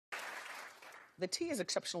The tea is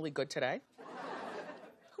exceptionally good today.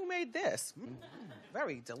 Who made this?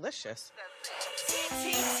 Very delicious.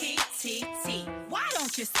 T. Why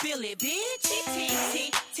don't you spill it, bitch?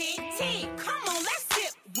 T. Come on, let's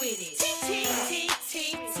sip with it.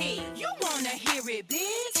 T. You wanna hear it,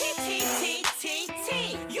 bitch?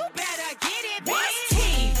 T. You better get it, bitch. What's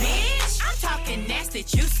tea, bitch? I'm talking nasty,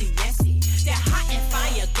 juicy, messy. That hot and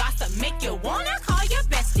fire gossip make you wanna call your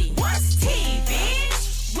bestie. What's tea, bitch?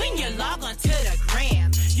 When you log on to the gram,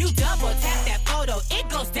 you double tap that photo, it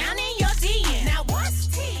goes down in your DM. Now what's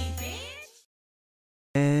tea, bitch?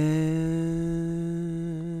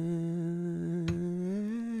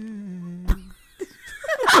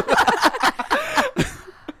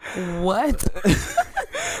 What?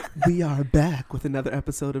 We are back with another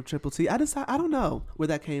episode of Triple T. I don't know where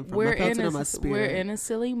that came from. I felt it in my spirit. We're in a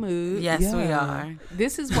silly mood. Yes, we are.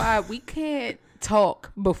 This is why we can't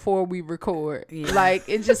talk before we record. Yeah. Like,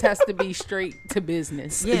 it just has to be straight to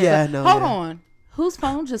business. Yeah, no. Hold on. Whose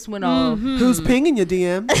phone just went off? Mm-hmm. Who's pinging your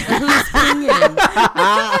DM? Who's pinging?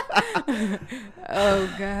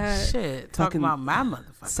 Oh, God. Shit. Talking about my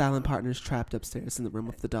motherfucker. Silent partners trapped upstairs in the room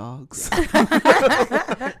with the dogs.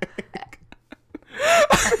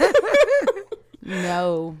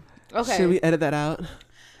 No. Okay. Should we edit that out?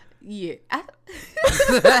 Yeah.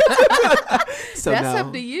 So That's no.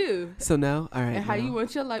 up to you. So no? All right. And how no. you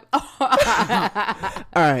want your life. All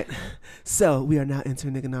right. So we are now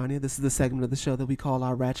entering Nigga Narnia. This is the segment of the show that we call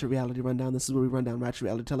our Ratchet Reality Rundown. This is where we run down Ratchet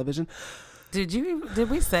Reality Television. Did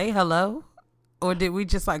we say hello? Or did we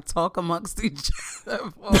just like talk amongst each other?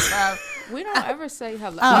 We don't ever say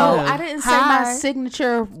hello. Oh, I didn't say hi. my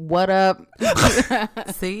signature. What up?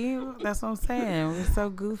 See, that's what I'm saying. We're so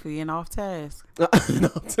goofy and off task. No,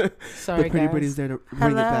 Sorry, the pretty guys. Britty's there to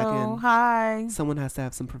bring it back Hello, in. hi. Someone has to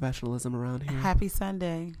have some professionalism around here. Happy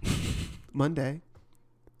Sunday. Monday.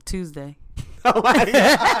 Tuesday. Oh my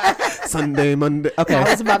God. Sunday, Monday. Okay.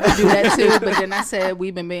 I was about to do that too, but then I said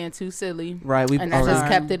we've been being too silly, Right. and I just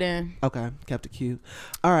kept it in. Okay, kept it cute.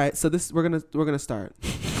 All right, so this we're gonna start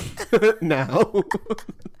now.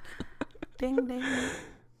 Ding ding.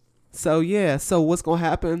 So what's gonna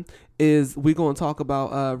happen is we're gonna talk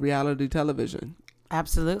about reality television.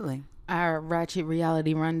 Absolutely. Our Ratchet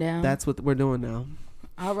Reality Rundown. That's what we're doing now.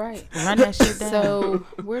 All right. Run that shit down. So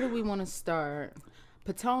where do we want to start?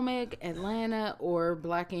 Potomac, Atlanta, or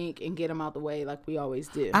Black Ink, and get them out the way like we always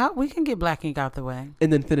do. We can get Black Ink out the way.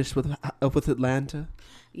 And then finish with Atlanta.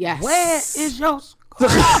 Yes. Where is your school?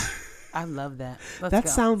 I love that. Let's That go.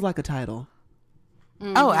 sounds like a title.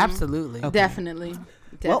 Oh, absolutely. Okay. Definitely.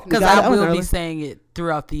 Well, Because got it I will early. be saying it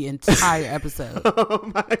throughout the entire episode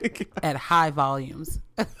Oh my God. at high volumes.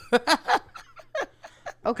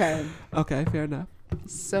 Okay. Okay, fair enough.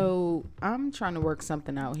 So I'm trying to work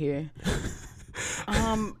something out here.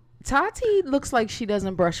 Tati looks like she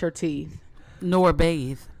doesn't brush her teeth. Nor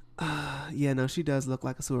bathe. Yeah, no, she does look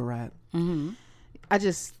like a sewer rat. Mm-hmm. I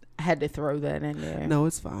just had to throw that in there. No,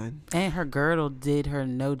 it's fine. And her girdle did her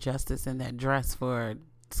no justice in that dress for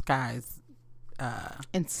Sky's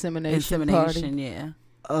Insemination insemination. party.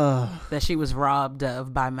 Yeah. That she was robbed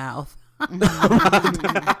of by mouth.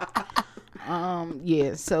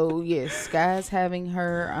 Yeah. So yes, Sky's having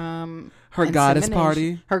her Her goddess insemination-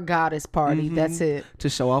 party. Her goddess party. Mhm. That's it. To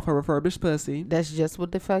show off her refurbished pussy. That's just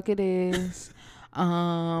what the fuck it is.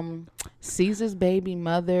 Caesar's baby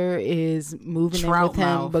mother is moving in Trout with him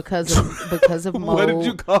mouth. because of mold. What did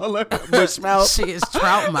you call her? Mush mouth. She is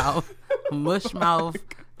trout mouth, mush mouth,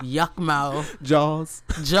 yuck mouth, Jaws.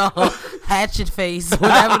 jaw, hatchet face,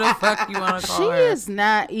 whatever the fuck you want to call She her. is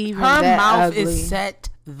not even Her that mouth ugly. is set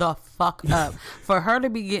the fuck up. For her to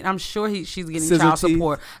be getting, I'm sure she's getting Scissor child teeth.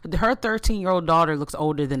 support. Her 13-year-old daughter looks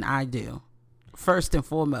older than I do, first and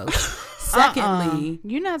foremost. Secondly,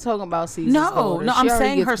 You're not talking about Caesar's no, daughter. no, She I'm already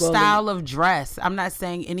saying her gets bullied. style of dress. I'm not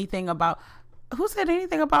saying anything about. Who said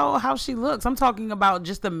anything about how she looks? I'm talking about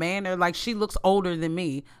just the manner. Like, she looks older than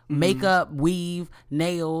me. Makeup, weave,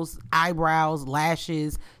 nails, eyebrows,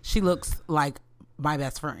 lashes. She looks like my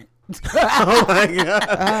best friend. Oh my God.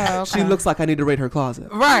 Oh, okay. She looks like I need to rate her closet.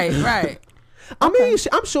 Right. I mean,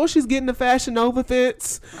 I'm sure she's getting the Fashion Nova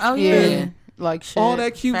fits. Oh, Yeah. yeah. Like shit. All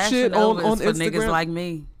that cute Fashion shit Nova on is for Instagram. niggas like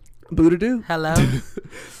me. Boo-doo-doo. Hello. Right.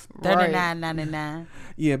 $39.99.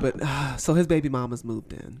 Yeah, but so his baby mama's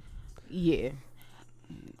moved in. Yeah.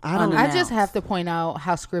 I don't. Unannounced. I just have to point out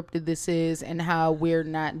how scripted this is and how we're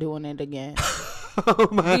not doing it again. Oh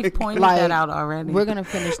my We've pointed Like, that out already. We're gonna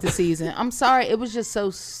finish the season. I'm sorry, it was just so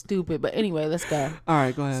stupid. But anyway, let's go. All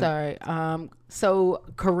right, go ahead. Sorry. So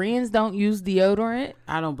Koreans don't use deodorant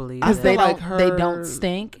I don't believe I that. they feel like don't. They don't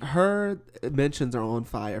stink. Her mentions are on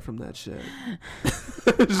fire from that shit.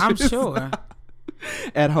 I'm sure.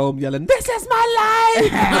 at home yelling, "This is my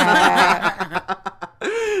life.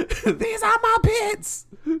 These are my pits."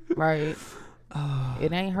 Right.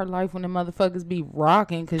 It ain't her life when the motherfuckers be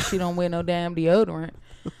rocking because she don't wear no damn deodorant.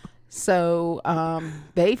 So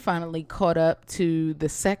they finally caught up to the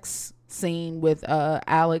sex scene with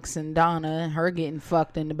Alex and Donna and her getting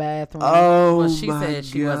fucked in the bathroom. Oh, Well, she my said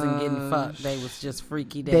she wasn't getting gosh. fucked. They was just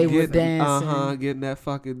freaky They dancing. were dancing. Getting that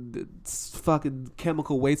fucking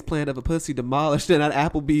chemical waste plant of a pussy demolished in that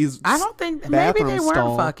Applebee's. I don't think maybe bathroom they weren't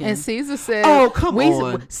stall. fucking. And Caesar said, Oh, come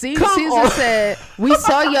on. Caesar Come on. said, "We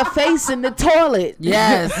saw your face in the toilet."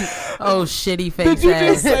 Yes. Oh, shitty face Did you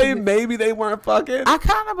ass. just say maybe they weren't fucking? I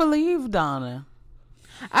kind of believe Donna.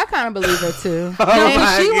 I kind of believe her too. No, my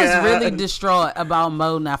but she was God. really distraught about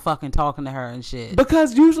Mo not fucking talking to her and shit.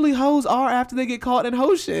 Because usually hoes are after they get caught in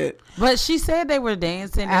hoe shit. But she said they were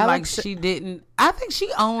dancing and Alex- like she didn't. I think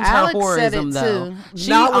she owns Alex her said whorism it, though. too. She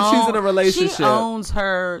Not when she's in a relationship. She owns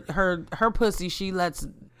her pussy. She lets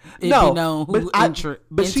it No, be known who but enters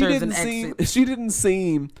she and didn't seem. exits. She didn't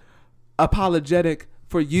seem apologetic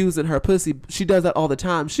for using her pussy. She does that all the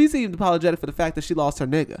time. She seemed apologetic for the fact that she lost her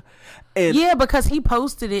nigga. And Yeah, because he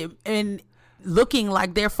posted it and looking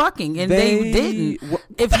like they're fucking and they didn't.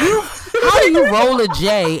 If you, how do you roll a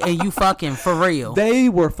J and you fucking for real? they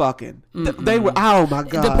were fucking. They were. Oh my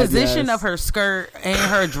god. The position yes. of her skirt and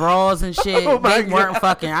her drawers and shit, Oh my they weren't God.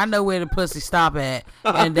 fucking. I know where the pussy stop at,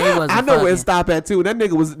 and they wasn't. I know where it fucking. stopped at too. That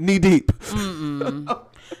nigga was knee deep.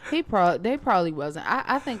 They probably wasn't.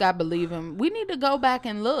 I think I believe him. We need to go back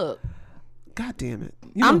and look. God damn it.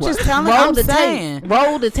 You know I'm what? just telling. Roll I'm the saying. tape.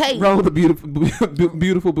 Roll the tape. Roll the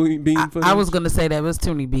beautiful beam footage. I was gonna say that was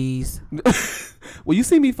Toonie Bees. Well, you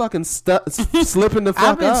see me fucking slipping the fuck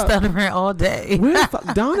I've been up. stuttering all day. Where the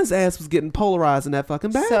fuck? Donna's ass was getting polarized in that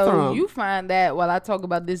fucking bathroom. So you find that while I talk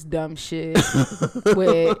about this dumb shit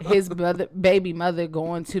with his baby mother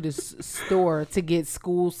going to the store to get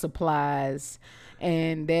school supplies.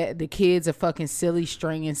 And that the kids are fucking silly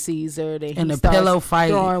stringing Caesar. That And he the starts pillow fight.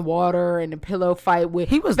 throwing water, and the pillow fight with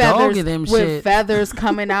He was feathers, dogging them with shit. feathers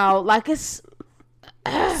coming out. Like it's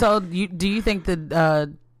So do you think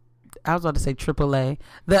that I was about to say AAA,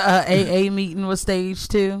 the AA meeting was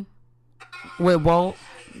staged too, with Walt?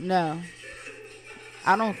 no.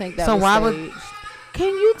 I don't think that. So was why would- staged.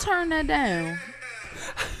 Can you turn that down?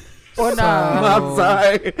 Or no? I'm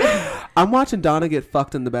sorry. I'm watching Donna get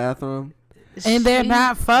fucked in the bathroom. And they're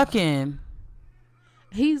not fucking.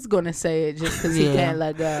 He's gonna say it just because he Yeah. can't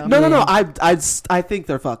let go. No. I think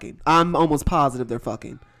they're fucking. I'm almost positive they're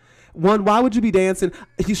fucking. One, why would you be dancing?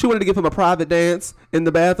 She wanted to give him a private dance in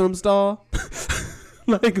the bathroom stall.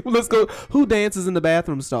 Like, let's go. Who dances in the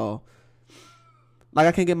bathroom stall? Like,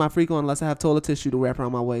 I can't get my freak on unless I have toilet tissue to wrap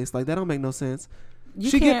around my waist. Like, that don't make no sense.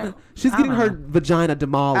 She's can't- getting I her don't know. vagina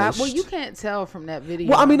demolished. Well, you can't tell from that video.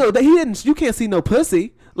 Well, I mean, no, he didn't. You can't see no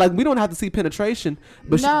pussy. Like, we don't have to see penetration.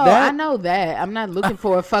 But No, that, I know that. I'm not looking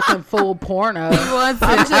for a fucking full porno. wants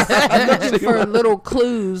I'm it. just looking for little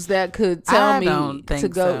clues that could tell I me don't think to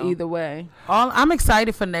go so. either way. I'm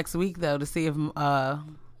excited for next week though to see if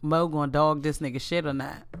Mo gonna dog this nigga shit or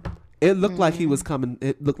not. It looked like he was coming.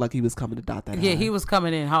 It looked like he was coming to dot that. Yeah, I. he was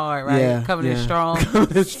coming in hard, right? Yeah, coming in yeah. strong.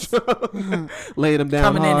 Laying him down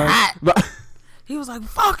Coming in hard. hot. But He was like,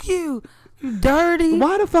 "Fuck you, you dirty."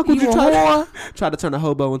 why the fuck would you You try whore. try to turn a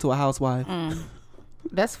hobo into a housewife?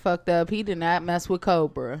 That's fucked up. He did not mess with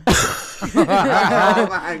Cobra. Oh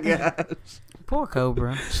my god! Poor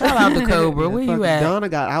Cobra. Shout out to Cobra. Where you at? Donna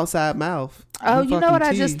got outside mouth. Oh, Them you know fucking what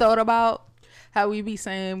I just teeth. thought about? How we be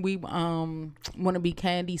saying we want to be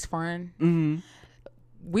Candy's friend. Mm-hmm.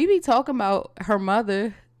 We be talking about her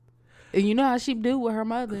mother, and you know how she do with her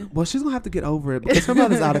mother. Well, she's gonna have to get over it because her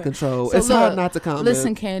mother's out of control. So It's hard look, not to comment.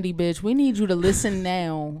 Listen, Candy bitch, we need you to listen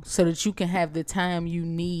now so that you can have the time you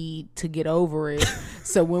need to get over it.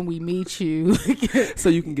 So when we meet you, so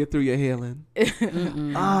you can get through your healing.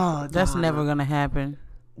 Oh, That's Donna. never gonna happen.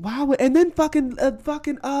 Why would? And then fucking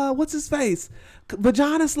what's his face?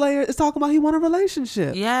 Vagina Slayer is talking about he want a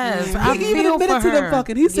relationship. Yes, I He even feel for admitted to them her.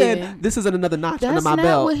 fucking. He said, Yeah. "This is another notch under that's my not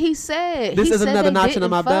belt. what he said. This He is said another they notch under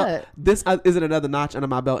didn't my belt. fuck. This isn't another notch under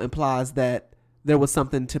my belt." Implies that there was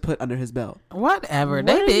something to put under his belt. Whatever. What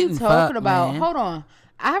They are didn't you talking fuck, about? man. Hold on.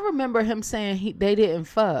 I remember him saying they didn't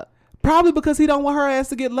fuck. Probably because he don't want her ass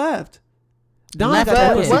to get left. Donna Left got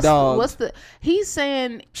that what? pussy dog. What's the? He's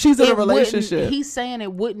saying She's in a it wouldn't- relationship. He's saying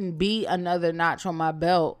it wouldn't be another notch on my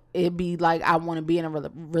belt. It'd be like I want to be in a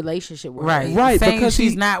relationship with Right, her. Right, Saying because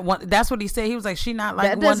she's he- not one. That's what he said. He was like, "She not like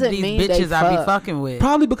That one of doesn't these mean they bitches I be fuck. fucking with."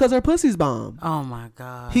 Probably because her pussy's bomb. Oh my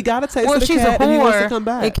god. He got a taste well, of if the she's cat a and he wants to whore, come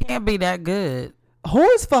back. it can't be that good.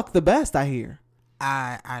 Whores fuck the best, I hear.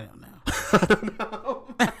 I don't know.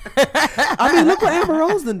 I mean, look what Amber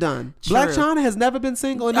Rose done. Black True. China has never been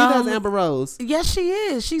single, and neither has Amber Rose. Yes, she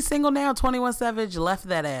is. She's single now. 21 Savage left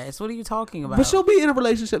that ass. What are you talking about? But she'll be in a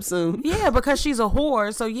relationship soon. Yeah, because she's a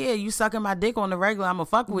whore. So yeah, you sucking my dick on the regular, I'm gonna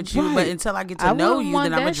fuck with you. Right. But until I get to I know wouldn't you,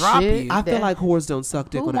 want then I'm gonna that drop shit. you. I feel That- like whores don't suck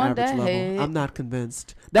dick Who on an want average that level. head? I'm not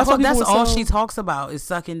convinced. That's why people all so- she talks about is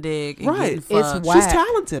sucking dick and Right. getting It's fucked. whack. She's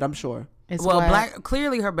talented, I'm sure. It's Well, whack.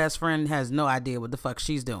 clearly her best friend has no idea what the fuck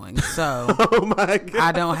she's doing. So Oh my god.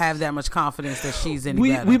 I don't have that much confidence that she's any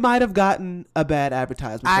We better. might have gotten a bad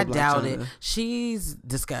advertisement. I for Blac doubt Chyna. it. She's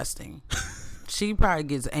disgusting. She probably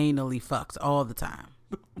gets anally fucked all the time.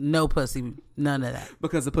 No pussy, none of that.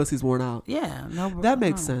 because the pussy's worn out. Yeah, no. That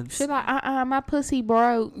makes sense. She like, my pussy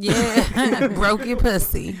broke. Yeah, broke your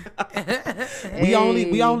pussy. We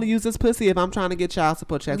only use this pussy if I'm trying to get child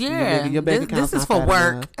support checks. Yeah, Your bank account's this is not for fat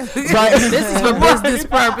work. enough. Right. This is for business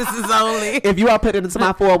purposes only. If you are putting it into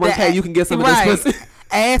my 401k, you can get some of this pussy.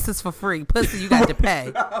 Ass is for free. Pussy, you got to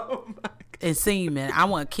pay. Oh And semen. I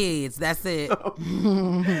want kids. That's it.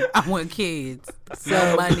 I want kids.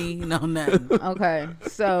 No money, no nothing. Okay,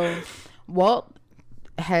 so Walt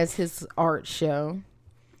has his art show.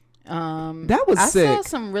 That was I sick. saw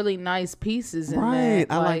some really nice pieces in Right.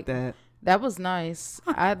 that. I like that. That was nice.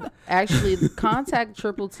 I'd actually contact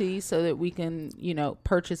Triple T so that we can,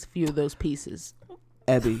 purchase a few of those pieces.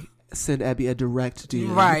 Abby. Send Abby a direct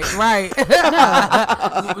DM. Right.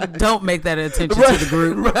 Don't make that attention to the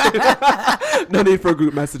group. No need for a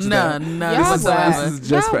group message. None Y'all whatsoever. This is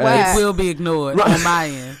just Y'all for whack. Abby. It will be ignored on my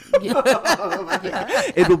end.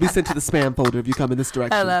 It will be sent to the spam folder if you come in this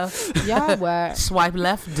direction. Hello. Y'all whack. Swipe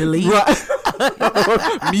left, delete. Right.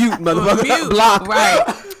 Mute, motherfucker. Mute. Block. Right.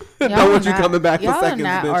 Don't want you coming back for y'all seconds, are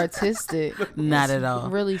not bitch. artistic. Not at all.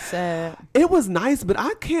 Really sad. It was nice, but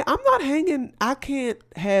I can't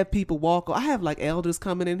have people walk. I have like elders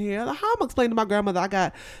coming in here. How am I explaining to my grandmother I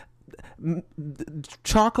got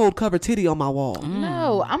charcoal covered titty on my wall?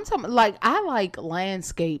 No, I'm talking like I like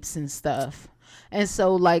landscapes and stuff. And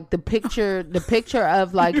so like the picture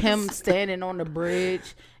of like him standing on the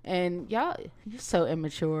bridge and y'all, you're so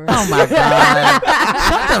immature. Oh my God.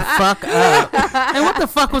 Shut the fuck up. And what the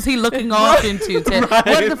fuck was he looking off into? What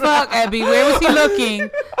the fuck, Abby? Where was he looking?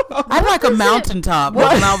 I'd like a mountaintop,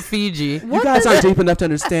 like Mount Fiji. You guys aren't deep enough to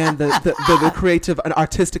understand the creative and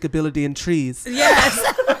artistic ability in trees. Yes.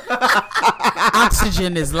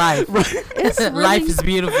 Oxygen is life. It's really, Life is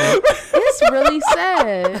beautiful. it's really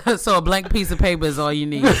sad. So a blank piece of paper is all you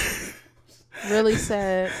need. Really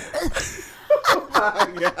sad.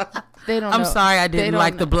 They don't I'm know. sorry I They didn't don't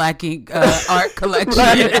like know. the black ink art collection.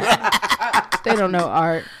 They don't know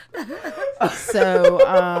art. So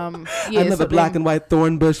yeah, I love so a black and white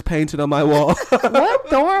thorn bush painted on my wall. what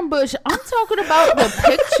thorn bush? I'm talking about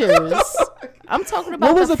the pictures. I'm talking about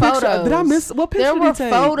What was the the picture? photos. Did I miss- what picture There did he were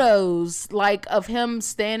take? photos like of him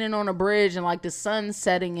standing on a bridge and like the sun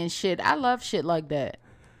setting and shit. I love shit like that.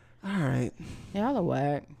 All right. Y'all are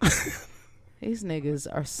whack. These niggas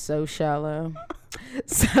are so shallow.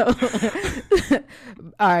 So,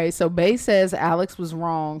 all right. So, Bay says Alex was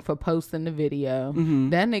wrong for posting the video.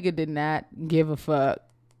 That nigga did not give a fuck.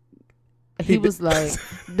 He was like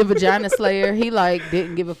the vagina slayer. He like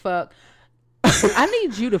didn't give a fuck. I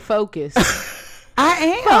need you to focus.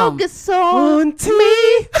 I am. Focus on On to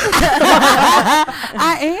me.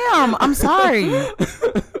 I am. I'm sorry.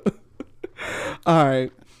 All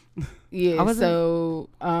right. Yeah.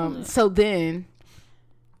 wasn't- So then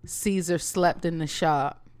Caesar slept in the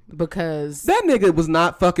shop because That nigga was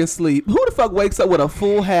not fucking sleep. Who the fuck wakes up with a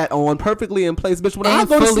full hat on, perfectly in place, bitch? When I And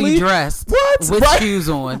go to fully sleep, dressed. What? With Right. shoes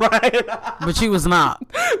on. right? But she was not.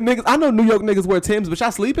 Niggas, I know New York niggas wear Timbs, but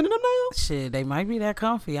y'all sleeping in them now? Shit, they might be that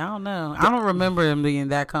comfy. I don't know. I don't remember them being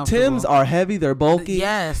that comfortable. Timbs are heavy, they're bulky.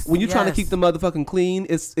 Yes, When you're trying to yes. keep the motherfucking clean,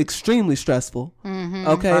 it's extremely stressful. Okay,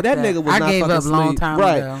 Fuck that that. nigga was I not gave fucking up long sleep. time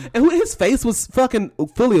right. ago. And his face was fucking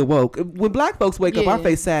fully awoke. When black folks wake up, Yeah. our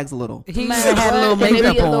face sags a little. He Man, even had a little and they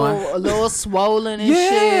makeup be on. a little swollen and Yeah.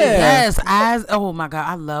 shit. Yes, eyes. Oh my God,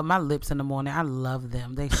 I love my lips in the morning. I love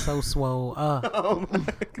them. They so swole.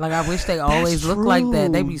 Like I wish they always look like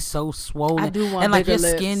that. They true. be so swollen. I do want and like your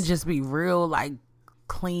bigger skin lips. just be real like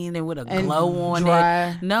clean and with a And glow on dry.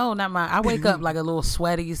 it. No, not mine. I wake up like a little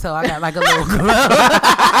sweaty, so I got like a little glow.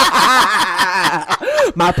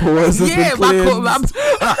 My pores have Yeah, been my cleansed.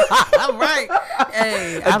 right.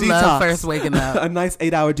 Hey, A I detox. love first waking up. A nice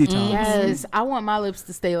 8-hour detox. Yes, I want my lips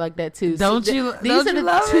to stay like that too. Don't th- you- These don't are you the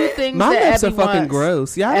love two it? things My that lips Abby are fucking wants.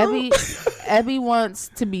 gross. Y'all Abby, Abby wants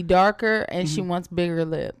to be darker and she wants bigger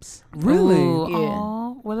lips. Really? Ooh, Yeah. aw.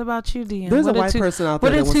 What about you, Dean? There's What a are white two- person out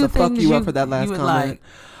what there are that wants two to fuck things you up for that last would comment. like?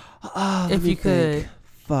 Ah, let If me you think. could.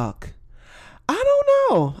 Fuck. I don't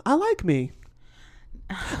know. I like me.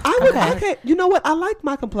 I would. Okay. You know what? I like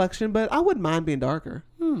my complexion, but I wouldn't mind being darker.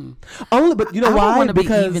 Only, but you know why? I want to be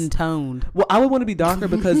Because even toned. well, I would want to be darker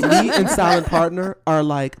because me and Silent Partner are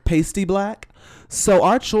like pasty black. So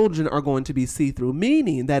our children are going to be see-through,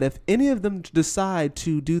 meaning that if any of them decide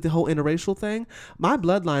to do the whole interracial thing, my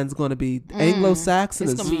bloodline's going to be Anglo-Saxon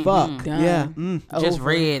It's as gonna be fuck. done. Yeah. Just Over.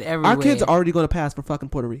 red everywhere. Our kids are already going to pass for fucking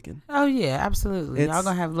Puerto Rican. Oh yeah, absolutely. Y'all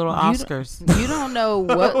gonna have little Oscars. You don't know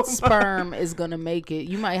what sperm is gonna make it.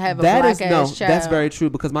 You might have a That black is ass child. that's very true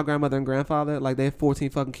because my grandmother and grandfather, like they have 14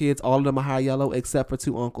 fucking kids. All of them are high yellow except for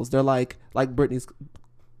 2 uncles. They're like Britney's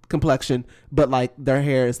complexion, but like their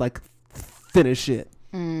hair is like thin as shit.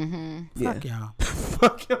 Fuck y'all.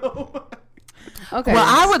 Fuck yo. Okay. Well,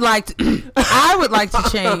 I would like to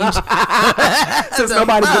change. Since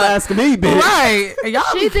nobody's been asking me, bitch. Right. Y'all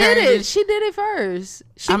She be did crazy. it. She did it first.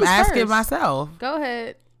 She I'm was asking first. myself. Go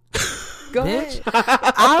ahead. Go Bitch.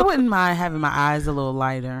 ahead. I wouldn't mind having my eyes a little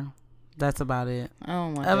lighter. That's about it. I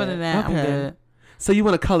don't want Other that. than that, I'm Okay. good. So you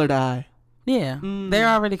want a colored eye? Yeah, they're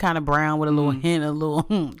already kind of brown with a little hint of a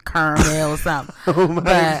little caramel or something.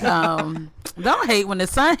 But don't hate when the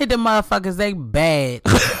sun hit the motherfuckers. They bad.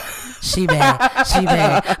 She bad. She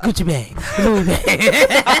bad. Gucci bag. Louis bag.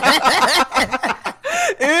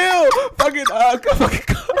 Ew! Fucking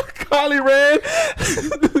Carly Red.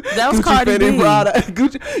 That was Gucci, Cardi Fendi, B. Prada.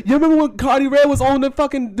 Gucci. You remember when Cardi Red was on the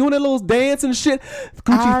fucking doing that little dance and shit?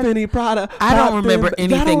 Gucci, Fendi, Prada. I don't Pop remember them. Y'all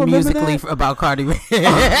don't anything remember musically that? about Cardi B.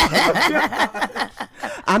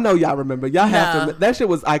 I know y'all remember. Y'all have No. to. That shit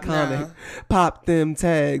was iconic. No. Pop them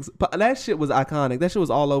tags. That shit was iconic. That shit was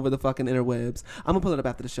all over the fucking interwebs. I'm gonna pull it up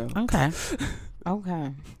after the show. Okay.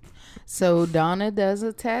 Okay. So Donna does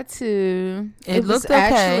a tattoo. It was looked okay.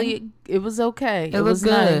 Actually, it was okay. It was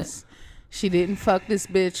looked good. nice. She didn't fuck this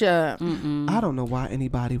bitch up. I don't know why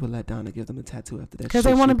anybody would let Donna give them a tattoo after that. Because shit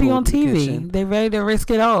they want to she be on pulled in the TV. kitchen. They ready to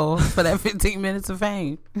risk it all for that 15 minutes of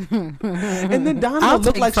fame. And then Donna I'll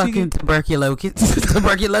looked take like fucking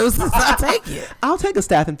tuberculosis. I'll take it. I'll take a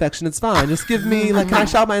staph infection. It's fine. Just give me like. Can I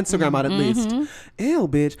shout my Instagram out at least? Ew,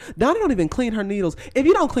 bitch. Donna don't even clean her needles. If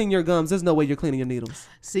you don't clean your gums, there's no way you're cleaning your needles.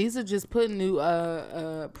 Caesar just put new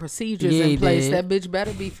procedures Yeah, he in place. did. That bitch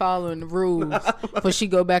better be following the rules before she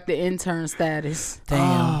go back to intern status. Damn.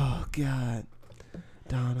 Oh God,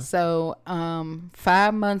 Donna. So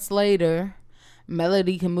 5 months later,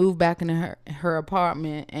 Melody can move back into her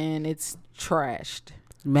apartment and it's trashed.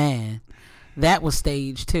 Man, that was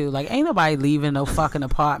staged too. Like, ain't nobody leaving no fucking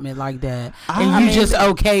apartment like that. And you just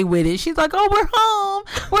okay with it. She's like, oh, we're home.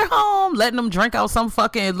 We're home. Letting them drink out some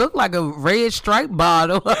fucking, it looked like a red stripe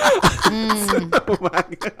bottle. Oh my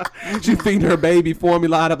God. She feeding her baby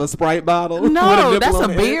formula out of a Sprite bottle. with No, nipple that's a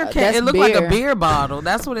on it. beer can. That's It looked like beer. a beer bottle.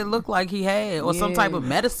 That's what it looked like he had. Or some Yeah. type of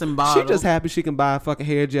medicine bottle. She just happy she can buy a fucking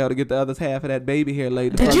hair gel to get the other half of that baby hair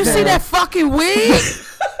laid. the Did fuck you see down. that fucking wig?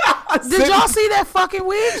 Did y'all see that fucking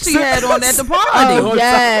wig she had on at the party? Oh,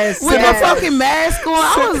 yes. With yes. the fucking mask on,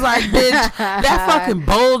 I was like, bitch, that fucking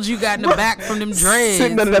bulge you got in the back from them dreads.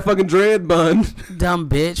 Sitting under that fucking dread bun. Dumb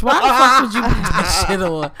bitch. Why the fuck would you put that shit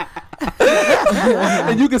on?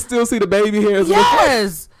 And you can still see the baby hairs.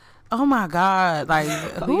 Yes. Oh my God. Like,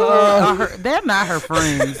 who are her? They're not her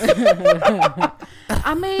friends.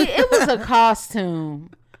 I mean, it was a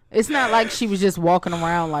costume. It's not like she was just walking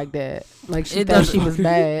around like that. Like she thought she was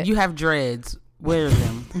bad. You have dreads. Wear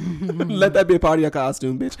them. Let that be a part of your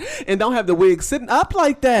costume, bitch. And don't have the wig sitting up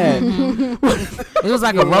like that. It was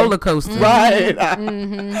like a roller coaster. Right.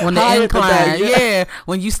 When the High at the incline, back, yeah. yeah.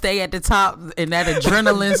 When you stay at the top and that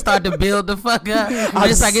adrenaline start to build the fuck up,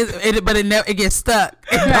 it's like it gets stuck.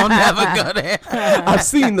 It don't never go there. I've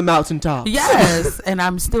seen the mountaintop. Yes, and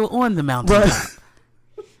I'm still on the mountaintop. Right.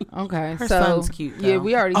 Okay, Her so son's cute, yeah, though.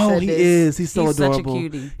 we already Oh, said he this. is. He's so He's such a adorable.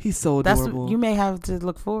 cutie. He's so That's adorable. you may have to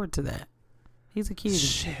look forward to that. He's a cutie.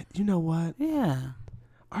 Shit. You know what? Yeah.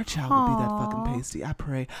 Our child would be that fucking pasty. I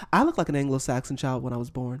pray. I look like an Anglo-Saxon child when I was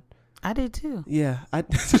born. I did too. Yeah.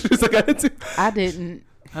 She's like, I did too. I didn't.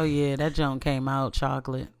 Oh yeah, that junk came out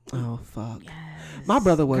chocolate. Oh, fuck. My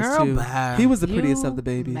brother was Girl, too. bye. He was the prettiest You of the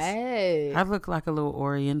babies. Mad. I look like a little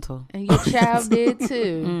Oriental. And your child did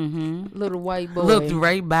too. Mm-hmm. Little white boy. Looked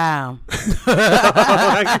right by him.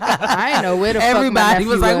 I ain't know where the Everybody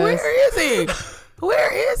fuck was my like, nephew "Where is he?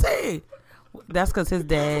 Where is he?" That's because his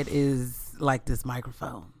dad is like this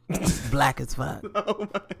microphone, black as fuck. Oh my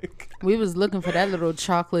God. We was looking for that little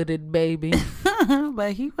chocolated baby.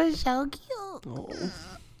 But he was so cute. Oh.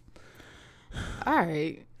 All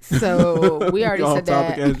right. So we already Off said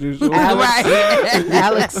topic that. as usual.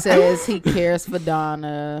 Alex says he cares for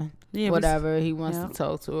Donna. Yeah, whatever. He wants yeah. to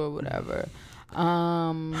talk to her, whatever.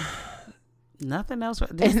 Nothing else.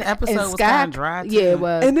 This And episode was Sky- kind of dry. Too. Yeah, it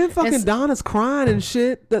was. And then fucking s- Donna's crying and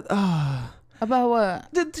shit. That About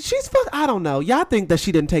what? she's fuck. I don't know. Y'all think that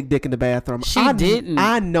she didn't take dick in the bathroom? She didn't.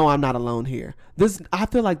 I know I'm not alone here. I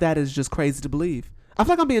feel like that is just crazy to believe. I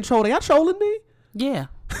feel like I'm being trolled. Are y'all trolling me? Yeah.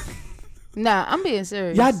 Nah, I'm being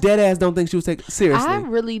serious. Y'all dead ass don't think she was taking seriously. I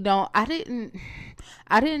really don't. I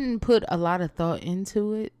didn't put a lot of thought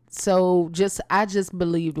into it. So I just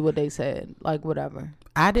believed what they said. Like whatever.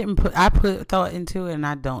 I put thought into it, and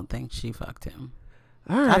I don't think she fucked him.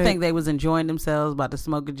 All right. I think they was enjoying themselves, about to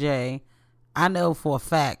smoke a J. I know for a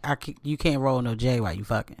fact you can't roll no J while you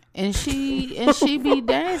fucking. And she be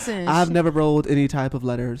dancing. I've never rolled any type of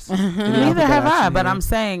letters. Neither have I, but I'm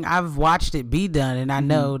saying I've watched it be done, and I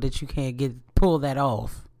know that you can't pull that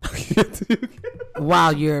off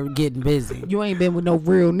while you're getting busy. You ain't been with no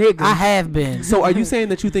real nigga. I have been. So are you saying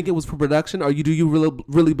that you think it was for production, or do you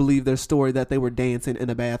really believe their story that they were dancing in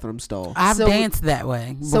a bathroom stall? I've So- danced that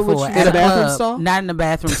way so what before. you- At In a bathroom club. stall? Not in a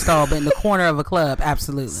bathroom stall, but in the corner of a club.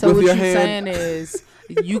 Absolutely. So With what your you hand- saying is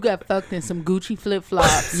you got fucked in some Gucci flip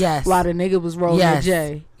flops. Yes. While the nigga was rolling yes. a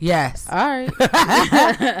J. Yes. All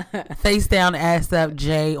right. Face down, ass up,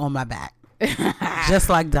 J on my back. Just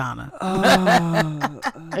like Donna.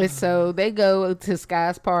 And so they go to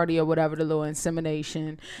Sky's party or whatever, the little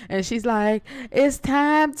insemination, and she's like, "It's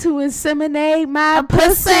time to inseminate my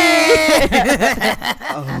pussy."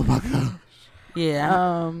 Oh my god.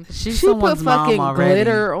 Yeah. She's She put someone's mom fucking already.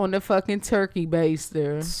 glitter on the fucking turkey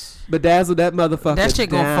baster. Bedazzle that motherfucker. That shit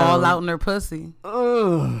gonna down. fall out in her pussy.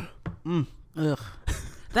 Ugh. Ugh.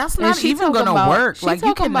 That's And not she even talking gonna about- work. she Like you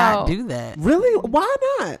talking cannot about- do that. Really? Why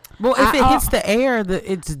not? Well, if it I- hits the air,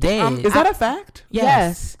 it's dead. Is that a fact?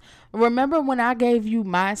 Yes. Remember when I gave you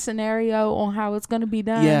my scenario on how it's going to be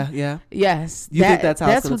done? Yeah. Yes. You think that's how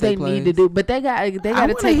it's gonna what they take need to place? do. But they got I to want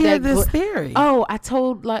to take hear that. this theory. Oh, I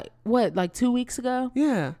told like 2 weeks ago.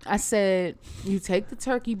 Yeah. I said you take the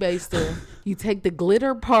turkey baster, you take the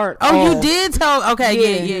glitter part. Oh, off. you did tell.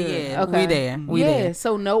 Okay, yeah. Okay. We there. We yeah, there.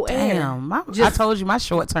 so no air. Damn, I Just- told you my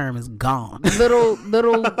short term is gone. little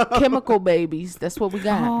chemical babies. That's what we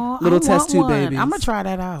got. Oh, Little I test want tube one. babies. I'm gonna try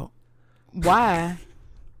that out Why?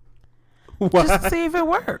 just to see if it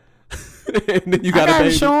worked. And then you I got a got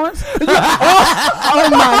baby. insurance. Oh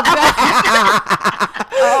my god.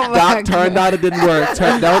 Oh my Doc turned out it didn't work.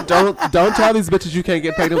 Don't tell these bitches you can't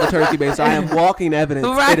get pregnant with turkey base. I am walking evidence.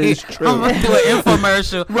 Right. It is true. I'm gonna do an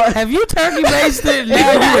infomercial. Have you turkey basted?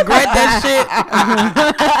 Nigga, you regret that shit.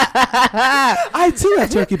 I too have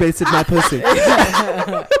turkey basted my pussy.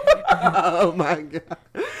 Oh my god!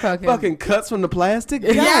 Fucking cuts from the plastic.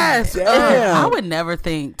 God Yes. damn. I would never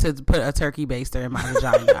think to put a turkey baster in my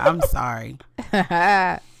vagina. I'm sorry.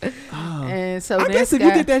 And so I this guess if you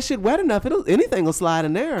guy- get that shit wet enough, anything will slide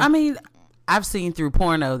in there. I mean, I've seen through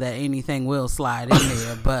porno that anything will slide in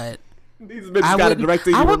there, but These bitches I got a would, direct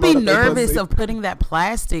I would be remote up their nervous pussy. of putting that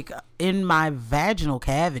plastic in my vaginal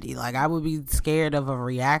cavity. Like I would be scared of a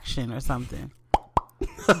reaction or something.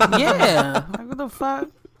 Yeah. Like what the fuck?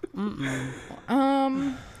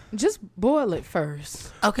 just boil it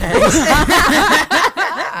first. Okay.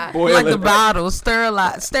 Boil Like it. the bottle,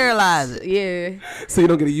 sterilize it. Yeah. So you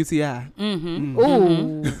don't get a UTI.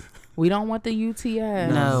 Ooh. We don't want the UTI.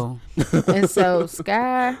 No. And so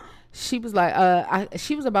Sky, she was like,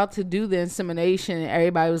 she was about to do the insemination, and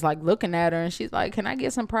everybody was like looking at her, and she's like, "Can I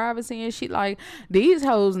get some privacy?" And she like, "These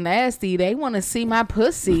hoes nasty. They want to see my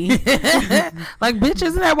pussy." Like, bitch,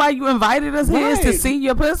 isn't that why you invited us here is to Right. see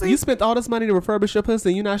your pussy? You spent all this money to refurbish your pussy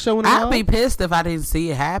and you're not showing it I'd off? be pissed if I didn't see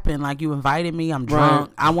it happen. Like, you invited me, I'm drunk, Right.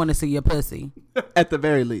 I want to see your pussy. At the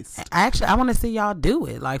very least. Actually, I want to see y'all do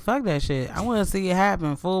it. Like, fuck that shit. I want to see it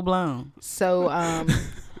happen full blown. So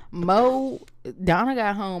Donna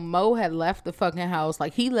got home. Mo had left the fucking house.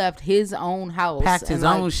 Like he left his own house, Packed his and,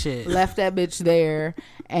 like, own shit. left that bitch there,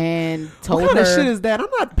 and told What kind her of shit is that? I'm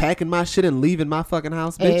not packing my shit and leaving my fucking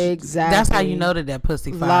house, bitch. exactly. That's how you know that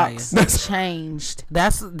pussy fire. Locks changed.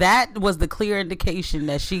 That was the clear indication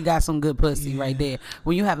that she got some good pussy right there.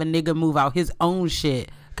 When you have a nigga move out his own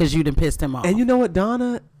shit because you done pissed him off. And you know what,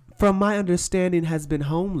 Donna, from my understanding, has been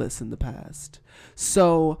homeless in the past.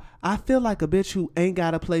 So I feel like a bitch who ain't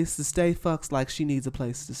got a place to stay fucks like she needs a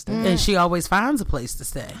place to stay. And she always finds a place to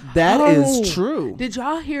stay. That is Oh, true. Did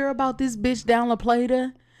y'all hear about this bitch down La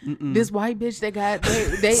Plata? This white bitch that got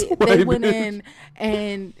they white went bitch. in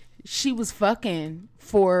and she was fucking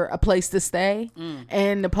for a place to stay,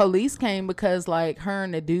 and the police came because like her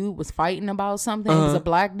and the dude was fighting about something. It was a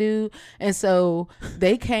black dude, and so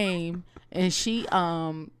they came and she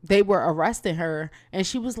they were arresting her, and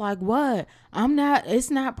she was like, what?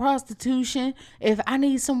 It's not prostitution if I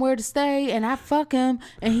need somewhere to stay and I fuck him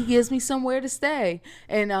and he gives me somewhere to stay.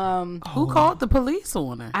 And Who called the police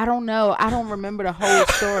on her? I don't know. I don't remember the whole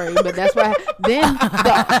story, but that's why then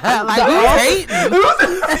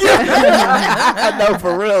I know,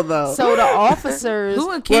 for real though. so the officers Who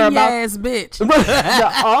a were Kenya about ass bitch?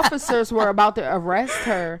 the officers were about to arrest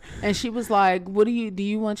her, and she was like, "What do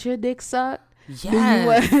you want your dick sucked?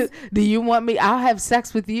 Yes. Do you want me? I'll have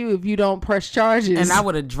sex with you if you don't press charges." And I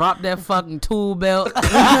would have dropped that fucking tool belt.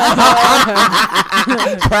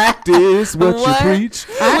 Practice what you preach.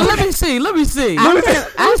 Well, let me see. Let me see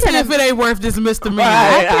if it ain't worth this misdemeanor.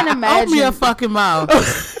 I can Open imagine. your fucking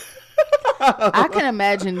mouth. I can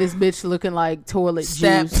imagine this bitch looking like toilet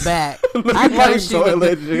Steps juice. back. I know like she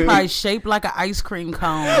toilet was juice. probably shaped like an ice cream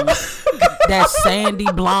cone. That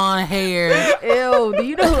sandy blonde hair. Ew. Do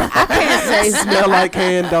you know? I can't say. Smell like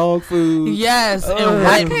canned dog food. Yes. And I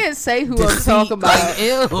white can't say who I'm deceit, talking about. like,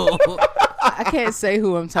 ew. I can't say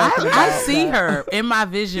who I'm talking about. I see her in my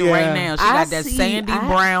vision right Yeah. now. She I got that see- sandy I-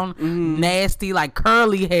 brown, nasty, like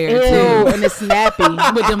curly hair Ew, too. and it's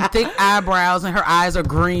nappy. With them thick eyebrows, and her eyes are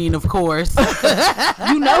green, of course.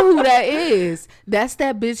 You know who that is? That's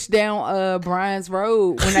that bitch down Bryan's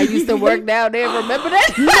Road when I used to work down there. Remember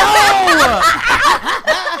that? No.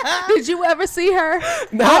 Did you ever see her?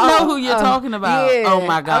 No, I know who you're talking about. Yeah. Oh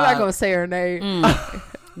my god! I'm not gonna say her name.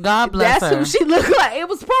 God bless That's her. who she looked like. It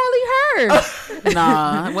was probably her.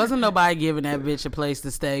 Nah, wasn't nobody giving that bitch a place to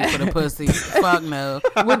stay for the pussy. Fuck no.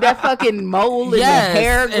 With that fucking mole and Yes, the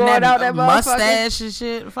hair and growing out that motherfucker. mustache and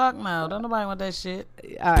shit. Fuck no. Don't nobody want that shit.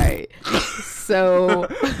 All right. So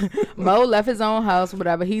Mo left his own house,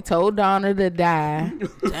 whatever. He told Donna to die.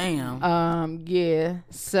 Damn. Yeah.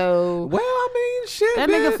 So Well, I mean, shit. That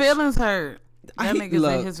bitch. nigga feelings hurt. That nigga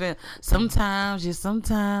look. say his feelings.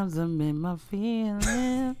 Sometimes I'm in my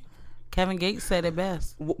feelings. Kevin Gates said it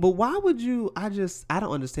best. But why would you? I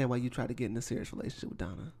don't understand why you try to get in a serious relationship with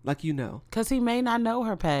Donna. Like, you know. Because he may not know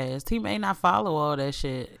her past. He may not follow all that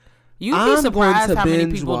shit. You'd I'm be going surprised to how many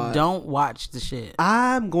binge people watch. don't watch the shit.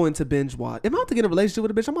 I'm going to binge watch. If I'm about to get in a relationship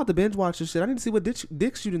with a bitch, I'm about to binge watch this shit. I need to see what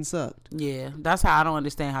dicks you done sucked. Yeah, that's how I don't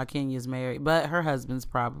understand how Kenya's married. But her husband's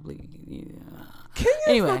probably... Yeah. Kenya's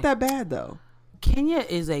Anyway. not that bad, though. Kenya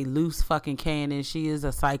is a loose fucking cannon. She is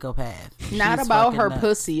a psychopath. not She's about fucking her nuts.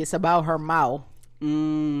 pussy. It's about her mouth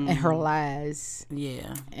and her lies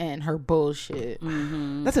Yeah. and her bullshit.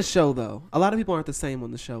 That's a show, though. A lot of people aren't the same on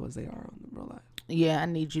the show as they are on the real life. Yeah, I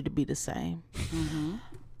need you to be the same.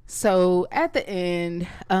 So at the end,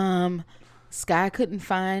 Sky couldn't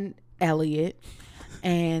find Elliot,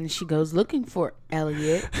 and she goes looking for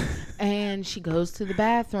Elliot, and she goes to the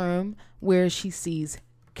bathroom where she sees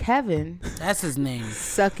Kevin That's his name.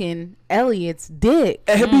 sucking Elliot's dick.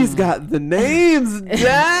 Abby's got the names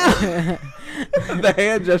down. The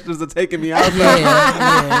hand gestures are taking me out.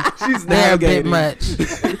 Yeah. She's They're a bit navigating. much.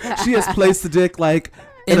 She has placed the dick like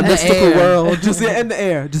in a the mystical air. world, just in the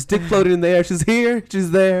air, just dick floating in the air. She's here,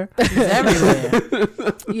 she's there. He's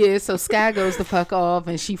everywhere. Yeah, so Sky goes the fuck off,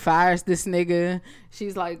 and she fires this nigga.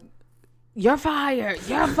 She's like, "You're fired.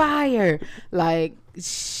 You're fired." Like,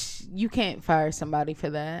 you can't fire somebody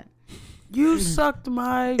for that. You sucked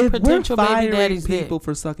my If we're potential baby firing daddy's people dick.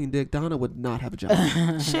 for sucking dick, Donna would not have a job.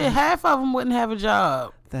 Shit, half of them wouldn't have a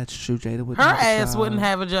job. That's true. Jada would. Her ass wouldn't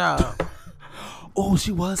have a job. Oh,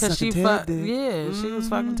 she was Cause sucking she Ted fuck. dick. Yeah, she was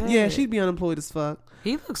fucking Ted. Yeah, she'd be unemployed as fuck.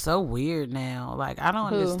 He looks so weird now. Like I don't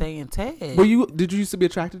Who? understand Ted. Did you used to be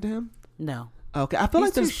attracted to him? No, Okay, I feel he's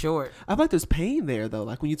like too there's short. I feel like there's pain there though.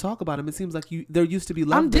 Like when you talk about him, it seems like there used to be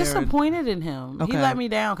love I'm there. disappointed in him. He Okay. let me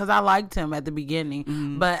down because I liked him at the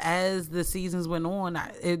beginning, but as the seasons went on,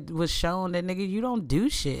 it was shown that nigga, you don't do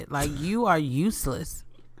shit. Like you are useless.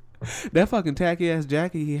 That fucking tacky ass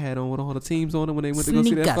jacket he had on with all the teams on it when they went to go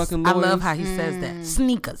see that Sneakers. fucking I lawyers. love how he says that.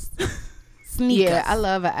 Sneakers. Sneakers. Yeah, I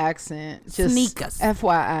love an accent. Just Sneakers.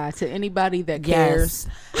 FYI to anybody that cares.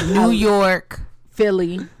 Yes. New York,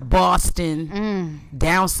 Philly. Boston,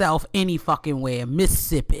 down south, any fucking where,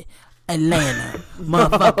 Mississippi, Atlanta,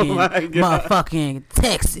 motherfucking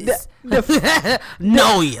Texas,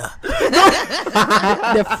 know ya,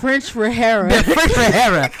 The French Riviera. French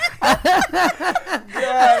Riviera,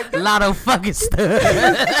 lot of fucking stuff.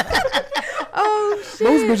 Oh shit.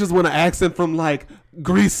 Most bitches want an accent from like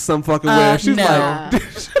Greece some fucking where. She's no. like,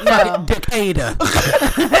 Fucking Decatur,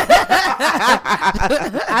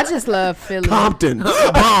 I just love Philly. Compton,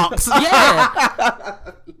 Bronx, yeah,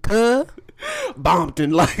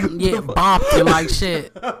 Bompton, like yeah, Bompton like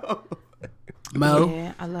shit. Mo,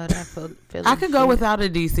 Yeah, I love that Philly. I could go shit. without a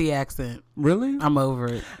DC accent. Really? I'm over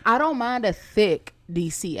it. I don't mind a thick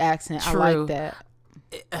DC accent. True. I like that.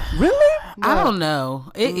 Really? I don't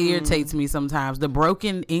know. It irritates me sometimes. The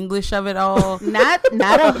broken English of it all. Not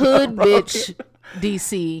a hood bitch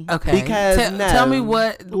DC. Okay. Because tell me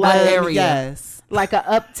what area. Yes. Like a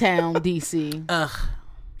uptown DC. Ugh.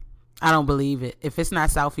 I don't believe it. If it's not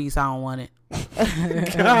Southeast, I don't want it.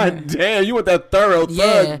 God damn, you want that thorough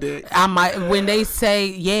Yeah, thug dick. I might. When they say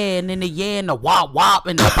yeah, and then the yeah, and the wop wop,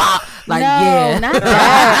 and the pop, like No, yeah. not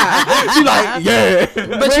that. She like,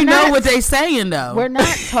 yeah. But you know not- what they saying though. We're not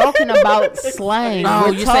talking about slang. Oh,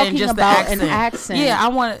 We're you're talking saying just the about accent. an accent. Yeah, I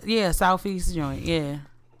want. Yeah, Southeast joint. Yeah,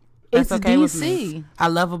 It's that's okay with DC. me. I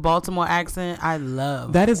love a Baltimore accent. I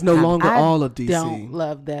love That is no longer I all of DC. don't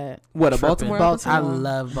love that. What, a tripping. Baltimore? Baltimore. I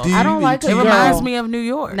love Baltimore. I don't like a It girl. reminds me of New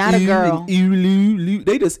York. Not a girl.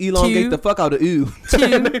 They just elongate Two. the fuck out of ooh.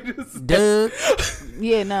 Doug.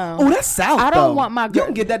 Yeah, no. Oh, that's South. I don't though. want my You girl-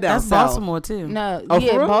 can get that down That's south. Baltimore too. No, Oh, for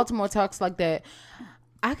yeah, real? Baltimore talks like that.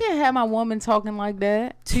 I can't have my woman talking like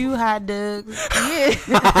that. 2 hot dogs. Yeah.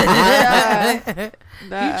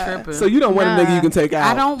 You tripping? So you don't want a Nah. nigga you can take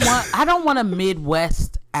out. I don't want a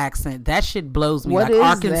Midwest accent. That shit blows me. What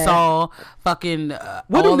like is Arkansas, fucking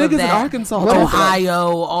What do all of niggas in that. Arkansas talk about?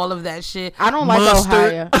 Ohio, all of that shit. I don't like Mustard.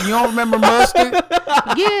 Ohio. You don't remember mustard?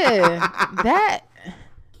 Yeah, that.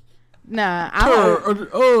 Nah, I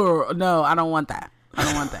don't. No, I don't want that. I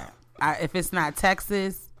don't want that. If it's not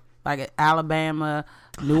Texas, like Alabama,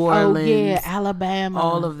 New Oh Orleans, yeah, Alabama.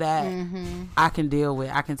 all of that, I can deal with.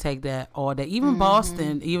 I can take that all day. Even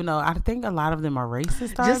Boston, even though I think a lot of them are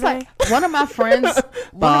racist. Are Just they? like one of my friends.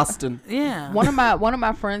 Boston. yeah. One of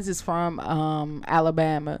my friends is from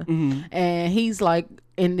Alabama, and he's like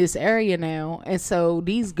in this area now, and so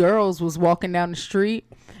these girls was walking down the street,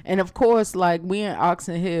 and of course, like we in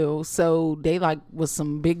Oxon Hill, so they like was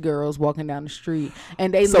some big girls walking down the street,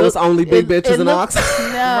 and they So it's only big bitches in Oxon?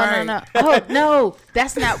 No. Oh no,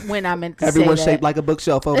 that's not when I meant to Everyone's say that. shaped like a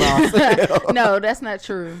bookshelf over Oxon. No, that's not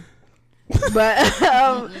true. But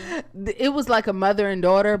it was like a mother and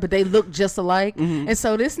daughter, but they look just alike. And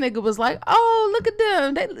so this nigga was like, "Oh, look at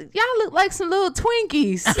them! Y'all look like some little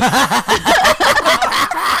Twinkies."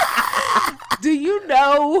 Do you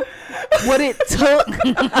know what it took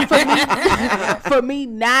for me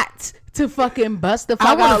not to fucking bust the I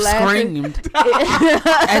fuck would out have laughing? screamed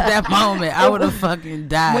at that moment. I would have fucking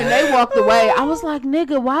died. When they walked away, I was like,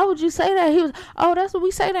 "Nigga, why would you say that?" He was, "Oh, that's what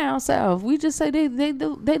we say down south. We just say they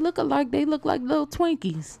look alike. They look like little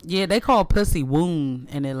Twinkies." Yeah, they call pussy wound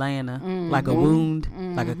in Atlanta, like a wound,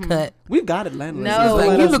 like a cut. We've got Atlanta. No. It's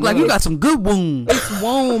like you look like you got some good wound. It's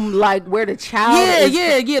womb, like where the child is.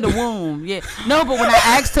 Yeah, the womb. Yeah, no, but when I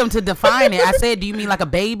asked him to define it, I said, "Do you mean like a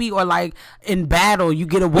baby or like in battle you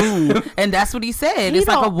get a wound?" And that's what he said. He It's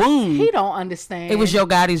like a don't- wound. He don't understand. It was Yo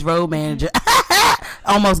Gotti's road manager.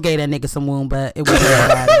 Almost gave that nigga some wound, but it wasn't Yo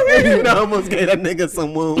Gotti. You almost gave that nigga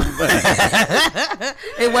some wound.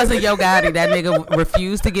 It wasn't Yo Gotti. That nigga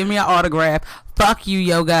refused to give me an autograph. Fuck you,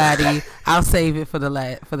 Yo Gotti. I'll save it for the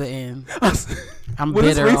end. I'm Was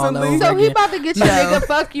this bitter all recently? over So he again. about to get your No. nigga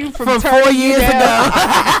fuck you from From 4 turning you years down.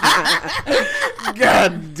 ago.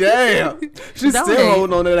 God damn. She's Don't still they?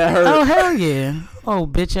 holding on to that hurt. Oh hell yeah. Oh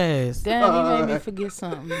bitch ass. Damn, you made me forget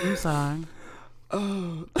something. I'm sorry.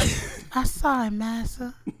 I saw it,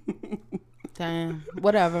 massa. Damn,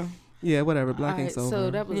 whatever. Yeah, whatever. Black All Ink's right, over.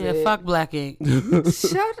 so that was Yeah, it. fuck Black Ink.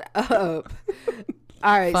 Shut up.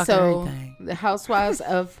 All right, Fuck so everything. the Housewives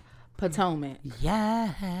of Potomac.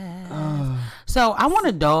 Yeah. So I want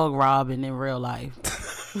a dog Robin in real life.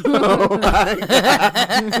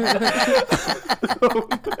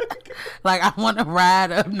 Like I want to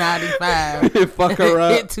ride up 95. Fuck her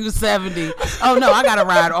up. Hit 270. Oh no, I gotta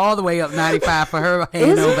ride all the way up 95 for her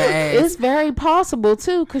hand over ass. It's very possible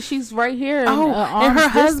too, cause she's right here. Oh, and her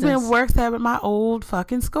arm's husband distance. works at my old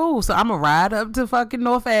fucking school, so I'm gonna ride up to fucking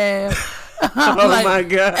North Ave. I'm Oh my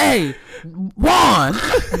God. Hey, Juan,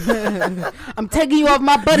 I'm taking you off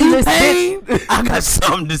my buddy list, bitch. Pain, I got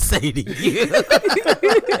something to say to you.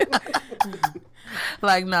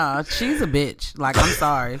 Like, nah, she's a bitch. Like, I'm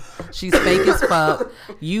sorry. She's fake as fuck.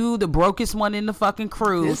 You, the brokest one in the fucking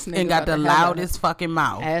crew, This nigga and got about the to have loudest fucking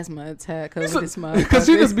mouth. Asthma attack over this Because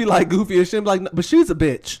she motherfucker. just be like goofy as shit. Like, but she's a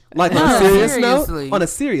bitch. Like on No, a serious seriously. note. On a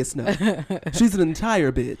serious note, she's an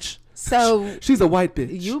entire bitch. So She's a white bitch.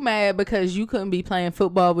 you mad because you couldn't be playing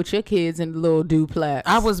football with your kids in the little duplex?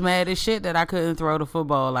 I was mad as shit that I couldn't throw the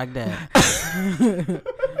football like that.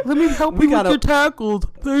 Let me help We you gotta- with your tackles.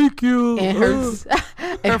 Thank you. and her,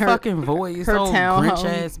 Her and her fucking voice. her Oh, townhome. Grinch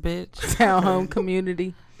ass bitch. townhome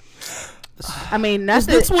community. I mean, not Is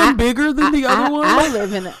that this one bigger than the other one? I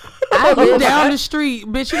live in I You live down the street,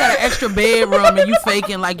 bitch. You got an extra bedroom and you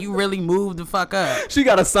faking like you really moved the fuck up. She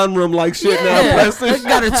got a sunroom like shit now. Yeah, Bless her. you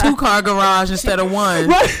got a 2-car garage instead of one.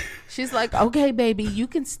 Right. She's like, okay, baby, you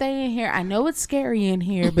can stay in here. I know it's scary in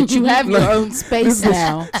here, but you have your own space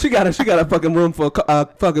now. She got a fucking room for a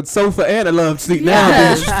fucking sofa and a love seat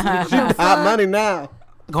Yes. now, bitch. She hot money now.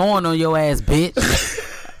 Going on your ass, bitch.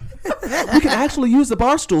 You can actually use the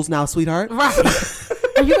bar stools now, sweetheart. Right.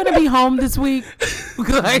 Are you gonna be home this week?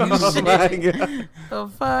 Like, Oh shit. my God. The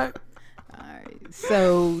fuck?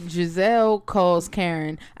 So Giselle calls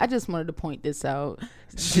Karen. I just wanted to point this out.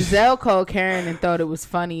 Giselle called Karen and thought it was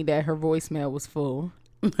funny that her voicemail was full.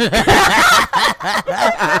 Because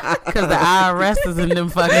the IRS is in them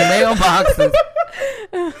fucking mailboxes.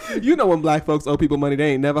 You know when black folks owe people money,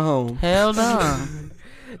 they ain't never home. Hell no.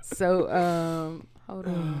 So hold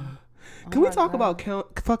on. Can we talk about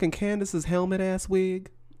fucking Candace's helmet ass wig?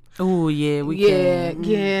 Oh yeah, we Yeah, can.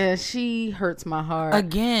 yeah, she hurts my heart.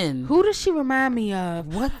 Again. Who does she remind me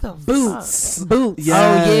of? What the Boots. fuck? Boots. Oh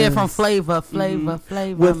yeah, Yes. from Flavor, With man.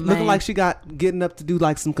 looking like she getting up to do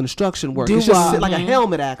like some construction work. Do It's just what? sit like a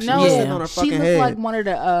helmet actually. No, Yeah. Sitting on her she fucking looked head. like one of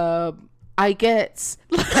the Ikettes.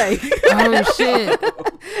 Like, Oh shit.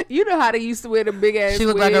 you know how they used to wear the big ass. She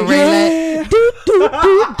looked like a wigs?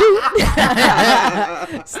 Raylet.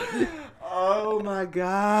 Oh my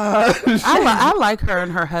god. I like her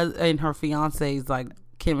and her fiance's like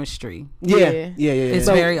chemistry. Yeah. It's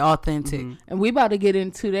very authentic. And we about to get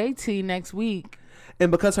into their tea next week. And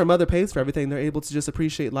because her mother pays for everything, they're able to just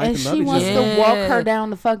appreciate life And and, she love each wants other. to walk Yeah. her down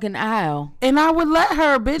the fucking aisle. And I would let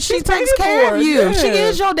her, bitch. She She's takes paying care for of it, you. yeah. She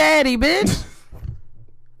is your daddy, bitch.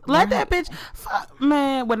 Let that bitch. Fuck,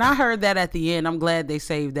 man, when I heard that at the end, I'm glad they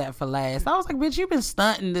saved that for last. I was like, bitch, you've been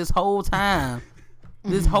stunting this whole time.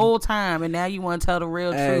 This whole time. And now you want to tell the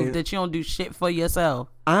real Hey. truth that you don't do shit for yourself.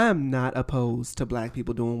 I'm not opposed to black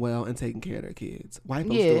people doing well and taking care of their kids. White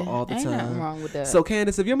folks do Yeah, it all the ain't nothing time. wrong with that. So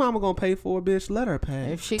Candace, if your mama gonna pay for it, bitch, let her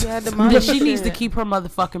pay. If she got the money, But she needs to shit. keep her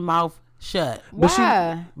motherfucking mouth shut.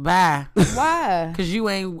 Why? Bye. Why? Because you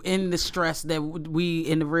ain't in the stress that we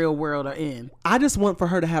in the real world are in. I just want for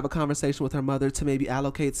her to have a conversation with her mother to maybe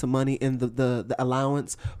allocate some money in the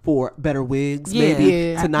allowance for better wigs, maybe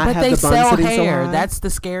Yeah. to not But have they the bun sell sitting hair. so high. That's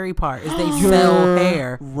the scary part. Is they sell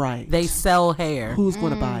hair. Right. They sell hair. Who's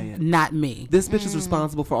gonna buy it? Not me. This bitch is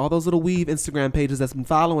responsible for all those little weave Instagram pages that's been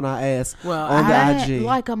following our ass Well, on the That IG.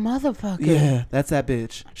 like a motherfucker. Yeah, that's that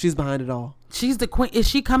bitch. She's behind it all. She's the queen. Is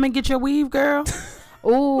she come and get your weave, girl?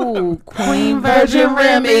 Ooh, Queen Virgin Virgin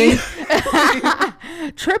Remy.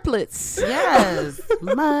 Triplets. Yes.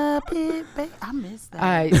 Muppet baby. I miss that. All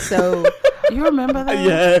right, so You remember that?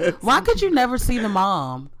 Yes. Why could you never see the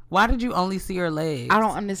mom? Why did you only see her legs? I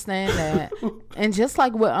don't understand that. And just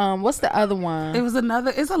like with what's the other one? It was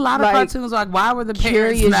another. It's a lot of Like, cartoons. Like, why were the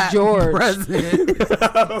parents Curious not George. present?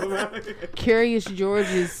 Curious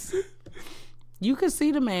George's. You could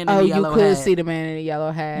see the man in Oh, the you yellow could hat. see the man in the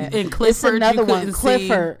yellow hat. In It's Clifford, another you one. couldn't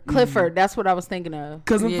Clifford. see. Clifford. That's what I was thinking of.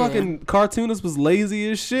 Cause them Yeah. fucking cartoonists was lazy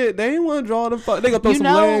as shit. They ain't want to draw the fuck. They gonna throw You some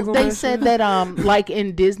know, legs on they that said shit. that like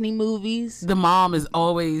in Disney movies, The mom is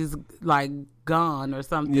always like gone or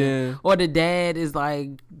something. Yeah. Or the dad is like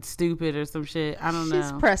stupid or some shit. I don't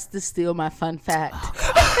she's know. pressed to steal my fun fact.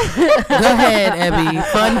 Go ahead, Abby.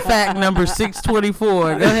 Fun fact number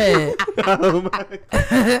 624. Go ahead.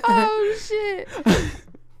 Oh shit.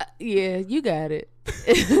 Yeah, you got it.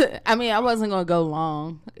 I mean, I wasn't gonna go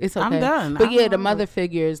long. It's okay. I'm done. But I'm yeah, the over mother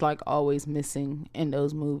figure is like always missing in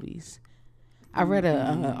those movies. I read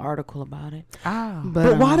a article about it. Oh.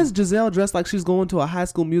 But why does Giselle dress like she's going to a High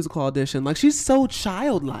School Musical audition? Like she's so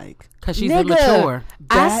childlike. Because she's Nigga, immature.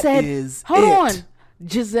 I That said, is hold it. on.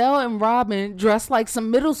 Giselle and Robin dressed like some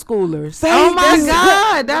middle schoolers. Oh my That's-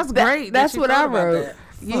 God. That's great. that That's you what I thought about wrote. that.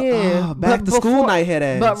 Yeah, Oh, back to school night head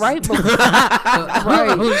ass. But right before,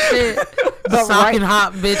 Oh, shit. But Sock and right-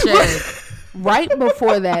 hop bitch ass. right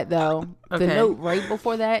before that though, Okay. the note right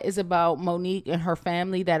before that is about Monique and her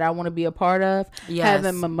family that I want to be a part of. Yes.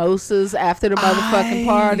 Having mimosas after the motherfucking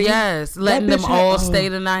party. Yes. Letting them bitch all had- stay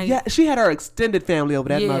the night. Yeah, she had her extended family over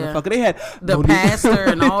that Yeah. motherfucker. They had The Monique- pastor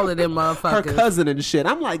and all of them her motherfuckers. cousin and shit.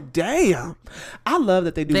 I'm like, damn. I love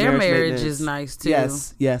that they do Their marriage maintenance. is nice, too.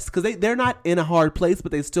 Yes, because they're not in a hard place,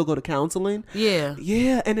 but they still go to counseling. Yeah.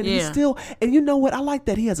 Yeah, and then he Yeah. still, and you know what? I like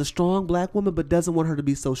that he has a strong black woman, but doesn't want her to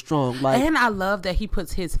be so strong. Like, And I love that he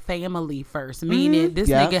puts his family first, meaning this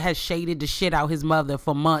Yeah. nigga has shaded the shit out his mother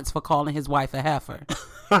for months for calling his wife a heifer.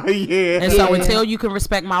 yeah. And so Yeah. until you can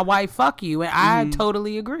respect my wife, fuck you. And I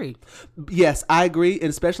totally agree. Yes, I agree, and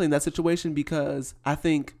especially in that situation because I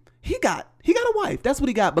think He got a wife. That's what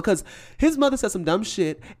he got, because his mother said some dumb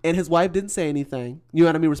shit and his wife didn't say anything. You know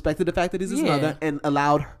what I mean? Respected the fact that he's his mother and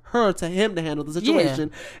allowed him to handle the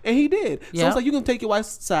situation. And he did. So it's like, you can take your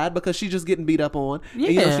wife's side because she's just getting beat up on. Yeah.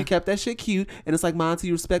 And, you know, she kept that shit cute. And it's like, mom, until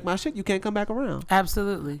you respect my shit, you can't come back around.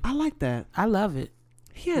 Absolutely. I like that. I love it.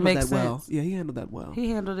 He handled that well. Yeah, he handled that well.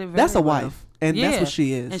 He handled it very That's a well. wife. And that's what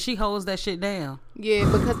she is. And she holds that shit down. Yeah,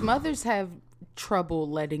 because mothers have trouble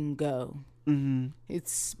letting go. Mm-hmm.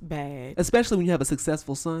 It's bad, especially when you have a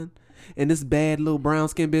successful son and this bad little brown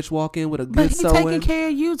skinned bitch walk in with a good but he sewing. taking care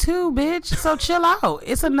of you too, bitch. So chill out.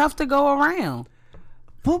 It's enough to go around.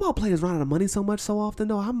 Football players run out of money so often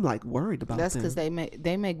though. I'm like worried about that. That's because they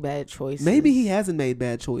make bad choices. Maybe he hasn't made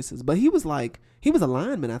bad choices, but he was a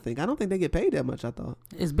lineman. I think. I don't think they get paid that much. I thought.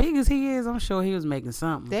 As big as he is, I'm sure he was making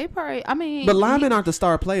something. They probably. I mean, but linemen aren't the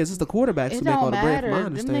star players. It's the quarterbacks who it make all don't the bread. matter. From my Them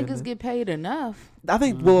understanding. niggas get paid enough. I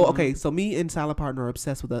think. Well, okay. So me and Silent Partner are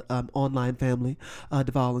obsessed with a online family,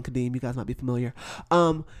 Duvall and Kadeem. You guys might be familiar.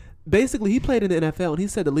 Basically, he played in the NFL, and he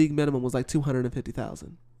said the league minimum was like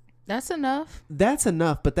 $250,000. That's enough. That's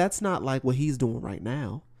enough, but that's not like what he's doing right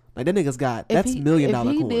now. Like that nigga's got that's $1 million If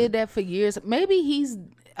he coin. did that for years, maybe he's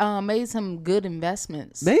made some good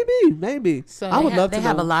investments. Maybe. So I would love to They know.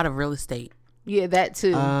 have a lot of real estate. Yeah, that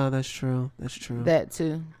too. That's true. That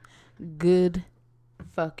too. Good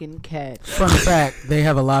fucking catch. Fun fact, they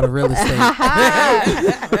have a lot of real estate.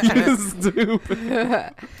 You're stupid.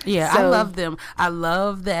 Yeah, So- I love them. I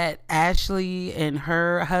love that Ashley and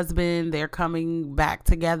her husband, they're coming back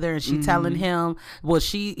together, and she telling him,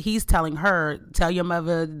 he's telling her, tell your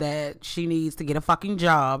mother that she needs to get a fucking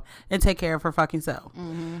job and take care of her fucking self.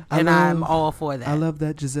 And I'm all for that. I love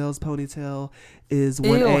that Giselle's ponytail is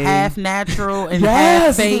Ew, 1A. half natural and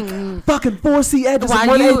Yes, half fake. fucking 4C edges and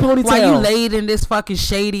While 1A ponytail. while you laid in this fucking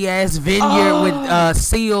shady ass vineyard with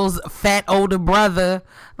Seal's fat older brother,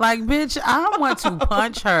 like bitch, I want to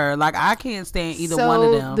punch her. Like I can't stand either one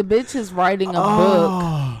of them. The bitch is writing a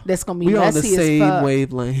book that's gonna be We on the messy as same fuck.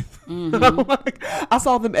 wavelength. I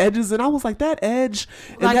saw them edges and I was like, that edge,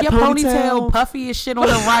 and Like that your ponytail puffy as shit on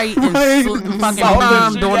the right and Right. fucking Soft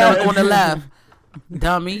permed shit. on the left.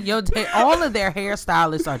 Dummy, all of their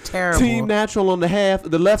hairstylists are terrible. Team natural on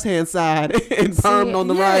the left hand side and permed on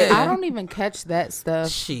the yeah. right. I don't even catch that stuff.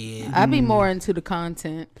 Shit. I be more into the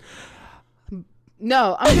content.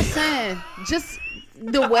 No, I'm just saying, just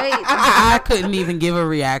the way. I couldn't even give a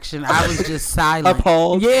reaction. I was just silent.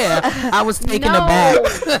 Appalled? Yeah, I was taken No, aback.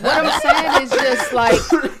 what I'm saying is just like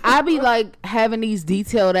I be like having these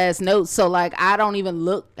detailed ass notes, so like I don't even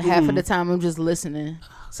look half of the time. I'm just listening,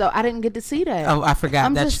 so I didn't get to see that. Oh, I forgot.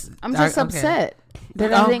 I'm That's- just okay. upset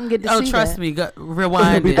that I didn't get to see that. trust me.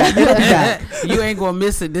 Rewind It'll be it. You ain't gonna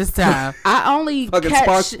miss it this time. I only Fucking catch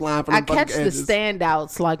sparks flying from I the fucking catch the edges.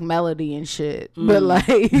 standouts like melody and shit, but like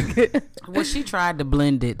Well, she tried to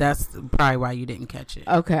blend it. That's probably why you didn't catch it.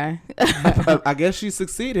 okay, I guess she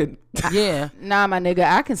succeeded. Yeah. nah, my nigga,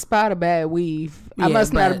 I can spot a bad weave. I Yeah,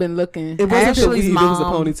 must not but have been looking. It wasn't a Ashley's weave, it was a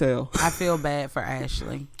mom- ponytail. I feel bad for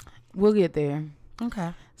Ashley. We'll get there.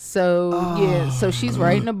 Okay. So yeah, so she's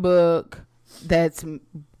writing a book that's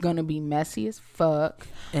gonna be messy as fuck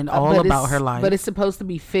And all but about it's- her life. But it's supposed to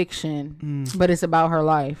be fiction, but it's about her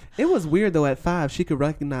life. It was weird though. At 5, she could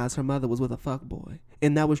recognize her mother was with a fuck boy,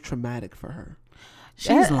 and that was traumatic for her.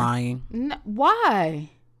 She's that- lying. Why?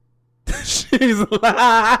 She's like,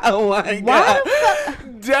 oh my Why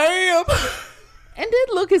god, damn. And then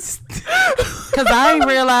look at Because I ain't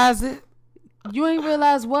realize it. you ain't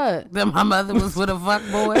realize what That my mother was with a fuck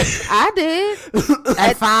boy I did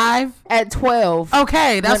at 5. at 12.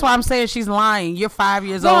 Okay, that's why I'm saying she's lying. You're 5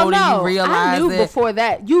 years Well, old no, and you realize I knew it. before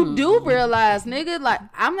that. You do realize, nigga, like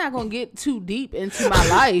I'm not gonna get too deep into my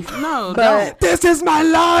life. No, but This is my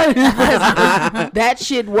life. that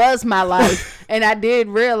shit was my life, and I did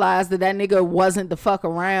realize that nigga wasn't the fuck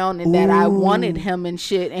around, and that I wanted him and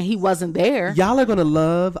shit, and he wasn't there. Y'all are gonna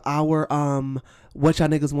love our what y'all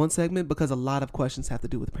niggas want segment, because a lot of questions have to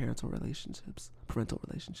do with parental relationships, parent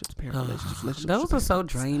relationships. Those are so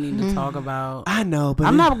draining to talk about. I know, but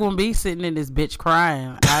I'm not gonna be sitting in this bitch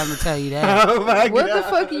crying. I'm gonna tell you that. Oh my What god, the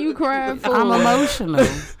fuck are you crying for? I'm emotional.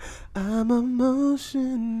 I'm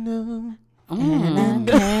emotional. And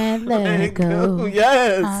I can't let go.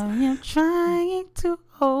 Yes. I am trying to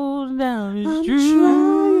hold down I'm this truth.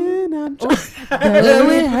 trying. I'm trying. Though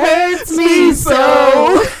it hurts me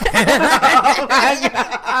so.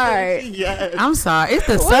 All right. Yes. I'm sorry. It's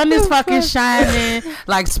the sun is fucking shining.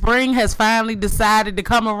 Like spring has finally decided to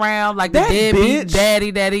come around. Like the That deadbeat bitch.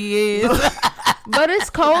 daddy that he is. But it's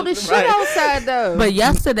cold as shit outside though. But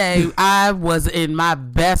yesterday, I was in my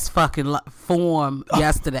best fucking form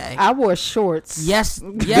yesterday. I wore shorts. Yes,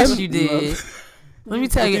 you did. Let me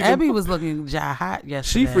tell you, Abby was looking hot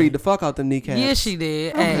yesterday. She freed the fuck out the kneecaps. Yeah, she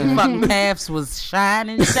did. Hey, fucking calves was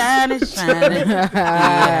shining. Yeah.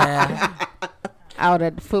 Out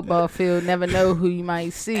at the football field, never know who you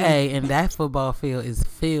might see. Hey, and that football field is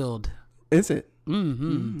filled. Is it?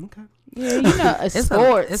 Okay. Yeah, you know,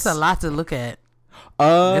 sports. It's a lot to look at.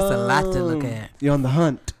 Oh, It's a lot to look at. You're on the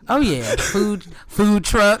hunt. Oh yeah, food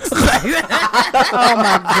trucks. Oh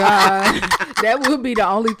my god, that would be the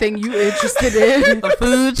only thing you interested in.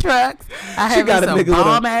 Food trucks. I have got a some nigga with a-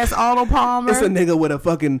 bomb ass Arnold Palmer. It's a nigga with a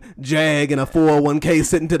fucking Jag and a 401k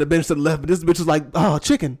sitting to the bench to the left. But this bitch is like, oh,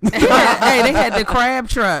 chicken. Hey, they had the crab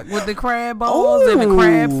truck with the crab balls and the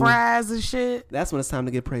crab fries and shit. That's when it's time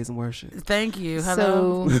to get praise and worship. Thank you.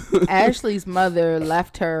 Hello. So Ashley's mother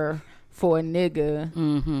left her for a nigga.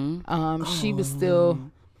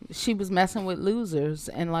 She was messing with losers,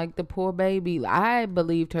 and like the poor baby, I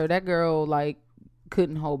believed her. That girl like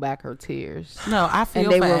couldn't hold back her tears. No, I feel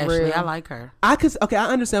they for were Ashley. real. I like her. I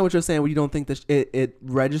understand what you're saying where you don't think that it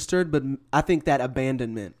registered, but I think that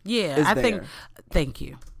abandonment. Yeah, is I there. think. Thank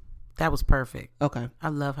you. That was perfect. Okay. I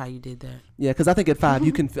love how you did that. Yeah, because I think at 5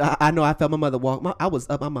 you can. I know I felt my mother walk. I was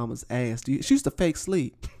up. My mom was ass. She used to fake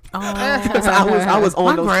sleep. Oh, I was on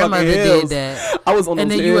my those grandmother fucking hills. did that. I was on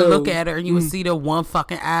And those then you would hills. look at her and you would see the one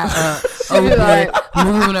fucking eye be open, like-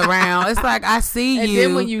 moving around. It's like, I see And you.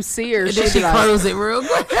 then when you see her, and then she she be like, close it real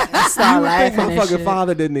quick. start You would think laughing my and fucking shit.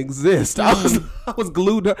 father didn't exist. I was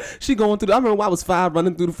glued to her. She going through. I remember when I was 5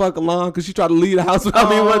 running through the fucking lawn because she tried to leave the house without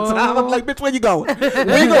me one time. I'm like, bitch, where you going?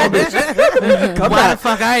 Where you going, bitch? Come Why back. the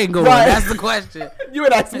fuck I ain't going? Right. That's the question. You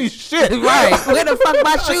ain't ask me shit. Right. Where the fuck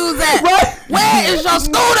my shoes at? Right. Where is your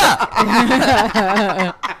scooter?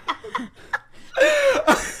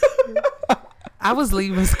 I was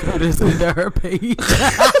leaving scooters under her page.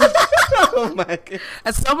 Oh my god.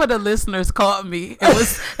 And some of the listeners caught me.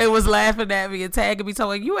 It was laughing at me and tagging me,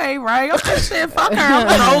 telling you ain't right. I'm like, shit, fuck her.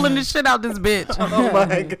 I'm rolling the shit out this bitch. Oh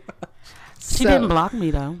my god. She didn't block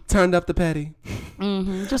me though. Turned up the petty.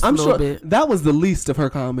 Just a I'm little sure bit. that was the least of her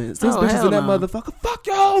comments. This Oh, bitch is hell in that no. motherfucker. Fuck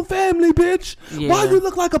your whole family, bitch. Yeah. Why you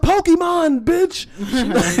look like a Pokemon, bitch?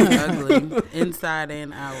 She ugly, inside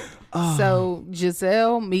and out. So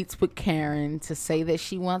Giselle meets with Karen to say that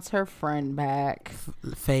she wants her friend back.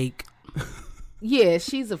 Fake. Yeah,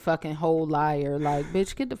 she's a fucking whole liar. Like,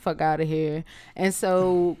 bitch, get the fuck out of here. And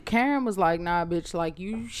so Karen was like, nah, bitch, like,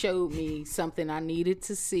 you showed me something I needed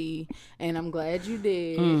to see, and I'm glad you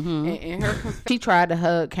did. And in her, she tried to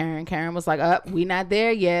hug Karen. Karen was like, we not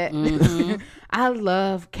there yet. I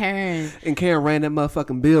love Karen. And Karen ran that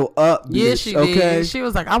motherfucking bill up. Bitch, Yeah, she okay? did. She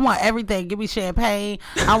was like, I want everything. Give me champagne.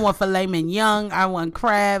 I want filet mignon. I want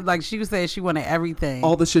crab. Like, she said she wanted everything.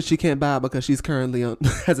 All the shit she can't buy because she's currently on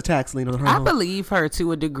has a tax lien on her I home. believe her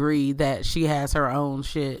to a degree that she has her own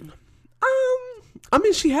shit. I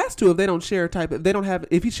mean, she has to if they don't share if they don't have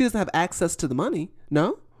she doesn't have access to the money.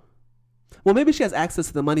 No. Well, maybe she has access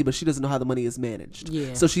to the money, but she doesn't know how the money is managed.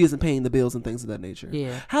 Yeah. So she isn't paying the bills and things of that nature.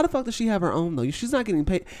 Yeah. How the fuck does she have her own though? She's not getting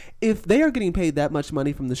paid. If they are getting paid that much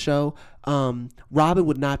money from the show, Robin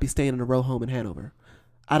would not be staying in a row home in Hanover.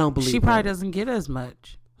 I don't believe She probably that. doesn't get as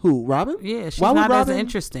much. Who, Robin? Yeah, she's Why would not Robin- as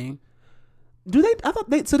interesting. Do they? I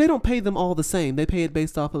thought so they don't pay them all the same. They pay it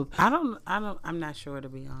based off of. I'm not sure, to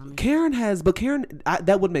be honest. Karen has, but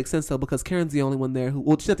that would make sense though because Karen's the only one there who.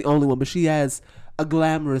 Well, she's not the only one, but she has a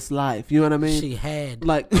glamorous life. You know what I mean? She had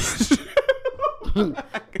Like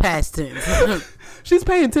past tense. she's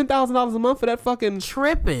paying $10,000 a month for that fucking.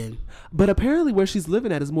 Tripping. But apparently, where she's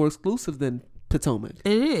living at is more exclusive than Potomac.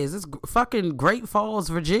 It is. It's fucking Great Falls,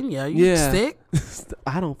 Virginia. You Yeah. sick?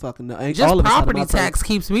 I don't fucking know. Ain't Just all of us out of property my place. tax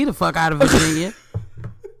keeps me the fuck out of Virginia.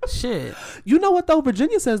 Shit. You know what though?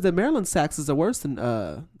 Virginia says that Maryland's taxes are worse than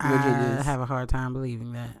I Virginia's. have a hard time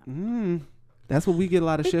believing that. That's what we get a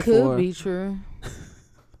lot of It shit could for. be true.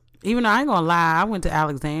 Even though I ain't gonna lie, I went to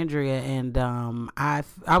Alexandria and I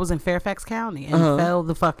was in Fairfax County and fell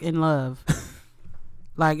the fuck in love.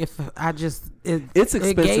 Like if I just It's it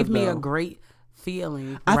expensive, gave me though. a great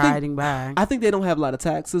feeling I think- riding by. I think they don't have a lot of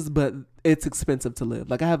taxes, but it's expensive to live.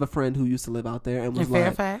 Like I have a friend who used to live out there and was In like,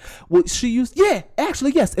 Fairfax? well, she used, yeah,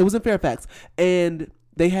 actually, yes, it was in Fairfax, and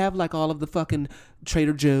they have like all of the fucking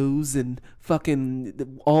Trader Joe's and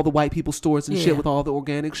fucking all the white people stores and Yeah. shit with all the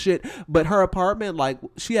organic shit. But her apartment, like,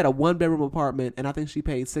 she had a 1-bedroom apartment, and I think she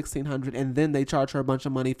paid $1,600, and then they charged her a bunch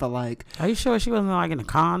of money for like. Are you sure she wasn't like in a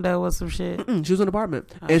condo or some shit? She was in an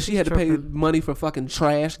apartment, Oh, and she she's had to pay tripping. money for fucking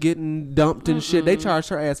trash getting dumped and shit. They charged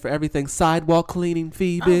her ass for everything. Sidewalk cleaning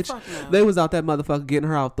fee, bitch. fuck no. They was out that motherfucker getting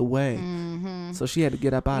her out the way, so she had to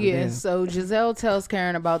get up out of Yeah, there. so Giselle tells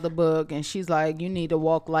Karen about the book, and she's like, you need to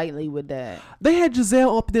walk lightly with that. They had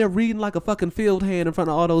Giselle up there reading like a fucking field hand in front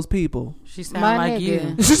of all those people. She sound My like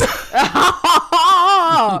nigga.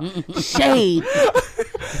 you. Shade.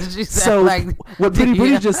 She sound So like what Pretty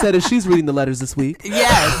Brie Yeah. just said is she's reading the letters this week.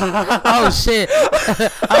 Yes. Oh shit. I'm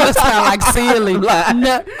gonna sound like Sealy.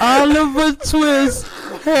 No, Oliver Twist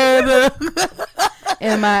had a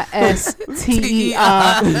MISTER.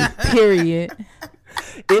 Period.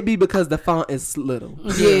 It be because the font is little.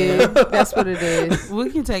 Yeah, that's what it is. We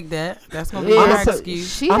can take that. That's gonna be Yeah, our so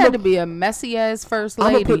excuse. She had to be a messy ass first I'm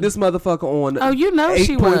lady. gonna put this motherfucker on. Oh, you know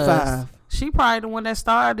she 8.5. was. She probably the one that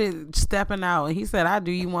started stepping out, and he said, "I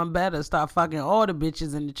do you one better. Start fucking all the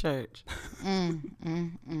bitches in the church."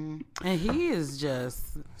 And he is just.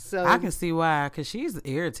 So I can see why, cause she's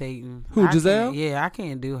irritating. Who, I can't- Giselle? Yeah, I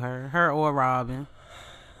can't do her or Robin.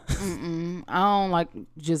 I don't like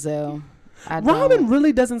Giselle. I Robin don't.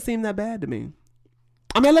 really doesn't seem that bad to me.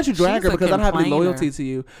 I mean, I let you drag She's her a because I don't have any complainer. loyalty to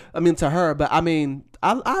you. I mean, to her, but I mean,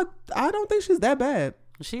 I don't think she's that bad.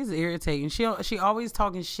 She's irritating. She always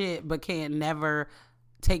talking shit, but can't never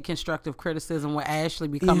take constructive criticism when Ashley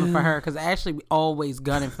be coming for Yeah. her, because Ashley be always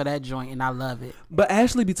gunning for that joint, and I love it. But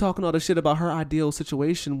Ashley be talking all the shit about her ideal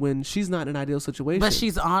situation when she's not in an ideal situation. But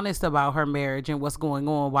she's honest about her marriage and what's going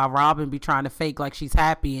on, while Robin be trying to fake like she's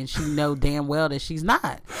happy, and she know damn well that she's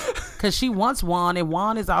not, because she wants Juan, and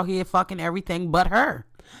Juan is out here fucking everything but her.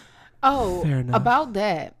 Oh, Fair enough. about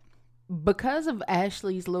that. Because of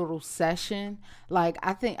Ashley's little session, like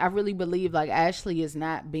I really believe like Ashley is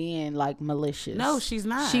not being like malicious. No, she's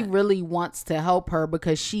not. She really wants to help her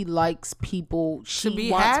because she likes people. She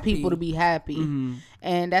be wants happy. people to be happy,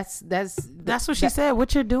 and that's That's what she said.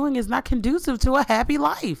 What you're doing is not conducive to a happy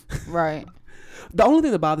life. right. the only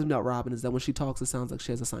thing that bothers me about Robin is that when she talks, it sounds like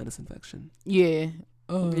she has a sinus infection. Yeah.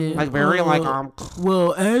 Like very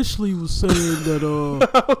Well, Ashley was saying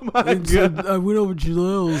that I went over to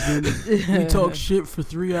Giselle's and we talked shit for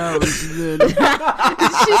 3 hours, and then She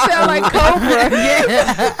sound like Cobra.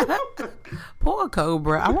 yeah. Poor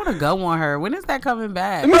Cobra. I want to go on her. When is that coming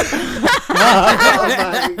back?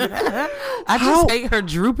 I just hate her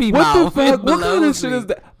droopy What mouth. the fuck? It What kind of blows shit me. is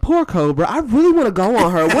that? Poor Cobra. I really want to go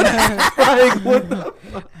on her. What? Like, what the?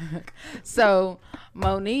 So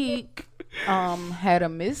Monique had a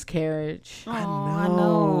miscarriage. Oh, I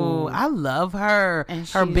know. I love her. And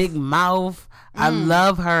Her she's- big mouth. I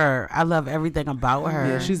love her. I love everything about her.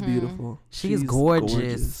 Yeah, she's beautiful. She's She's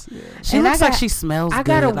gorgeous. Yeah. She And I looks like got- she smells I good.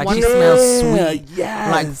 gotta Like wonder- she smells Yeah, sweet.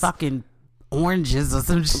 yes. Like fucking oranges or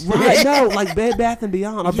some shit. Right, no, like Bed Bath and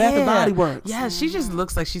Beyond or Bath and Body Works. Yeah, she just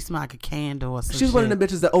looks like she smells like a candle or some She's shit. one of the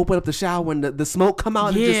bitches that open up the shower and the smoke come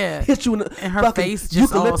out Yeah. and just hit you in the And her fucking face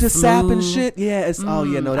just all eucalyptus sap and smooth. shit. Yeah, it's oh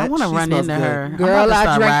yeah, no, that I want to she run smells into good. her. I'm Girl, about to I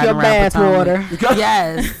start drank your riding around bath Potomac. water.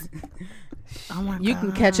 Yes. Oh my You God.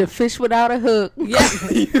 can catch a fish without a hook. Yeah.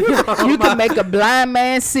 You can make a blind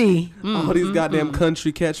man see. All these goddamn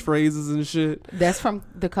country catchphrases and shit. That's from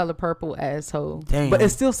The Color Purple, asshole. Damn. But it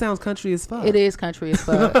still sounds country as fuck. It is country as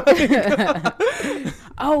fuck.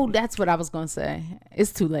 Oh, that's what I was gonna say.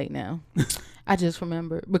 It's too late now. I just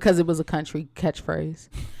remembered because it was a country catchphrase.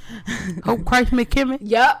 Hope Christ McKimmon.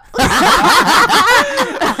 Yup.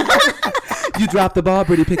 You dropped the ball,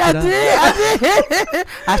 Brittany picked it up. I did.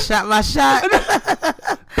 I shot my shot.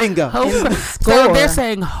 Bingo. Hope. So they're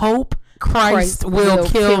saying hope Christ will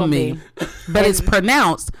kill me. But it's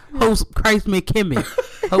pronounced Hope Christ McKimmon.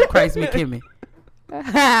 Hope Christ McKimmon.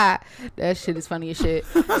 That shit is funny as shit.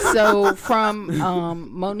 So from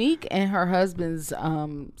Monique and her husband's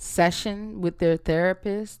session with their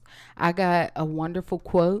therapist, I got a wonderful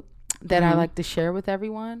quote that I like to share with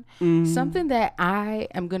everyone. Something that I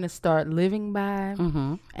am going to start living by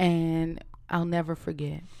and I'll never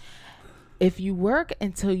forget. If you work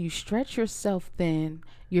until you stretch yourself thin,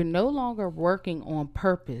 you're no longer working on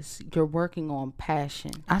purpose. You're working on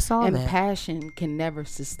passion. I saw and that. passion can never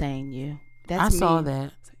sustain you. I That's saw me.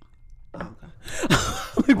 that.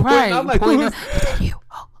 Right. I'm like, Pointing-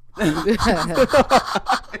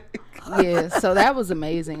 Yeah, so that was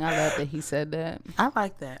amazing. I love that he said that. I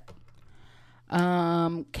like that.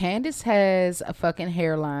 Candace has a fucking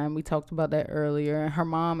hairline. We talked about that earlier. Her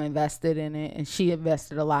mom invested in it, and she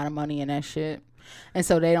invested a lot of money in that shit. And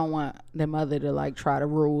so they don't want their mother to like try to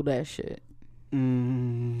rule that shit.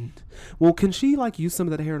 Well, can she like use some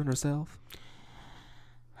of that hair on herself?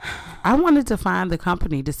 I wanted to find the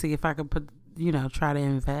company to see if I could put, try to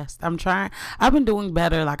invest. I've been doing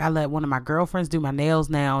better. Like I let one of my girlfriends do my nails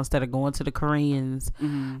now instead of going to the Koreans.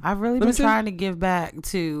 I've really been trying to give back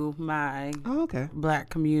to my black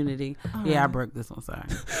community. I broke this one.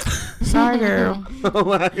 Sorry girl.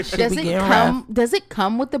 Does it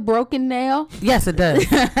come with a broken nail? Yes, it does.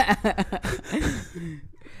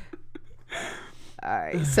 All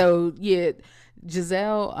right. So yeah,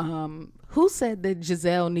 Giselle, who said that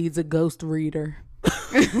Giselle needs a ghost reader?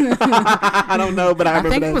 I don't know, but I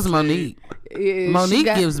think that it was shade. Monique. Yeah, Monique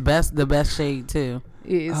gives the best shade too.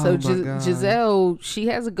 Yeah, so Giselle, she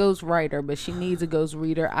has a ghost writer, but she needs a ghost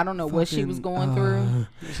reader. I don't know what she was going through.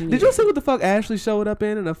 Did you see what the fuck Ashley showed up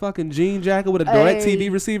in a fucking jean jacket with a direct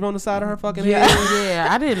TV receiver on the side of her fucking head? Yeah,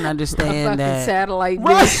 I didn't understand that. Satellite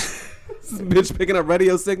Right. Bitch picking up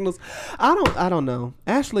radio signals. I don't know.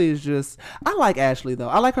 Ashley is just, I like Ashley though.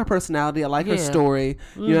 I like her personality. I like her story.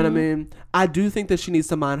 You know what I mean? I do think that she needs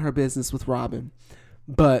to mind her business with Robin.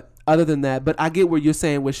 But other than that, but I get where you're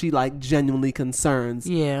saying where she like genuinely concerns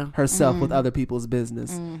herself with other people's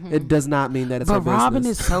business. It does not mean that it's her business. But Robin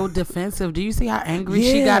is so defensive. Do you see how angry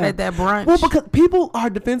she got at that brunch? Well, because people are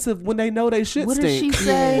defensive when they know they shit what stink. Did she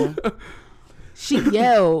say? She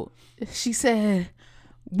yelled. She said,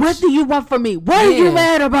 "What do you want from me? What are you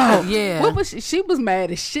mad about?" Yeah. What was she? She was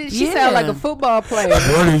mad as shit. She sounded like a football player.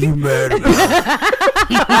 What are you mad about?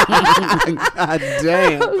 God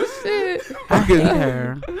damn. Oh shit. I hate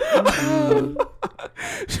her.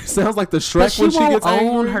 She sounds like the Shrek when she gets own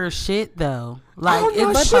angry. her shit though. Like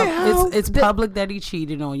it's public that he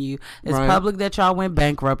cheated on you. It's public that y'all went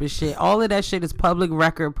bankrupt and shit. All of that shit is public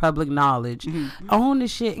record, public knowledge. Own the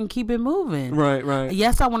shit and keep it moving. Right.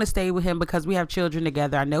 Yes, I want to stay with him because we have children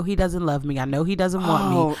together. I know he doesn't love me. I know he doesn't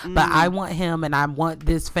want me. But I want him and I want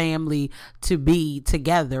this family to be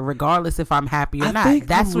together regardless if I'm happy or not.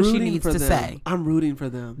 That's what she needs to say. I'm rooting for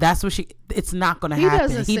them. That's what it's not going to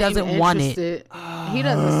happen. He doesn't want it. He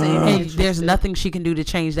doesn't seem interested. There's nothing she can do to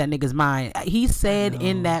change that nigga's mind. He said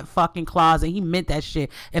in that fucking closet, he meant that shit.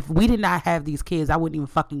 If we did not have these kids, I wouldn't even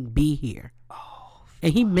fucking be here.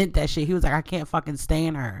 And he meant that shit. He was like, I can't fucking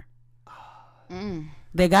stand her.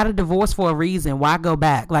 They got a divorce for a reason. Why go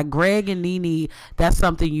back? Like Greg and Nene, that's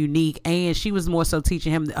something unique. And she was more so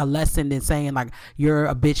teaching him a lesson than saying like, you're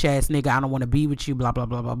a bitch ass nigga. I don't want to be with you. Blah, blah,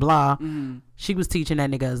 blah, blah, blah. She was teaching that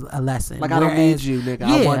nigga a lesson. Like, I don't need you, nigga.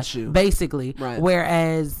 I want you. Basically. Right.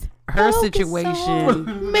 Whereas her situation,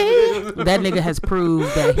 that nigga has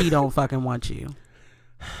proved that he don't fucking want you.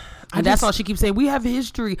 And that's all she keeps saying. We have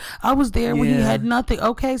history. I was there when he had nothing.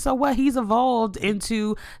 Okay, so what? He's evolved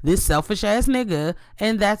into this selfish ass nigga,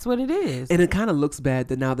 and that's what it is. And it kind of looks bad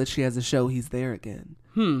that now that she has a show, he's there again.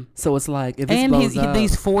 So it's like, if this blows up,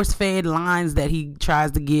 these force-fed lines that he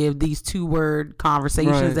tries to give, these 2-word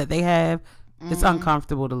conversations that they have, it's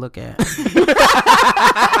uncomfortable to look at.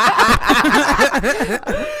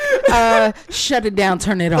 Shut it down,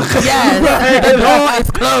 turn it off. Yes, the door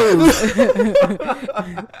is closed.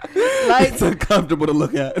 Like, it's uncomfortable to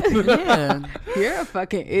look at. Yeah. You're a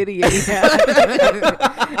fucking idiot.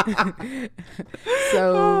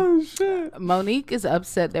 So Monique is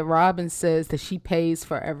upset that Robin says that she pays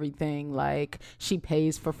for everything. Like she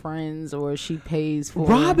pays for friends or she pays for.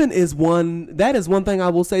 Robin is one. That is one thing I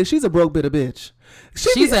will say. She's a broke bit of bitch.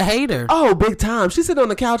 She's a hater. Oh, big time. She sit on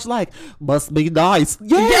the couch like, must be nice.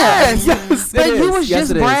 Yes. But you was yes,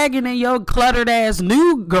 just bragging in your cluttered ass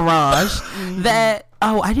new garage that,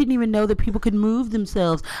 oh, I didn't even know that people could move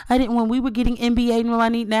themselves. I didn't, when we were getting NBA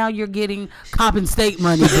money, now you're getting compensate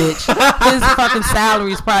money, bitch. His fucking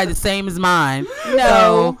salary is probably the same as mine.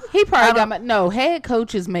 No, he probably got head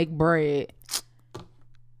coaches make bread.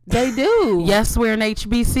 They do. Yes, we're an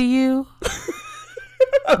HBCU.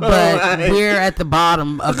 But we're at the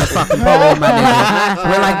bottom of the fucking pole, my nigga.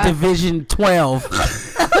 We're like Division 12.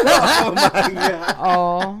 Oh my God.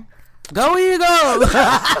 Oh. Go Eagles!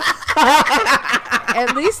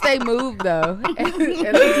 At least they moved though. At least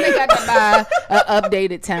they got to buy an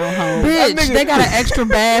updated townhome. Bitch, they got an extra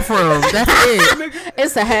bathroom. That's it.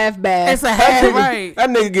 It's a half bath. It's a half, right. That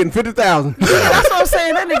nigga getting 50,000. Yeah, that's what I'm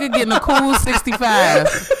saying. That nigga getting a cool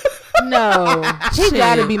 65. No, he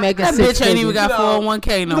gotta be making. That bitch ain't even got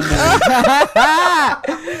 401k no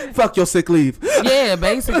more. Fuck your sick leave. Yeah,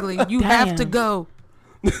 basically, you have to go.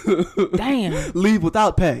 Damn. Leave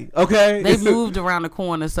without pay. Okay. They moved around the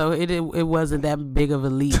corner, so it wasn't that big of a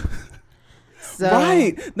leap. So,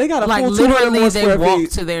 right. They got a like full literally they walked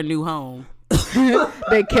feet. to their new home.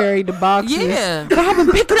 They carried the boxes. Yeah.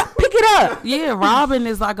 Robin, pick it up. Yeah, Robin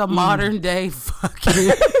is like a modern day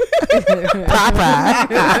fucking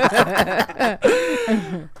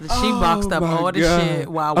She boxed up my all the God. shit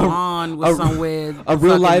while Juan was somewhere A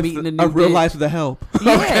real fucking life, meeting a new a real bitch. life The Help.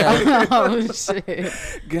 Yeah. Oh shit.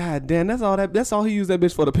 God damn, that's all he used that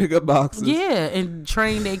bitch for, to pick up boxes. Yeah, and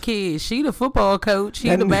train their kids. She the football coach. He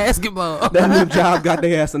That the new- basketball. That new job got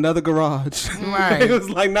their ass another garage. Right. It was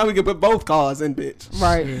like, now we can put both cars in, bitch.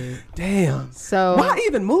 Right. Damn. So Why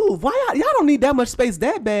even move? Why y'all don't need that much space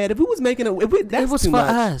that bad? If we was making that's It was too for much.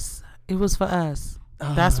 us. It was for us.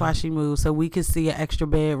 That's why she moved, so we could see an extra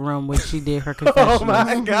bedroom when she did her Oh confessional.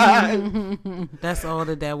 my God. That's all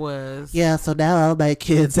that was. Yeah, so now all my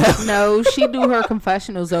kids out. no, she do her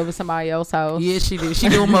confessionals over somebody else's house. Yeah, she did. She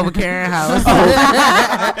do them over Karen's house.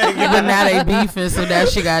 But now they beefing, so now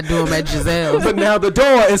she got to do them at Giselle's. But now the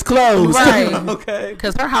door is closed. Right. Okay.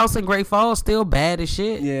 Because her house in Great Falls still bad as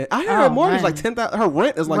shit. Yeah, I hear Oh, her mortgage man. like 10,000. Her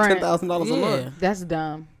rent is like Rent. $10,000 a Yeah. month. That's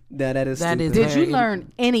dumb. That is That stupid. is Did you very-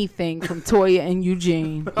 learn anything from Toya and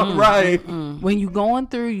Eugene? Right. When you going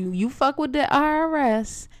through, you fuck with the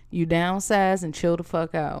IRS, you downsize and chill the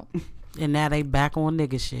fuck out. And now they back on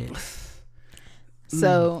nigga shit.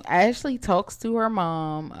 So Ashley talks to her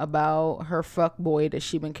mom about her fuck boy that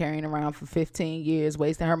she been carrying around for 15 years,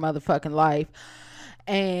 wasting her motherfucking life.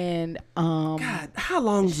 And God, how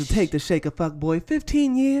long does it take to shake a fuck boy?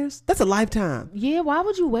 15 years? That's a lifetime. yeah, why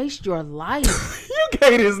would you waste your life? You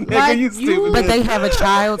gay this nigga, Like, you you- stupid. But they have a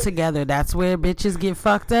child together. That's where bitches get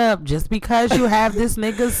fucked up. Just because you have this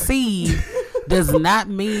nigga's seed does not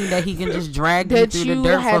mean that he can just drag you That through you the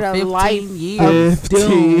dirt had for a 15 life years.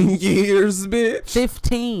 15 years, bitch.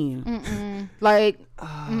 15. Like,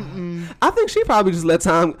 I think she probably just let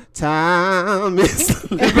time is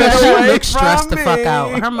slipping She away looks stressed from the fuck me.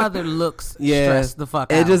 out. Her mother looks Yeah. stressed the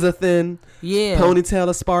fuck out. Edges are thin. Yeah. Ponytail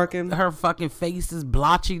is sparking. Her fucking face is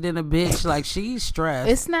blotchy than a bitch. Like, she's stressed.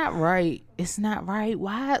 it's not right. It's not right.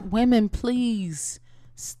 Why, women, please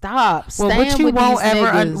stop. Well, Stand what you with won't these ever,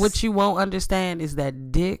 niggas. what you won't understand is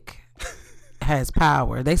that dick has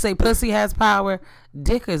power. They say pussy has power,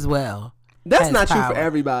 dick as well. That's has not true power. for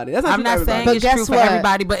everybody. That's not I'm true not for saying everybody. it's But true guess for what?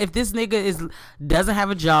 everybody, but if this nigga doesn't have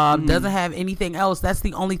a job, doesn't have anything else, that's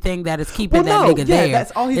the only thing that is keeping Well, that no, nigga yeah, there.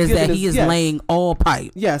 that's all he's is giving that is- he is yes. laying all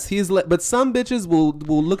pipe. Yes, but some bitches will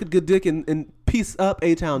look at good dick and piece up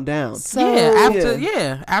A-Town down. So,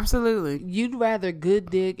 Yeah, absolutely. you'd rather good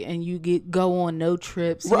dick and you go on no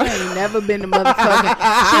trips. You ain't never been to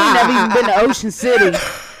motherfucking. She ain't never even been to Ocean City.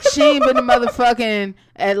 She ain't been to motherfucking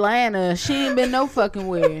Atlanta. She ain't been no fucking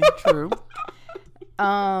where. True.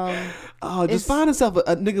 Oh, It's- just find herself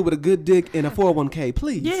a nigga with a good dick and a 401k,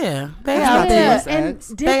 please. Yeah, they That's out not there. nice. and Sex.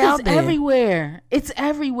 dick They is out there. everywhere. It's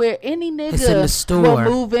everywhere. Any nigga It's in the store. will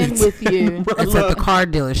move in with you. It's at the car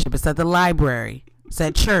dealership. It's at the library. It's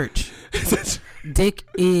at church. Dick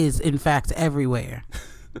is, in fact, everywhere.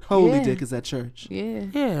 Holy Yeah. dick is at church. Yeah.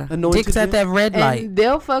 Yeah. Anointed Dick's at dick? that red light. And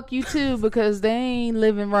they'll fuck you too because they ain't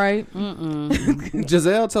living right.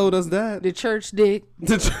 Giselle told us that. The church dick.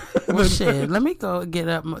 Well, shit. Let me go get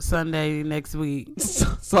up Sunday next week.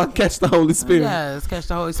 So I catch the Holy Spirit. Yes, catch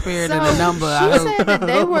the Holy Spirit So in the number. I she hope. said that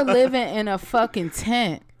they were living in a fucking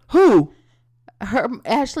tent. Who? Her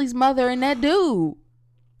Ashley's mother and that dude.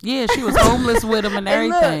 Yeah, she was homeless with him and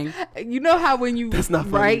And everything. look, you know how when you That's not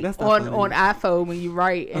funny. write That's not on funny. iPhone when you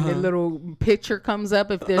write and the little picture comes up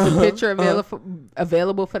if there's a picture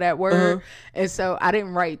available for that word, and so I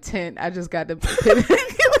didn't write tent. I just got the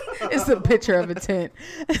it's a picture of a tent.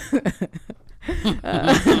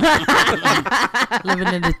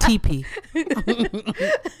 Living in the teepee.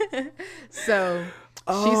 So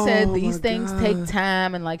she said Oh, these my things God. take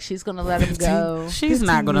time and like she's gonna let him go. She's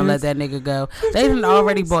not gonna let that nigga go. They done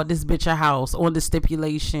already bought this bitch a house on the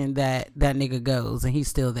stipulation that that nigga goes and he's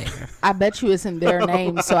still there. I bet you it's in their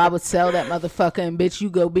name, so I would sell that motherfucker and bitch you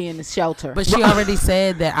go be in the shelter. But she already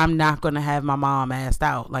said that I'm not gonna have my mom asked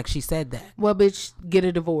out. Like, she said that. well, bitch, get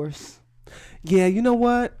a divorce. Yeah, you know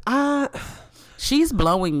what? She's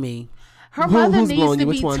blowing me. Her mother who's needs blowing to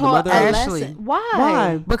you? be Which one? The taught mother? a Ashley. lesson. Why?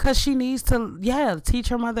 Why? Because she needs to, teach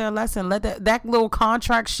her mother a lesson. Let that little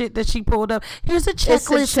contract shit that she pulled up. Here's a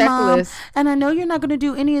checklist, Mom. checklist. And I know you're not going to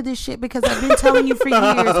do any of this shit because I've been telling you for years.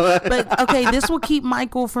 But, okay, this will keep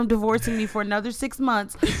Michael from divorcing me for another 6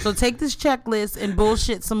 months. So take this checklist and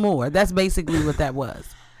bullshit some more. That's basically what that was.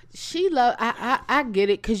 She I get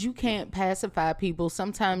it because you can't pacify people.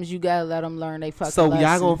 Sometimes you gotta let them learn they fucking So lesson.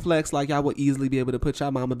 y'all gonna flex like y'all would easily be able to put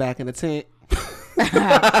y'all mama back in the tent.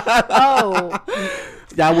 Oh,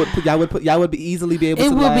 Y'all would be easily be able It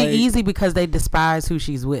to. will be like, easy because they despise who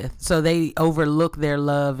she's with. So they overlook their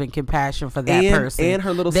love and compassion for that And- person. and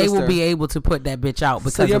her little They will sister. be able to put that bitch out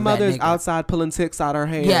because So your of mother's that nigga. outside pulling ticks out her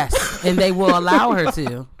hair. Yes, and they will allow her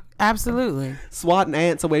to. Absolutely. swatting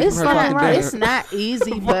ants away It's from her fucking not dinner. it's not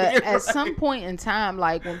easy, but at some point in time,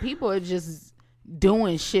 like when people are just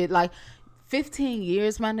doing shit, like 15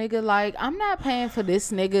 years, my nigga, like I'm not paying for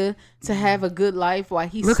this nigga to have a good life while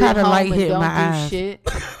he Look sit how the home light and hit don't do my eyes. shit.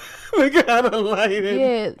 Look at the lighting.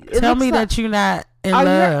 Yeah, Tell me that you're not in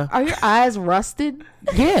love. Are your eyes rusted?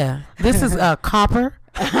 Yeah. This is copper.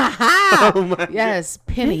 Oh my Yes,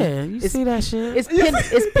 penny. Yeah, you see that shit?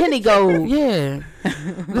 It's penny gold. Yeah.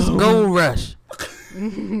 This gold rush.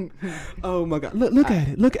 Oh my god. Look at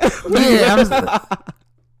it. Look at it.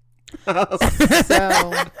 Yeah.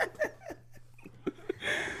 So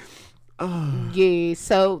yeah,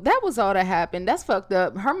 so that was all that happened. That's fucked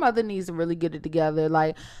up. Her mother needs to really get it together.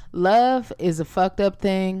 Like, love is a fucked up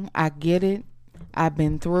thing. I get it. I've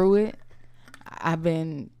been through it. I've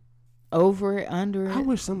been over it, under it. I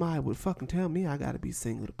wish somebody would fucking tell me I gotta be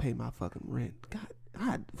single to pay my fucking rent.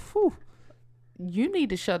 God, whew. You need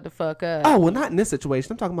to shut the fuck up. Oh well, not in this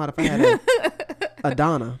situation. I'm talking about if I had a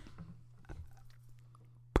Donna.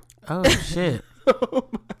 Oh, shit. Oh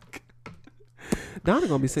my god, Donna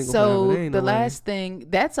gonna be single So forever. There ain't the no way. last thing,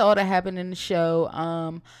 that's all that happened in the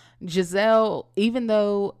show. Giselle, even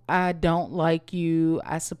though I don't like you,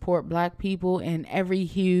 I support black people, and every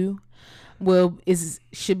hue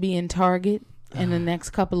should be in Target in the next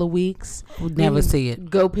couple of weeks. We'll never You see it.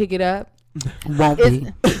 Go pick it up. Won't be.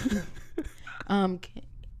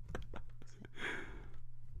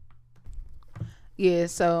 Yeah,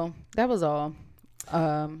 so that was all.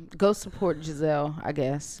 Go support Giselle, I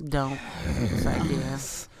guess. Don't. It's like, yeah.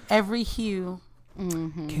 Every hue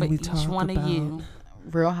Can for we each talk one about? of you.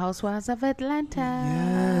 Real Housewives of Atlanta.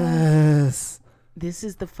 Yes. This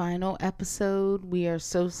is the final episode. We are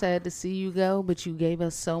so sad to see you go, but you gave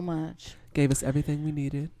us so much. Gave us everything we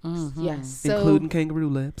needed, Yes. So including kangaroo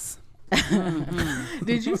lips.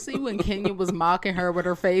 did you see when Kenya was mocking her with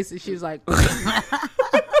her face and she was like,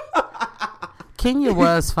 Kenya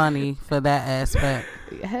was funny for that aspect.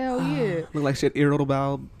 hell yeah. Look like she had irritable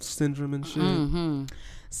bowel syndrome and shit.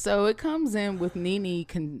 So it comes in with Nene,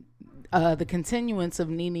 the continuance of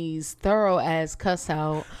Nene's thorough ass cuss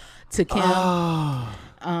out to Kim. Drag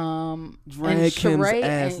and Kim's Sheree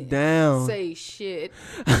ass ain't down. Say shit.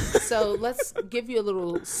 So let's give you a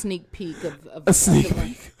little sneak peek of A sneak the-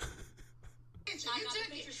 peek. You took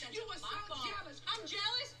it. You were so jealous. I'm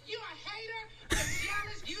jealous. You a hater. You're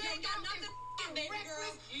jealous. You ain't got nothing, baby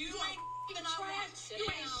girl. You ain't even trash. You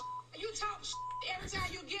ain't. You talk every time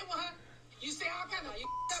you get with her. You say all kind of. Your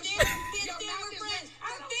mouth is red. I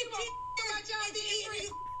don't give a about y'all being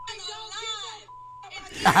friends.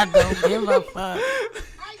 I don't give a fuck.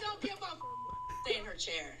 I don't give a. Stay in her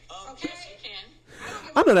chair. Okay. Yes, you can.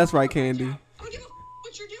 I know that's right, Candy. I don't give a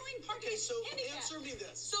what you're doing. Okay, so answer me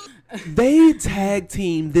this. They tag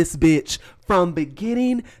team this bitch from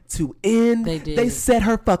beginning to end. They did. They set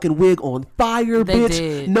her fucking wig on fire, They bitch.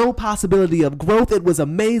 did. No possibility of growth. It was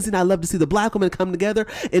amazing. I love to see the black women come together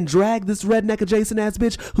and drag this redneck adjacent ass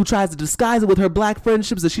bitch who tries to disguise it with her black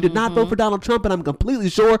friendships that she did not vote for Donald Trump, and I'm completely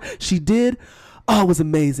sure she did. Oh, it was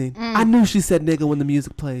amazing. I knew she said nigga when the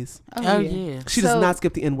music plays. Oh, yeah. She does not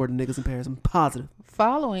skip the N-word in niggas in Paris. I'm positive.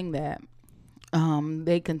 Following that,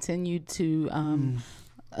 they continued to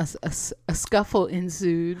a scuffle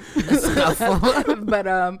ensued.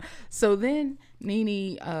 But so then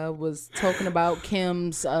Nene was talking about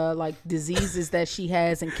Kim's like diseases that she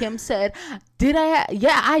has, and Kim said,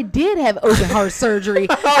 I did have open heart surgery.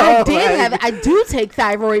 I do take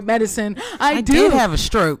thyroid medicine. I do did have a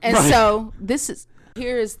stroke. And so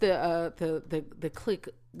here is the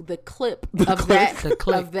clip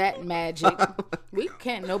of that magic. We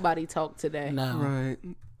can't nobody talk today. No. Right.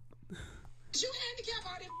 You handicap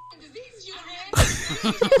all them diseases you done had.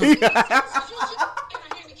 You in a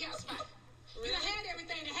handicap spot. You done had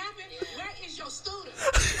everything that happened. Where is your scooter?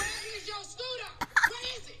 Where is your scooter? Where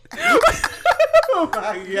is it? Oh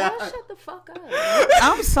my God. Shut the fuck up.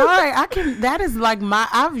 I'm sorry. That is like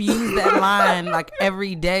I've used that line like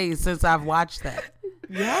every day since I've watched that.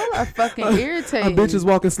 Y'all are fucking A irritating. bitch is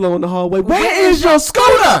walking slow in the hallway. Where is your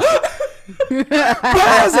scooter?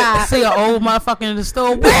 Where is it? See an old motherfucker in the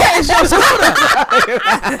store. Where is your scooter?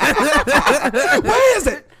 Where is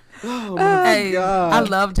it? Oh my Hey, God. I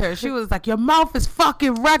loved her. She was like, your mouth is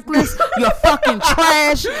fucking reckless. You're fucking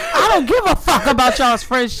trash. I don't give a fuck about y'all's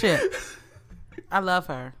friendship. I love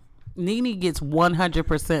her. Nene gets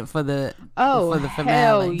 100% for the finale.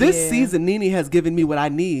 hell yeah. This season, Nene has given me what I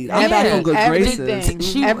need. I'm back on good everything.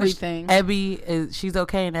 graces. Everything. She's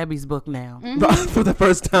okay in Ebby's book now. For the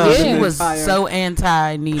first time. Yeah. in She the was entire- so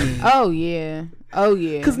anti Nene. Oh yeah. Oh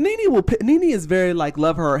yeah. Because Nene is very like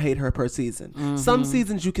love her or hate her per season. Some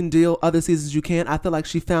seasons you can deal, other seasons you can't. I feel like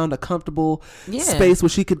she found a comfortable space where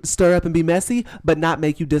she could stir up and be messy, but not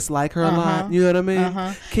make you dislike her a lot. You know what I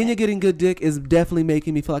mean? Kenya getting good dick is definitely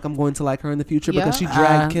making me feel like I'm going to like her in the future because she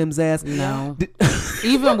dragged Kim's ass. No.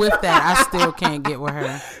 Even with that, I still can't get with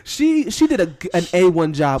her. She did an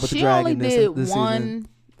A1 job with the She dragging only this did season. one.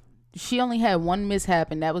 She only had one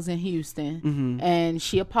mishap, and that was in Houston, and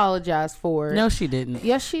she apologized for it. No, she didn't.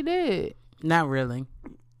 Yes, she did. Not really.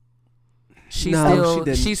 She No,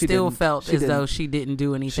 still she didn't. felt She as though didn't. she didn't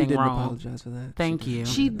do She anything didn't wrong. apologize for that. Thank you.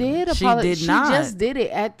 She did She apologize. did not. She just did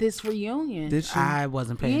it at this reunion. Did she? I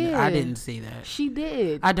wasn't paying. Yeah. I didn't see that. She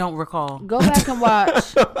did. I don't recall. Go back and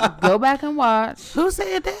watch. Go back and watch. Who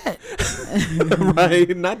said that?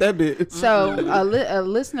 Right, not that bitch. So a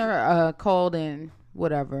listener called in.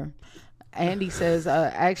 Whatever. Andy says,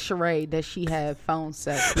 ask Sheree, does she have phone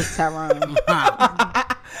sex with Tyrone?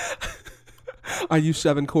 Are you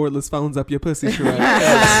shoving cordless phones up your pussy, Sheree?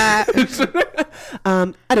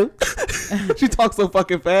 I do. She talks so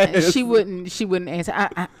fucking fast. She wouldn't answer.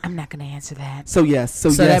 I'm not gonna answer that. So yes. So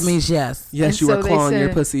So yes. that means yes. Yes, And you so are they clawing your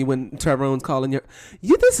said- pussy when Tyrone's calling your.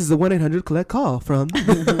 This is a 1-800 collect call from.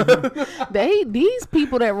 These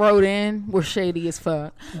people that wrote in were shady as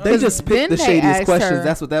fuck. They just picked the Then they shadiest asked questions. her-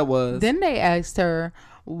 That's what that was. Then they asked her,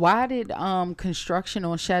 why did construction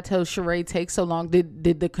on Chateau Sheree take so long?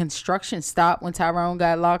 Did the construction stop when Tyrone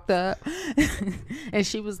got locked up? And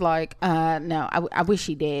she was like, no, I wish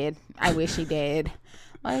he did. I wish he did.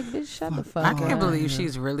 Like, bitch, shut the fuck I up. can't believe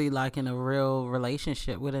she's really like in a real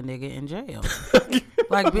relationship with a nigga in jail.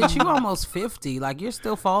 Like, bitch, you almost 50. Like, you're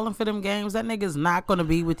still falling for them games. That nigga's not going to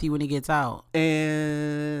be with you when he gets out.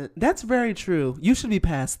 And that's very true. You should be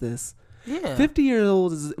past this. Yeah.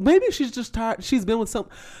 50-year-old is maybe she's just tired. She's been with some.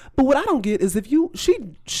 But what I don't get is she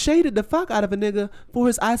shaded the fuck out of a nigga for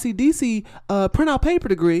his ICDC printout paper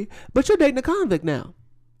degree, but you're dating a convict now.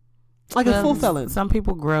 Like a full felon. Some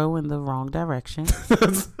people grow in the wrong direction.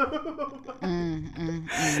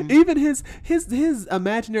 Even his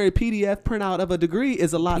imaginary PDF printout of a degree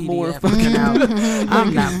is a lot more PDF fucking out.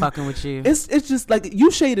 I'm not fucking with you. It's just like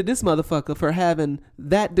you shaded this motherfucker for having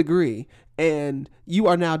that degree, and you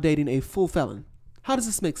are now dating a full felon. How does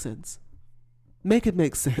this make sense? Make it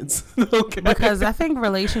make sense. Okay. Because I think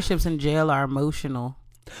relationships in jail are emotional.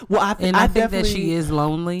 Well, I think that she is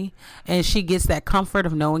lonely, and she gets that comfort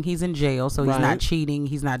of knowing he's in jail, so he's Right. not cheating,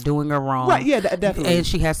 he's not doing her wrong. Right, yeah, definitely. And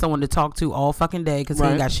she has someone to talk to all fucking day because he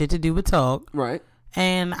ain't Right. got shit to do but talk. Right.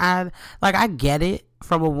 And I get it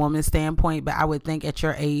from a woman's standpoint, but I would think at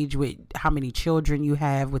your age, with how many children you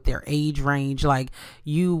have, with their age range, like,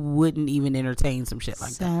 you wouldn't even entertain some shit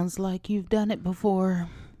like that. Sounds like you've done it before.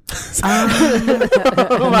 No,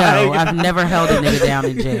 I've never held a nigga down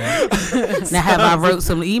in jail. Now, have I wrote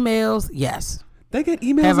some emails? Yes. They get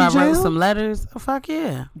emails Have in I jail? wrote some letters? Oh, fuck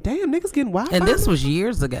yeah. Damn, niggas getting Wi-Fi. And this was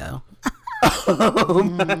years ago. Oh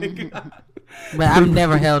my God. But I've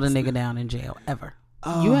never held a nigga down in jail, ever.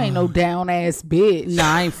 You ain't no down ass bitch. Nah,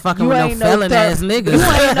 I ain't fucking You with no ain't no felon ass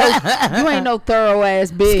niggas. You ain't no thorough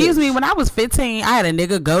ass bitch. Excuse me, when I was 15, I had a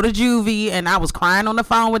nigga go to juvie and I was crying on the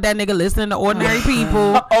phone with that nigga listening to Ordinary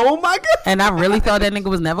People. Oh my God. And I really thought that nigga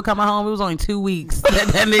was never coming home. It was only 2 weeks that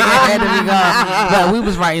nigga had to be gone. But we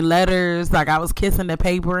was writing letters. Like, I was kissing the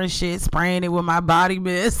paper and shit, spraying it with my body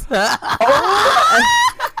mist.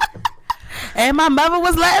 And my mother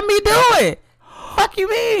was letting me do it. Fuck you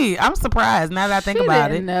mean? I'm surprised now that I think She about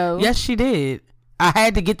didn't it. know. Yes, she did. I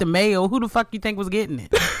had to get the mail. Who the fuck you think was getting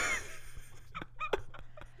it?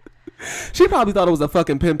 She probably thought it was a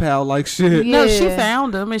fucking pen pal like shit. No, she Yeah.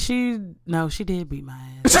 found him, and she did beat my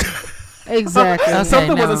ass. Exactly. Okay,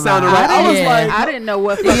 Something never wasn't sounding mind. right. I was Yeah. like, I didn't know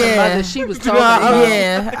what fucking Yeah. mother she was talking about.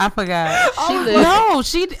 Yeah, I forgot. She lived.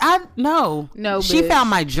 No, No, she bitch. found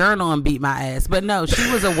my journal and beat my ass. But no, she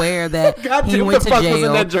was aware that God he damn, went what to the fuck was in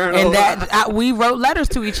jail that journal? and that we wrote letters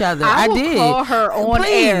to each other. I I will did. call her on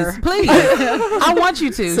please, air. Please, I want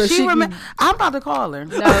you to. So she can- I'm about to call her.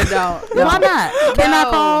 No, don't. Why not? Can I No,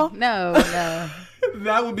 call? No.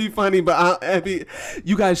 that would be funny, but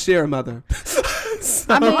you guys share a mother.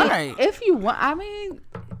 I mean, Right. if you want,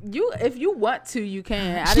 if you want to, you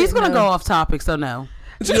can. I She's didn't gonna know. go off topic, so no.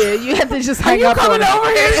 Yeah, you have to just Are hang you up on coming her. over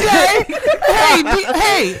here today?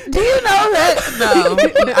 do you know that?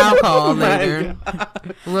 No, I'll call later.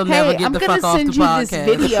 We'll never Hey, get I'm the gonna fuck off the send you this podcast.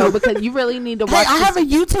 video because you really need to Hey, watch. I have a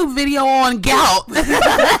YouTube video on gout.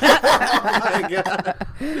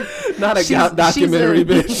 Not a gout documentary,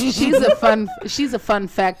 bitch. She's a fun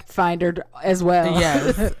fact finder as well.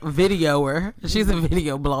 Yes, videoer. She's a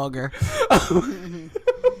video blogger.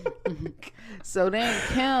 So then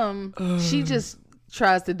Kim, she just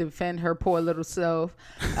tries to defend her poor little self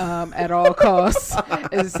at all costs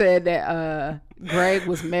and said that Greg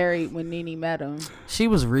was married when Nene met him. She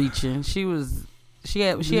was reaching. She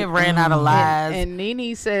had ran out of lies. And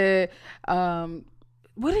Nene said,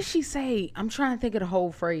 what did she say? I'm trying to think of the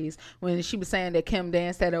whole phrase when she was saying that Kim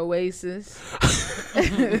danced at Oasis.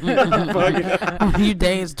 You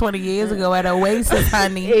danced 20 years ago at Oasis,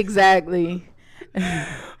 honey. Exactly.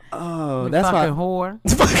 Oh, You that's fucking why.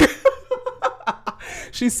 whore.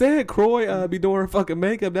 She said Croy be doing her fucking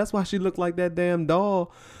makeup. That's why she looked like that damn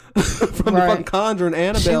doll from the fucking Conjuring,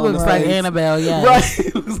 Annabelle. She looks like Annabelle, yeah.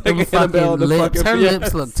 Right. Looks like Annabelle. Fucking lips. Her yes.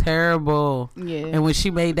 lips look terrible. Yeah. And when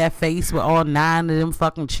she made that face with all 9 of them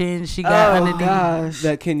fucking chins she got underneath. Gosh.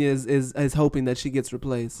 That Kenya is hoping that she gets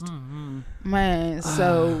replaced. Man,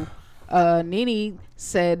 so Nene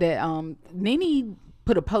said that Nene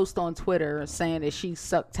put a post on Twitter saying that she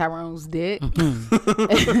sucked Tyrone's dick.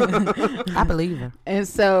 I believe her. And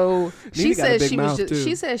so she Nene got a said big she was mouth, just too.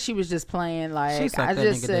 she said she was just playing. She Like sucked I that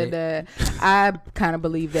just nigga said that I kind of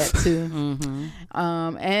believe that too.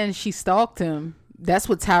 And she stalked him. That's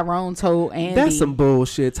what Tyrone told Andy. That's some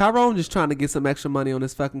bullshit. Tyrone just trying to get some extra money on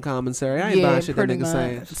his fucking commissary. I ain't buying shit that pretty nigga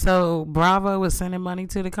saying. much. So Bravo was sending money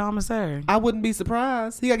to the commissary. I wouldn't be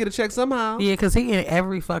surprised. He got to get a check somehow. Yeah, because he in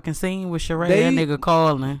every fucking scene with Sheree. They- That nigga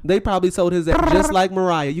calling. They probably told his ass, just like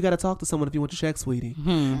Mariah, you got to talk to someone if you want your check, sweetie.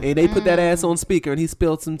 And they put that ass on speaker and he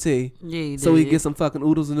spilled some tea. Yeah, he So he did. get some fucking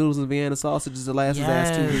oodles and noodles and Vienna sausages to last his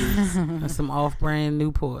ass 2 weeks. And some off-brand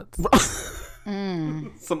Newports.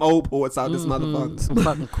 Some old ports out this motherfucker. Some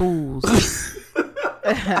fucking cools.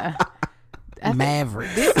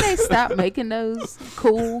 Maverick. Didn't they stop making those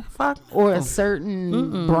cool Fuck. or a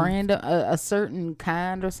certain brand, a certain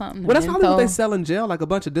kind or something? Well, that's probably what they Menthol? sell in jail, like a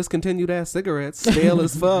bunch of discontinued ass cigarettes, stale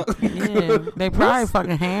as fuck. Yeah, they probably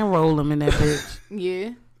fucking hand roll them in that bitch.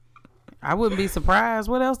 Yeah. I wouldn't be surprised.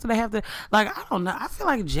 What else do they have to, like, I don't know. I feel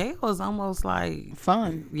like jail is almost like,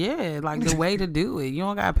 Fun. yeah, like the way to do it. You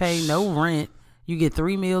don't got to pay no rent. You get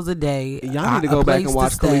 3 meals a day. Y'all need to a go back place and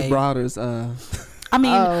watch stay. Khalif Browder's. I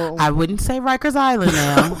mean, Oh. I wouldn't say Rikers Island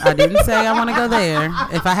now. I didn't say I want to go there.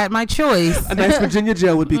 If I had my choice. A nice Virginia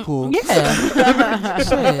jail would be cool. Yeah.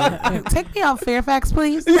 Shit. Take me out Fairfax,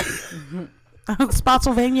 please.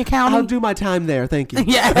 Spotsylvania County. I'll do my time there. Thank you.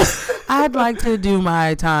 Yes. I'd like to do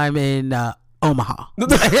my time in Omaha.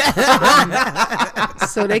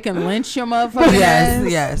 So they can lynch your motherfucking Yes,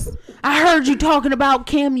 ass? yes. I heard you talking about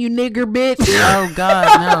Kim, you nigger bitch. Oh,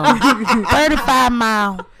 God, no. 35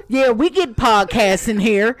 Mile. Yeah, we get podcasts in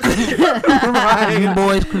here. You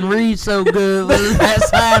boys can read so good. What does that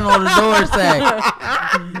sign on the door say?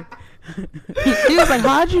 He was like,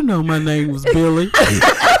 how'd you know my name was Billy?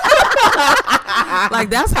 Like,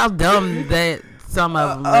 that's how dumb that some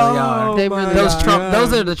of them really are. They really Those are. Trump,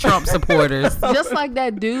 those are the Trump supporters. Just like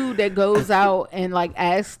that dude that goes out and like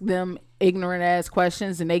asks them ignorant ass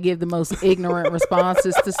questions and they give the most ignorant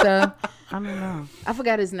responses to stuff. I don't know. I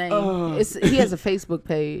forgot his name. He has a Facebook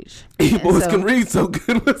page. You And boys so- can read so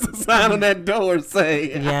good. What's the sign on that door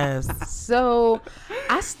say? Yes. So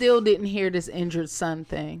I still didn't hear this injured son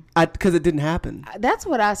thing. Because it didn't happen. That's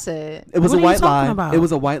what I said. It was What a are you white lie. talking about? It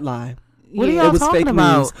was a white lie. What are Yeah. y'all It was talking fake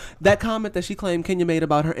about? news. That comment that she claimed Kenya made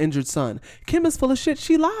about her injured son. Kim is full of shit.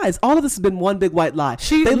 She lies. All of this has been one big white lie.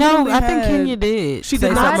 She They no, literally I think had- Kenya did. She say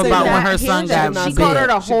did not something say about that. when her Here's son that. got She bit. called her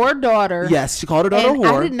a whore daughter. Yes, she called her daughter a And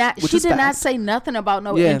whore. I did not. which She is did not facts. say nothing about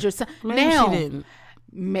no Yeah. injured son. Maybe Now, she didn't.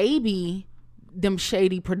 maybe them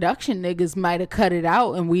shady production niggas might have cut it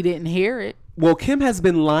out and we didn't hear it. Well, Kim has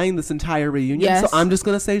been lying this entire reunion, Yes. so I'm just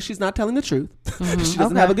going to say she's not telling the truth. She doesn't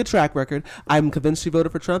Okay. have a good track record. I'm convinced she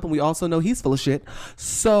voted for Trump, and we also know he's full of shit.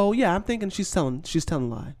 So, yeah, I'm thinking she's telling a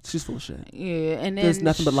lie. She's full of shit. Yeah, and then There's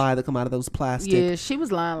nothing but lie that come out of those plastic. Yeah, she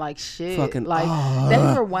was lying like shit. Fucking- like they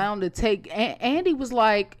were wound to take. Andy was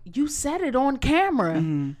like, "You said it on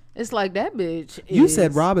camera." It's like that bitch. You is-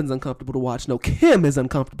 said Robin's uncomfortable to watch. No, Kim is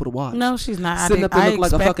uncomfortable to watch. No, she's not. Sitting up there I looking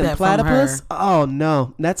like a expect fucking that from platypus. her. Oh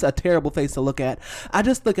no, that's a terrible face to look at. I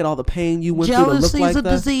just look at all the pain you went through to look Jealousy like is a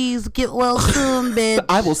that. disease. Get well soon, bitch.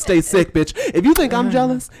 I will stay sick, bitch. If you think I'm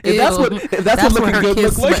jealous, if that's Ew. what That's what what looking her good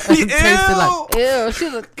kiss looks like, tasted like. Ew, she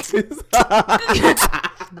look.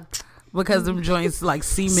 Because them joints like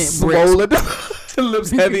cement bricks. swollen,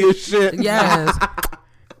 lips heavy as shit. Yes.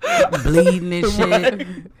 Bleeding and shit.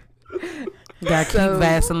 Gotta keep So,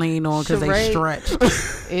 Vaseline on because they Sheree-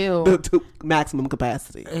 stretch. Ew. To maximum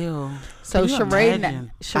capacity. Ew. So Can you Sheree,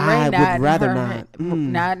 imagine? I Sheree would nodding rather her, not.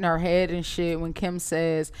 nodding her head and shit when Kim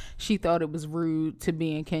says she thought it was rude to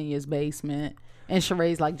be in Kenya's basement. And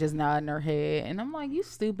Sheree's like just nodding her head, and I'm like, "You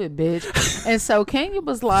stupid bitch." And so Kenya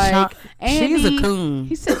was like, "Andy," she's a coon.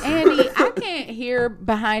 He said, "Andy, I can't hear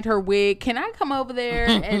behind her wig. Can I come over there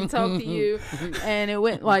and talk to you?" And it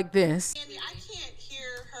went like this. Andy, I can't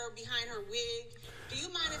hear her behind her wig. Do you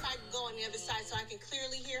mind if I go on the other side so I can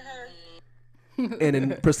clearly hear her? And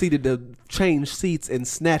then proceeded to change seats and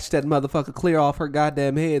snatch that motherfucker clear off her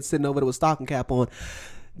goddamn head, sitting over there with stocking cap on.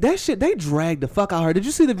 That shit, they dragged the fuck out of her. Did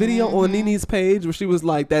you see the video on Nene's page where she was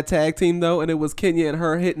like that tag team though, and it was Kenya and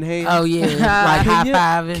her hitting hands? Oh yeah, like high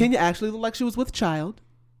fiving. Kenya actually looked like she was with child.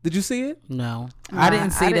 Did you see it? No, I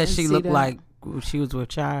didn't see that she looked that. like she was with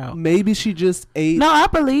child. Maybe she just ate. No, I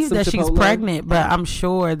believe some that she's Chipotle. pregnant, but I'm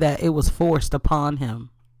sure that it was forced upon him.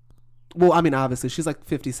 Well, I mean, obviously she's like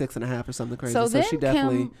 56 and a half or something crazy. So then she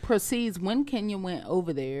definitely. Kim proceeds, when Kenya went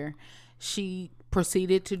over there, she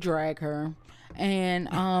proceeded to drag her. And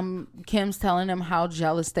Kim's telling them how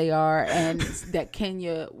jealous they are and that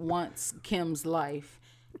Kenya wants Kim's life.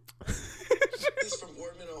 He's from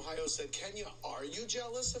Boardman, Ohio said, Kenya, are you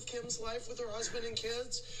jealous of Kim's life with her husband and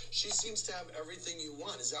kids? She seems to have everything you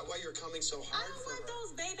want. Is that why you're coming so I hard don't for want her?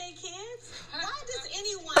 those baby kids. Why does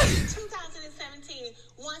anyone in 2017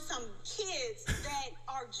 want some kids that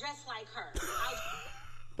are just like her?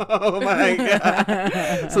 Oh my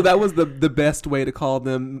god! So that was the best way to call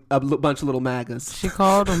them a bunch of little MAGAs, She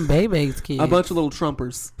called them baby's kids. a bunch of little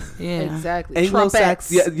Trumpers. Yeah, Exactly. Anglo-Sax,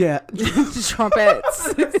 Trumpets. yeah.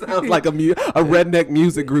 Trumpets. Sounds like a redneck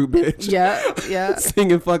music group, bitch. Yeah.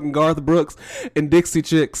 Singing fucking Garth Brooks and Dixie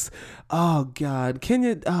Chicks. Oh God,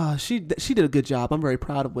 Kenya. She did a good job. I'm very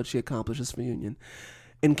proud of what she accomplished this reunion.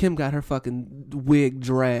 And Kim got her fucking wig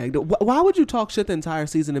dragged. Why would you talk shit the entire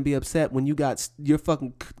season and be upset when you got your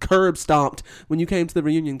fucking curb stomped when you came to the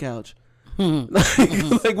reunion couch?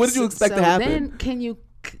 Like, what did you expect to happen? Then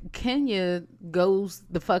Kenya goes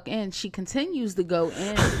the fuck in. She continues to go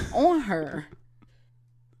in on her.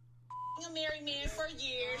 A married man for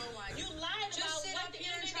years. You lied about sit what up the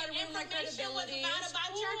here and try to internet ruin my information was credibility.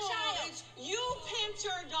 about your child. You pimped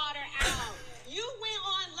your daughter out. You went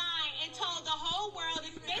online and told the whole world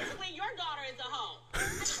that basically your daughter is a hoe.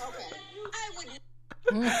 Okay. I would.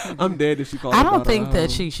 I'm dead if she called I her don't daughter think a that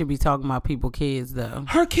hoe. she should be talking about people's kids though.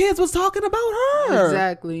 Her kids was talking about her.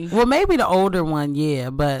 Exactly. Well, maybe the older one, yeah,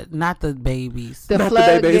 but not the babies. The Not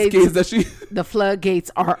the baby's kids that she. the floodgates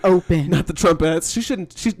are open. Not the trumpets. She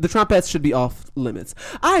shouldn't. The trumpets should be off limits.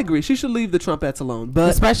 I agree. She should leave the trumpets alone. But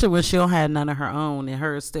Especially when she don't have none of her own and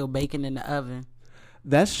hers still baking in the oven.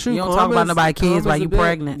 that's true. You don't talk about nobody's kids while Karma's a you bitch.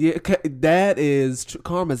 pregnant. Yeah, that is true.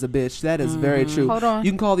 Karma's a bitch. That is very true. Hold on. You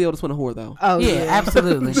can call the oldest one a whore though. Oh Yeah,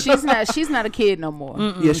 absolutely. She's not a kid no more.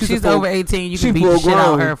 Yeah, She's a full- over 18. You she can beat the shit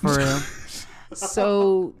out full-grown. her for real.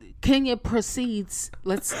 So Kenya proceeds.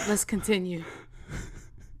 Let's continue.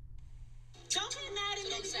 Don't get mad at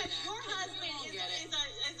me because your husband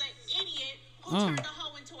is an idiot who turned a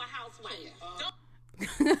hoe into a housewife.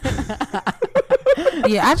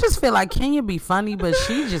 Yeah, I just feel like Kenya be funny, but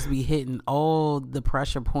she just be hitting all the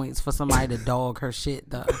pressure points for somebody to dog her shit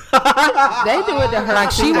though. They do it to her.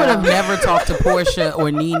 Like she too, would have though. never talked to Portia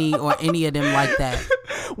or Nene or any of them like that.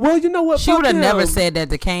 Well, you know what? She Fuck would have them. never said that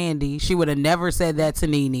to Candy. She would have never said that to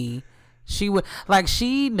Nene. She would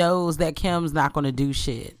she knows that Kim's not going to do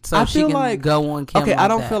shit, so I she feel can like go on Kim. Okay, like I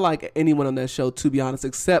don't that. feel like anyone on that show, to be honest,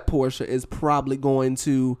 except Portia, is probably going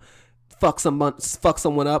to fuck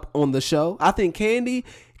someone up on the show. I think Candy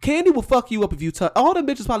will fuck you up if you touch. All them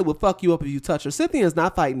bitches probably will fuck you up if you touch her. Cynthia's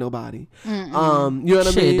not fighting nobody. You know what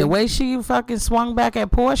I Shit, mean? the way she fucking swung back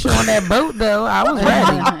at Portia on that boat, though, I was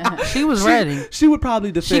ready. She was ready. She would probably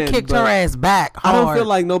She defend. kicked but her ass back I hard. don't feel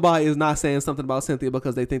like nobody is not saying something about Cynthia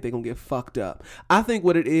because they think they're going to get fucked up. I think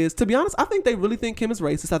what it is, to be honest, I think they really think Kim is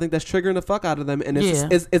racist. I think that's triggering the fuck out of them. And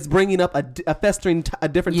it's bringing up a festering, a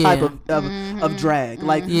different type of drag.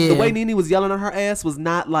 Like the way Nene was yelling on her ass was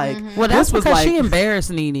not like, Well, that's this was because like, she embarrassed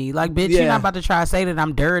Nene. Like, bitch, you're Yeah. not about to try to say that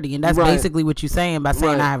I'm dirty, and that's Right. basically what you're saying by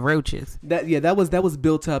saying Right. I have roaches. that was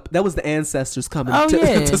built up. That was the ancestors coming Oh,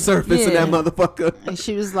 yeah. to surface in Yeah. that motherfucker. And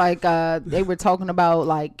she was like, they were talking about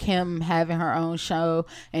like Kim having her own show,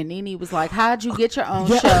 and Nene was like, "How'd you get your own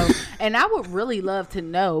show?" And I would really love to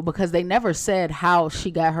know because they never said how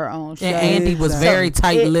she got her own show. And Andy was very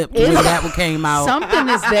tight-lipped it- when that one came out. Something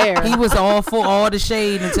is there. He was all for all the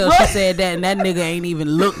shade until she said that, and that nigga ain't even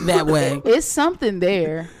look that way. It's something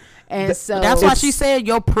there, and so That's why she said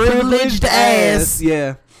your privileged ass.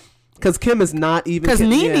 Yeah. Because Kim is not even. Because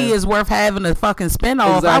Nene yeah. is worth having a fucking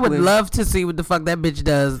spinoff. Exactly. I would love to see what the fuck that bitch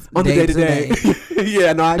does on the day to day.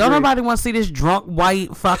 Yeah, no, I Don't agree. nobody want to see this drunk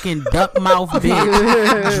white fucking duck mouth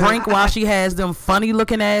bitch drink while she has them funny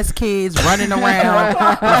looking ass kids running around.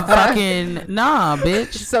 Fucking nah,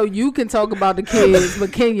 bitch. So you can talk about the kids,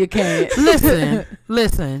 but Kenya can't.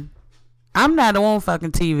 Listen. I'm not on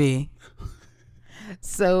fucking TV.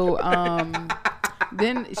 So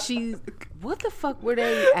then what the fuck were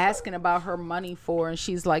they asking about her money for? And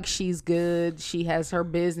she's like, she's good. She has her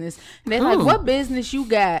business. And they're like, what business you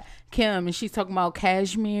got, Kim? And she's talking about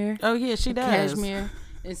cashmere. Oh yeah, she does. Cashmere.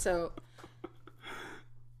 And so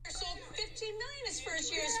So 15 million is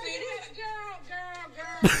first year, sweetie. Girl.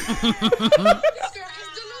 This girl is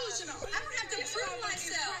delusional. I don't have to prove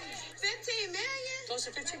myself. 15 million? Close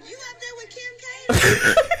to 15. You out there with Kim K?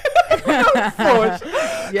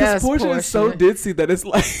 yes, Portia is so ditzy that it's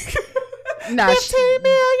like nah, 15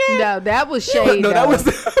 million. No, that was shade. No, that was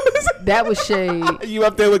that was shade. you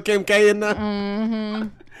up there with Kim K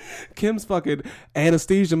and Kim's fucking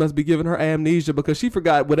anesthesia must be giving her amnesia because she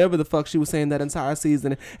forgot whatever the fuck she was saying that entire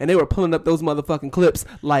season, and they were pulling up those motherfucking clips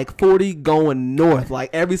like 40 going north. Like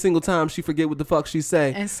every single time she forget what the fuck she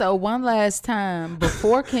say. And so one last time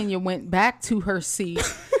before Kenya went back to her seat.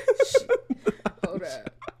 Hold up.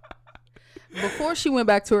 Before she went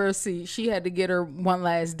back to her seat, she had to get her one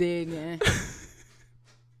last dig in.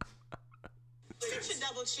 Fix your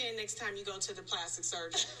double chin next time you go to the plastic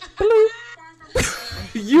surgeon.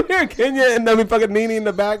 You hear Kenya and I mean fucking Nene in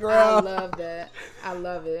the I background. love that. I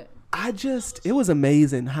love it. It was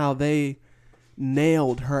amazing how they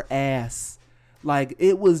nailed her ass. Like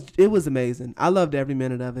it was amazing. I loved every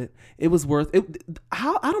minute of it. It was worth it.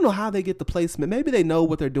 I don't know how they get the placement. Maybe they know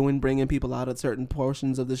what they're doing, bringing people out at certain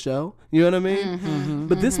portions of the show. You know what I mean?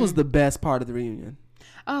 But this was the best part of the reunion.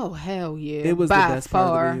 Oh hell yeah! It was the by best part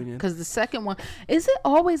of the far. reunion. Because the second one, is it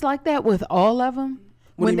always like that with all of them?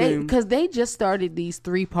 What do you mean? Because they just started these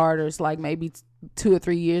 3-parters like maybe 2 or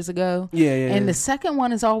 3 years ago. Yeah. And the second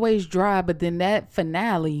one is always dry, but then that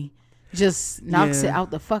finale just knocks it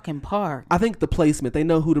out the fucking park. I think the placement, they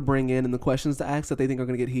know who to bring in and the questions to ask that they think are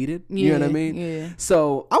going to get heated. You know what I mean? Yeah.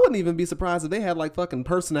 So I wouldn't even be surprised if they had like fucking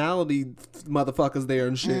personality motherfuckers there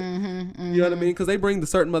and shit. You know what I mean? Because they bring the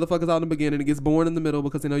certain motherfuckers out in the beginning. It gets boring in the middle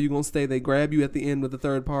because they know you're going to stay. They grab you at the end with the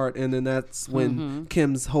third part. And then that's when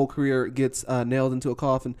Kim's whole career gets nailed into a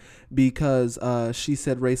coffin because she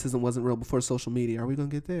said racism wasn't real before social media. Are we going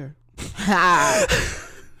to get there?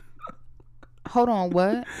 Hold on,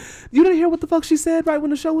 what? You didn't hear what the fuck she said right when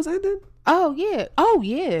the show was ending? Oh yeah.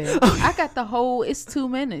 I got the whole. It's 2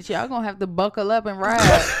 minutes. Y'all gonna have to buckle up and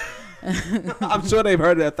ride. I'm sure they've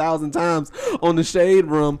heard it 1,000 times on the Shade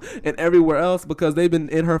Room and everywhere else because they've been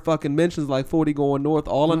in her fucking mentions like 40 going north,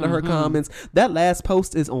 all under her comments. That last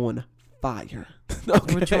post is on fire.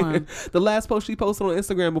 Okay. Which one? The last post she posted on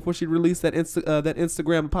Instagram before she released that that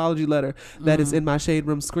Instagram apology letter that is in my Shade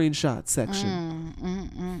Room screenshot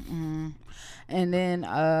section. And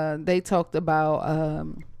then they talked about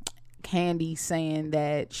Candy saying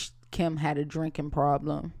that Kim had a drinking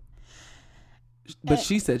problem. But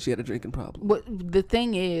she said she had a drinking problem. What the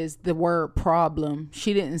thing is, the word problem,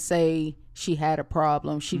 she didn't say she had a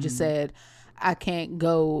problem. She just said, I can't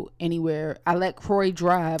go anywhere. I let Croy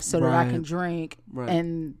drive so that I can drink. Right.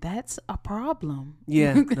 And that's a problem.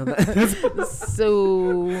 Yeah. No,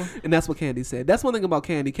 So. And that's what Candy said. That's one thing about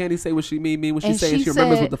Candy. Candy say what she mean what she and say, and she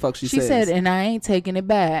remembers what the fuck she says. She said, and I ain't taking it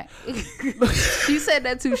back. She said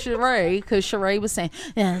that to Sheree because Sheree was saying,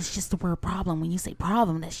 yeah, it's just the word problem. When you say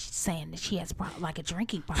problem, that she's saying that she has like a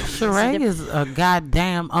drinking problem. Sheree is a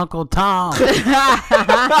goddamn Uncle Tom.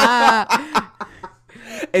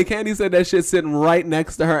 And Candy said that shit sitting right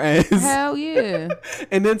next to her ass. Hell yeah.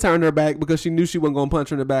 And then turned her back because she knew she wasn't going to punch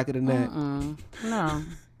her in the back of the neck. No.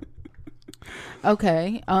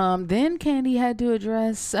 Okay. Then Candy had to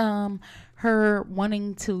address her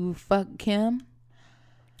wanting to fuck Kim.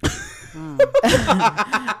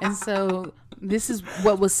 And so this is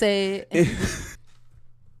what was said.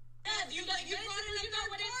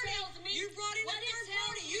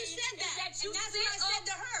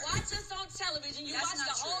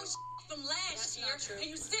 From last year, and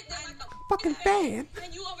you sit there like a fucking fan.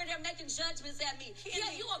 And you over there making judgments at me.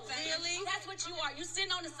 Yeah, you a fan. Really? That's what you are. You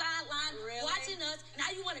sitting on the sideline watching us.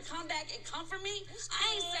 Now you want to come back and comfort me? I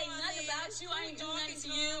ain't say nothing about you. I ain't do nothing to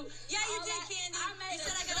you. Yeah, you did, Candy. You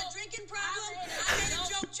said I got a drinking problem. I made a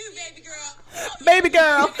joke too, baby girl. Baby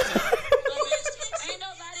girl. Ain't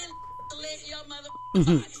nobody lick your mother.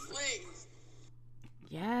 Please.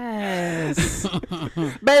 Yes.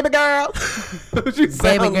 Baby girl.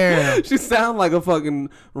 Baby girl. She sound like a fucking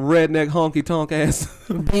redneck honky tonk ass.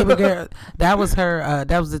 Baby girl. That was her.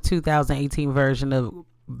 That was the 2018 version of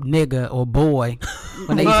nigga or boy.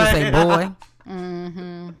 When they used to say boy.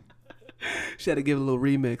 She had to give it a little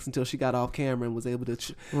remix until she got off camera and was able to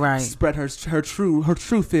Right. spread her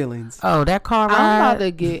true feelings. Oh, that car I'm ride about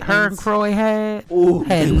to get her and into- Croy had Ooh.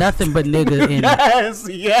 nothing but nigga in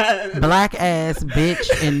it. Yes. Black ass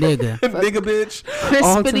bitch and nigga. Nigga bitch.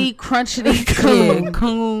 Crispity, crunchity, Yeah, coon.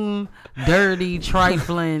 coon, dirty,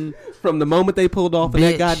 trifling. From the moment they pulled off in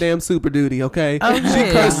that Bitch. goddamn Super Duty, okay? Oh, She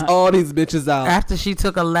yeah. cursed all these bitches out. After she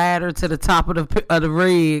took a ladder to the top of the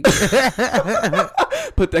rig.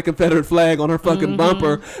 Put that Confederate flag on her fucking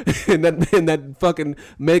bumper and that fucking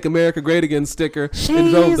Make America Great Again sticker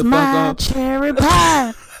and drove She's the fuck my up. cherry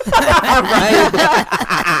pie.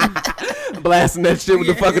 Blasting that shit with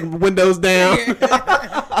the fucking windows down.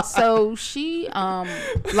 So she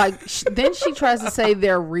then she tries to say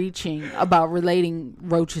they're reaching about relating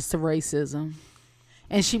roaches to racism,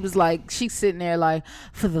 and she was like, she's sitting there like,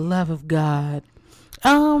 for the love of God,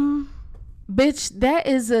 bitch, that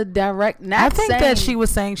is a direct. Not I think that saying- she was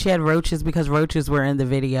saying she had roaches because roaches were in the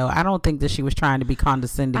video. I don't think that she was trying to be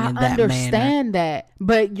condescending in I that manner. understand that,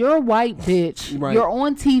 but you're white, bitch. Right. You're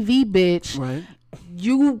on TV, bitch. Right.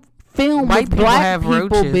 You film White with people black have people,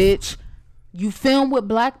 roaches. bitch. You film with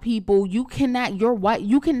black people. You cannot. You're white.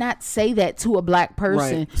 You cannot say that to a black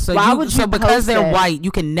person. Right. So Why would you so because post they're that? white,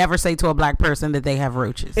 you can never say to a black person that they have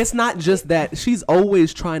roaches. It's not just that. She's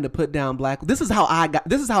always trying to put down black. This is how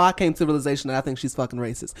I came to the realization that I think she's fucking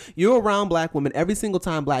racist. You're around black women every single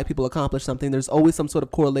time black people accomplish something. There's always some sort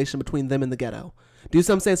of correlation between them and the ghetto. Do you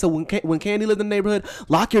see what I'm saying? So when Candy lived in the neighborhood,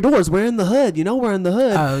 lock your doors. We're in the hood. You know we're in the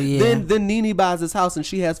hood. Oh, yeah. Then Nene buys this house and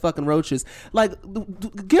she has fucking roaches. Like, girl,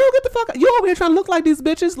 get the fuck out. You over here trying to look like these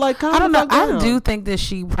bitches? Like, calm I don't the know. fuck down. I do think that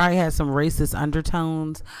she probably has some racist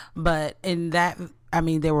undertones, but in that, I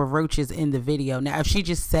mean, there were roaches in the video. Now, if she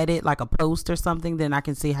just said it like a post or something, then I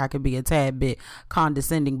can see how it could be a tad bit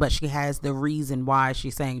condescending, but she has the reason why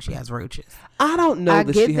she's saying she has roaches. I don't know I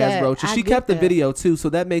that get she has that. roaches. I She get kept the that. video too, so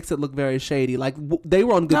that makes it look very shady. Like they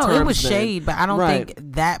were on good terms. No, it was then. shade, but I don't Right.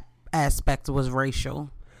 think that aspect was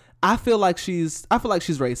racial. I feel like she's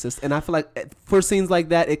racist, and I feel like for scenes like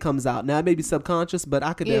that, it comes out. Now it may be subconscious, but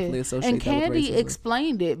I could definitely associate And that with Candy racism.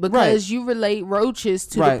 explained it because you relate roaches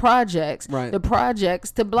to the Right. projects, Right. the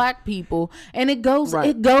projects to black people, and it goes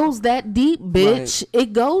Right. that deep, bitch.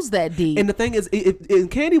 It goes that deep. And the thing is,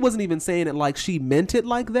 Candy wasn't even saying it like she meant it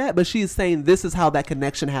like that, but she is saying this is how that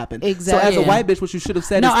connection happened. Exactly. So as a Yeah. white bitch, what you should have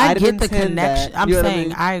said No, is, I didn't get the intend connection. that. I'm You know what saying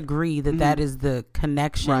mean? I agree that that is the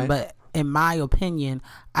connection, Right. but in my opinion,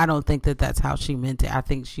 I don't think that that's how she meant it. I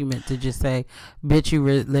think she meant to just say, bitch, you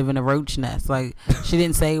live in a roach nest. Like, she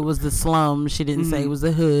didn't say it was the slum. She didn't say it was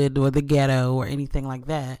the hood or the ghetto or anything like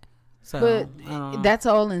that. So, but I don't know. that's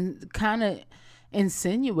all kind of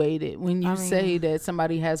insinuated when you say that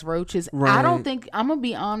somebody has roaches. I don't Right. think, I'm gonna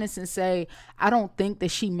be honest and say, I don't think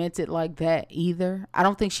that she meant it like that either. I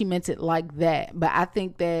don't think she meant it like that, but I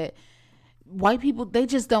think that white people, they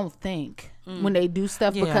just don't think when they do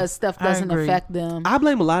stuff Yeah, because stuff I doesn't agree. affect them. I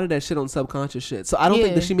blame a lot of that shit on subconscious shit. So I don't think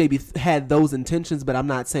Yeah. that she maybe had those intentions, but I'm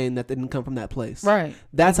not saying that they didn't come from that place. Right.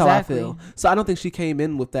 That's Exactly. how I feel. So I don't think she came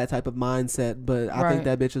in with that type of mindset, but I think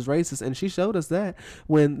Right. that bitch is racist. And she showed us that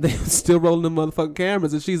when they still rolling them motherfucking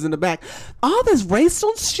cameras and she's in the back. All this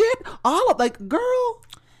racial shit, like, girl.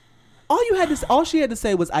 All she had to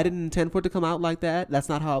say was, I didn't intend for it to come out like that. That's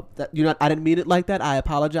not how I didn't mean it like that. I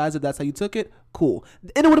apologize if that's how you took it. Cool.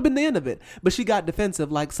 And it would have been the end of it. But she got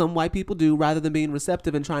defensive like some white people do rather than being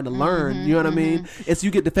receptive and trying to learn. You know what I mean? It's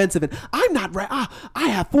you get defensive and I'm not I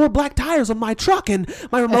have 4 black tires on my truck and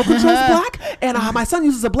my remote control's black and my son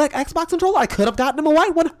uses a black Xbox controller. I could have gotten him a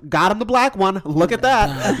white one. Got him the black one. Look at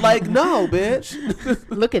that. Like, no, bitch.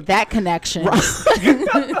 Look at that connection.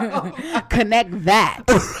 Connect that.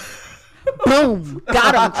 Boom.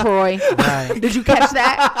 Got him, Croy. Right. Did you catch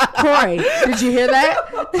that? Croy, did you hear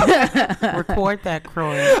that? Record that,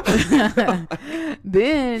 Croy.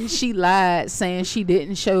 Then she lied saying she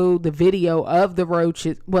didn't show the video of the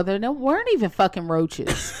roaches. Well, there weren't even fucking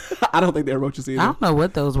roaches. I don't think they're roaches either. I don't know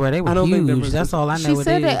what those were. They I were don't think they were huge. That's all I know She it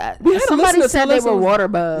said is. that We had a somebody listener said tell they us were it was- water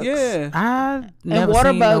bugs. Yeah. I never And water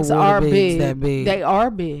seen no bugs water are bigs big. that big. They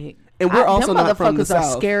are big. And we're also them not from the motherfuckers are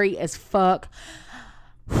South. scary as fuck.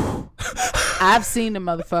 I've seen the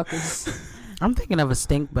motherfuckers. I'm thinking of a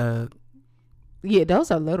stink bug. Yeah, those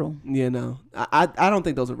are little. Yeah, no. I don't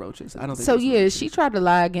think those are roaches. I don't think So those are yeah, roaches. she tried to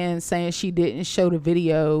lie again, saying she didn't show the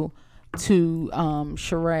video to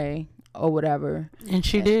Sheree or whatever. And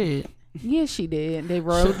she did. Yeah, she did. They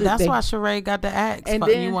rode. That's why Sheree got the axe. And Fuck,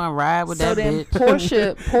 then- you want to ride with So that then bitch?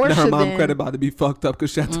 Portia Now her mom then, credit about to be fucked up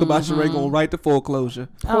because she had to about Sheree going right to foreclosure.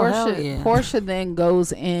 Oh, hell Portia, yeah. Portia then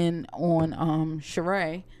goes in on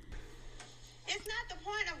Sheree. It's not the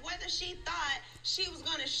point of whether she thought she was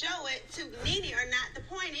going to show it to Nene or not. The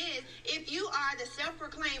point is, if you are the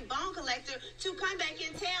self-proclaimed bone collector, to come back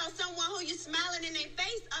and tell someone who you smiling in their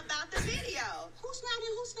face about the video. Who's smiling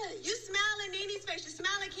in whose face? You smile in Nene's face. You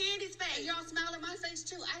smile in Candy's face. And y'all smile in my face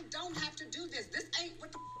too. I don't have to do this. This ain't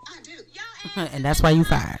what the I do. Y'all ass And that's why you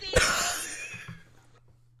fired.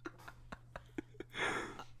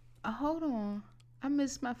 Hold on, I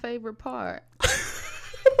missed my favorite part.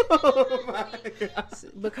 Oh my God.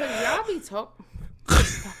 Because y'all be talking.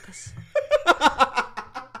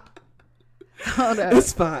 Hold up.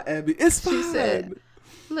 It's fine, Abby. It's fine. She said,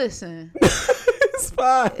 "Listen, It's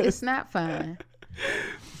fine. it's not fine.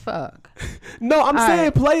 Fuck. No, I'm All saying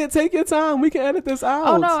right. play it. Take your time. We can edit this out.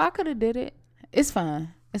 Oh no, I could have did it. It's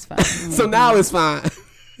fine. It's fine." So now it's fine.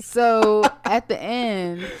 So at the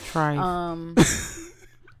end, Trife.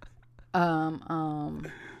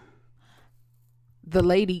 the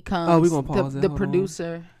lady comes. Oh, we gonna pause it. The Hold on.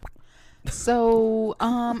 producer. So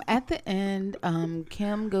at the end,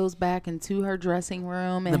 Kim goes back into her dressing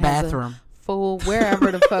room and The has bathroom. a full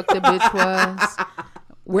wherever the fuck the bitch was. She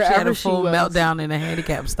Wherever had a full was. meltdown in a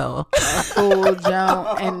handicap stall. Full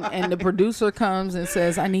jump, and the producer comes and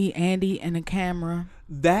says, "I need Andy and a camera."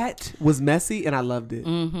 That was messy, and I loved it.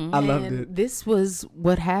 I loved And it. this was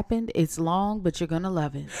what happened. It's long, but you're gonna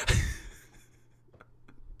love it.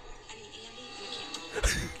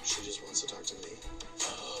 She just wants to talk to me.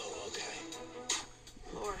 Oh,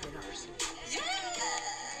 okay. Lord have mercy.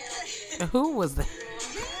 Who was that?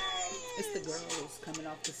 It's the girls coming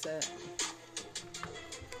off the set.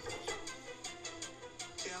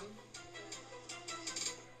 Kim?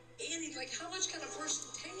 Andy, like, how much can a person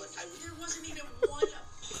take? There wasn't even one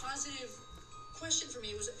positive question for me.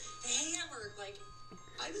 It was hammered, like.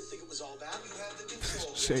 I didn't think it was all bad. You had the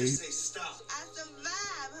control. Shade. You just say stop. I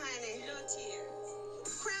survived, honey. No tears.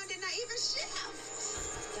 Crown did not even shift.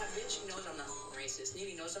 That bitch knows I'm not racist.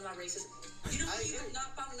 Nene knows I'm not racist. You know, you have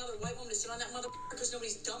not found another white woman to sit on that motherfucker because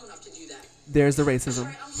nobody's dumb enough to do that. There's the racism.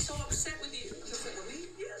 Sorry, I'm so upset with you. Just like, really?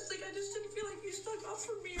 Yes, like, I just didn't feel like you stuck up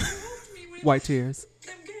for me or helped me with White tears.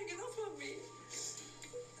 them ganging up on me.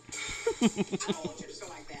 I don't want you to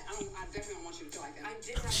feel like that. I definitely don't want you to feel like that. I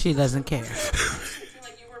did have She doesn't care. I feel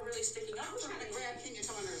like you were really sticking up I was for trying to me. grab Kenya,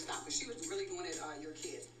 telling her to stop, but she was really going at your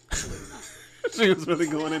kids. She was really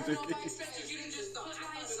going into I expected you to just stop it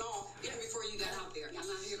all before you got out there. I'm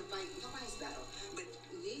not here to fight nobody's battle. But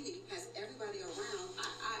Nene has everybody around.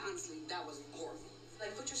 I honestly, that was horrible.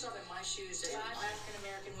 Like, put yourself in my shoes. As African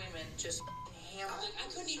American women just hammer. Like, I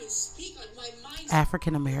couldn't even speak. Like, my mind.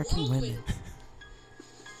 African American women.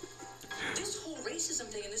 This whole racism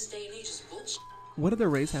thing in this day and age is bullshit. What did their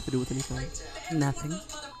race have to do with anything? Nothing. Those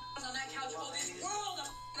motherfuckers on that couch owe this world a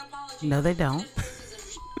f***ing apology. No, they don't. This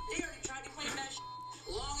racism shit. They already tried to claim that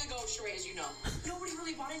shit long ago, Sheree, as you know. Nobody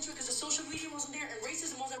really bought into it because the social media wasn't there and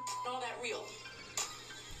racism wasn't all that real.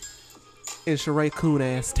 And Sheree Coon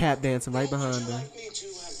ass tap dancing right behind her. Like me to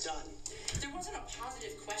have done. There wasn't a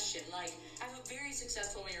positive question. Like, I have a very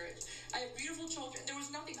successful marriage. I have beautiful children. There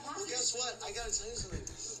was nothing Well, positive. guess what? I gotta tell you something.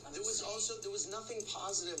 There was nothing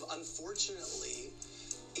positive, unfortunately,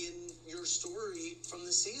 in your story from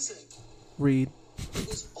the season. Read. It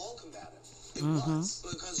was all combative. It was.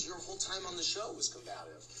 Because your whole time on the show was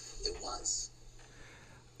combative. It was.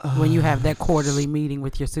 When you have that quarterly meeting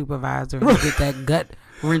with your supervisor and you get that gut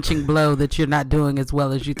wrenching blow that you're not doing as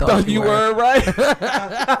well as you thought you were. right.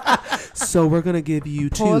 So we're gonna give you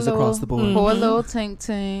twos across the board. Poor little Tink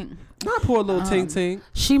Tink. Not poor little Tink Tink.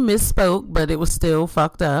 She misspoke, but it was still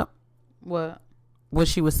fucked up. What? What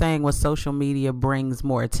she was saying was social media brings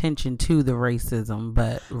more attention to the racism,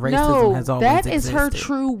 but racism has always that is existed. her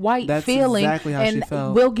true white That's feeling, exactly how she and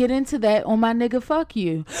felt. we'll get into that on my nigga. Fuck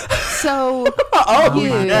you. So Oh my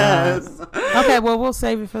yeah, God. Okay, well, we'll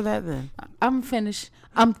save it for that then. I'm finished.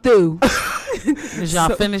 I'm through. Is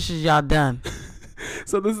y'all finished? Is y'all done?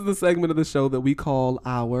 So this is the segment of the show that we call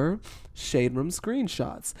our Shade Room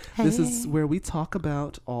Screenshots. This is where we talk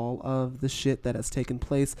about all of the shit that has taken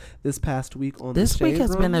place this past week on This the Shade week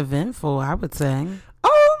has Room. been eventful, I would say.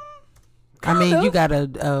 I kind mean, of. you got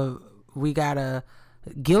we got a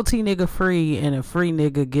guilty nigga free and a free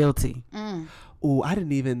nigga guilty. Ooh, I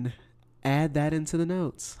didn't even add that into the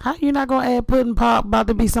notes. How you not gonna add pudding pop about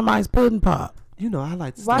to be somebody's pudding pop? You know, I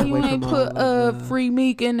like to stay Why away you ain't from put all of the- free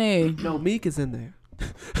Meek in there? No, Meek is in there.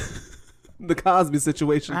 the Cosby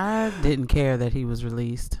situation. I didn't care that he was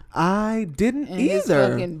released. I didn't And his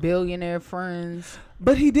either. fucking billionaire friends.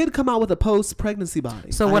 But he did come out with a post-pregnancy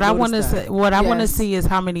body. So what I want to noticed say, that. what I want to Yes. see is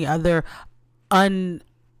how many other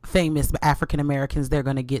unfamous African Americans they're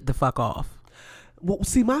gonna get the fuck off. Well,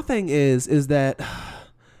 see, my thing is that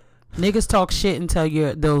Niggas talk shit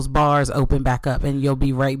until those bars open back up, and you'll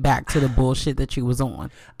be right back to the bullshit that you was on.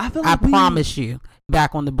 I feel I like promise you,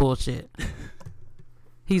 back on the bullshit.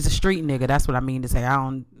 He's a street nigga. That's what I mean to say. I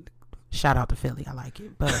don't. Shout out to Philly. I like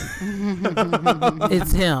it, but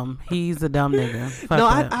it's him. He's a dumb nigga. Fuck No,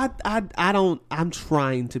 that. I don't. I'm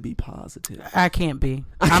trying to be positive. I can't be.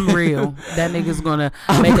 I'm real. That nigga's gonna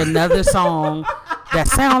make another song that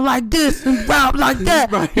sound like this and rap like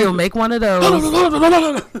that. Right. He'll make one of those.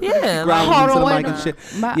 Yeah, like, Growling into the wait mic a and shit.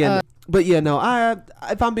 My, Yeah, but yeah, no.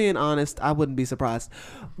 If I'm being honest, I wouldn't be surprised.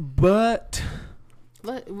 But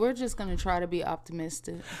We're just gonna try to be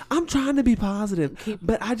optimistic. I'm trying to be positive.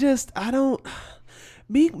 But I don't.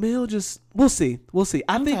 Meek Mill we'll see.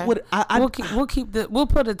 I think okay. what we'll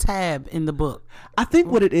put a tab in the book. I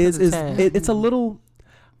think what it is put a tab. it's a little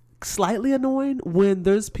slightly annoying when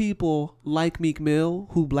there's people like Meek Mill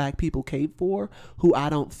who black people cape for, who I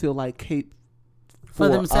don't feel like cape For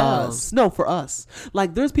themselves. us. No, for us.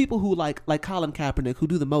 Like there's people who like Colin Kaepernick who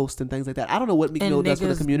do the most and things like that. I don't know what Meek And Mill does for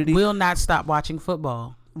the niggas community. will not stop watching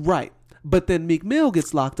football. Right. But then Meek Mill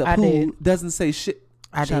gets locked up, I who did. doesn't say shit.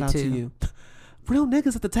 I Shout did out too. to you. Real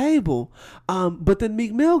niggas at the table. But then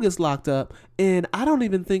Meek Mill gets locked up, and I don't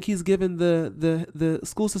even think he's given the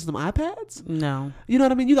school system iPads. No. You know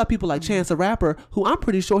what I mean? You got people like Chance the Rapper, who I'm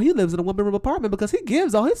pretty sure he lives in a one-bedroom apartment because he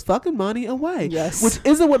gives all his fucking money away. Yes. Which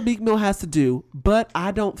isn't what Meek Mill has to do, but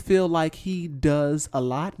I don't feel like he does a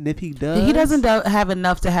lot. And if he does... He doesn't have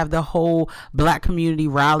enough to have the whole black community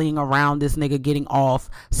rallying around this nigga getting off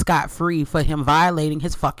scot-free for him violating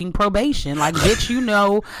his fucking probation. Like, bitch, you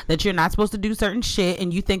know that you're not supposed to do certain shit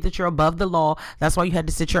and you think that you're above the law. That's why you had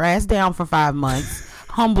to sit your ass down for 5 months.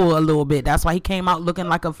 Humble a little bit. That's why he came out looking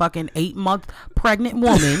like a fucking 8-month pregnant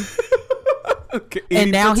woman.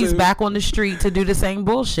 And now he's back on the street to do the same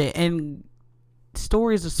bullshit. And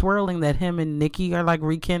stories are swirling that him and Nicki are like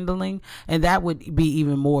rekindling, and that would be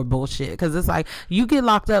even more bullshit because it's like you get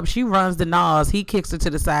locked up, she runs the Nas, he kicks her to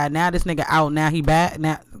the side, now this nigga out, now he back,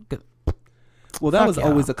 now Well, that Fuck was y'all.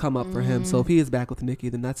 always a come up for him. So if he is back with Nicki,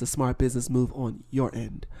 then that's a smart business move on your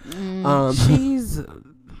end. she's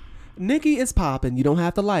Nicki is popping. You don't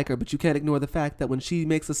have to like her, but you can't ignore the fact that when she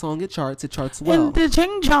makes a song, it charts well. in the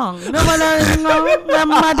ching chong. But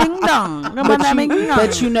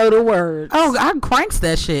you know the words. Oh, I cranks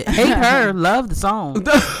that shit. Hate her, love the song.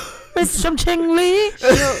 Bitch, some Ching Lee.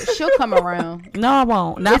 She'll come around. No, I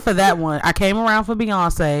won't. Not for that one. I came around for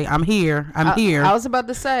Beyonce. I'm here. I'm here. I was about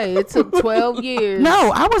to say it took 12 years.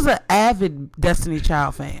 No, I was an avid Destiny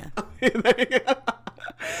Child fan.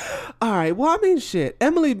 All right. Well, I mean, shit.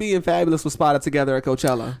 Emily B and Fabulous was spotted together at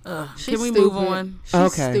Coachella. She's Can we stupid. move on? She's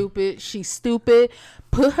Okay. stupid. She's stupid.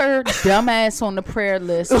 Put her dumb ass on the prayer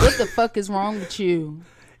list. What the fuck is wrong with you?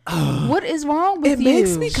 What is wrong with It you?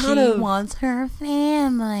 makes me kind of. wants her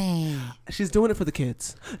family. She's doing it for the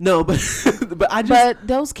kids. No, but but I just. But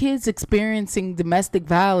those kids experiencing domestic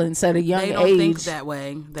violence at a young They don't age, think that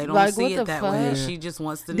way. They don't Like, see what it the that way. fuck? She just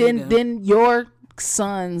wants to then your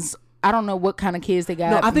sons, I don't know what kind of kids they got.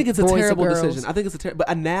 No, I think it's a boys or terrible girls. decision. I think it's a terrible.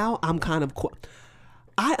 But now I'm kind of.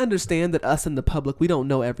 I understand that us in the public, we don't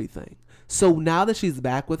know everything. So now that she's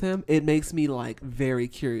back with him, it makes me like very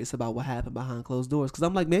curious about what happened behind closed doors. Because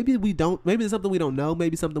I'm like, maybe there's something we don't know.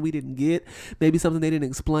 Maybe something we didn't get. Maybe something they didn't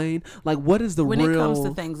explain. Like, what is the when real? it comes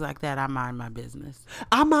to things like that, I mind my business.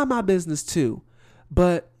 I mind my business too,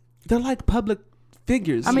 but they're like public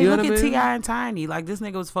figures. I mean, you know look what at I mean? T.I. and Tiny. Like, this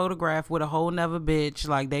nigga was photographed with a whole nother bitch.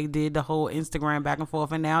 Like, they did the whole Instagram back and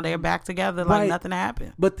forth, and now they're back together like Right. nothing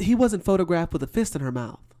happened. But he wasn't photographed with a fist in her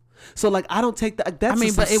mouth. So like, I don't take that. That's I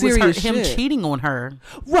mean, some but it was serious him shit. cheating on her.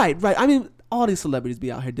 Right. I mean, all these celebrities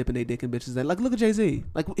be out here dipping their dick in bitches. And like, look at Jay-Z.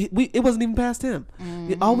 Like, it wasn't even past him.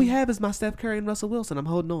 All we have is my Steph Curry and Russell Wilson. I'm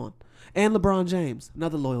holding on. And LeBron James,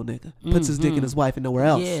 another loyal nigga, puts his dick in his wife and nowhere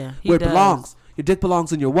else. Yeah, he where it does. belongs. Your dick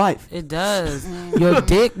belongs in your wife. It does. Your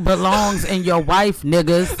dick belongs in your wife,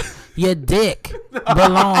 niggas. Your dick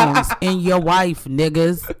belongs in your wife,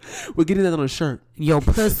 niggas. We're getting that on a shirt. Your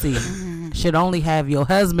pussy should only have your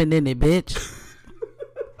husband in it, bitch.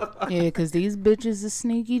 Yeah, because these bitches are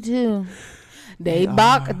sneaky too. They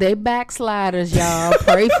backsliders, y'all.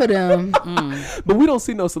 Pray for them. But we don't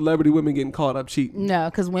see no celebrity women getting caught up cheating. No,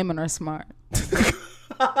 because women are smart.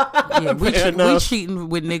 Yeah, we enough. cheating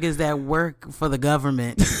with niggas that work for the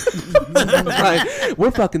government. Like,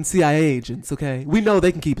 we're fucking CIA agents, okay? We know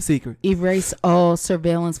they can keep a secret. Erase all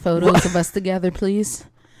surveillance photos of us together, please.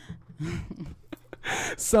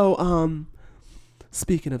 So,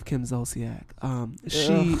 speaking of Kim Zolciak,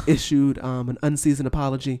 she issued an unseasoned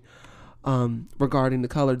apology regarding the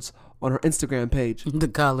colors on her Instagram page. The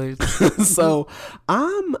colors. So,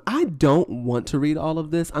 I don't want to read all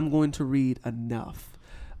of this. I'm going to read enough.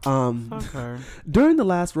 Fuck her. During the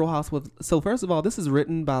last Real Housewives, so first of all, this is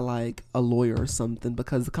written by like a lawyer or something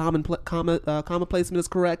because the comma placement is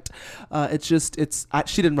correct. She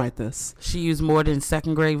didn't write this. She used more than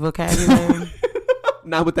second grade vocabulary.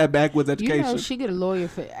 Not with that backwoods You education. know, she get a lawyer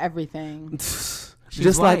for everything. She's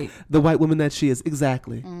Just white. like the white woman that she is.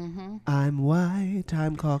 Exactly. I'm white.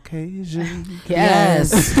 I'm Caucasian.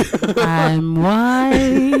 Yes. I'm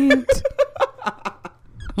white.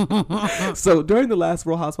 So during the last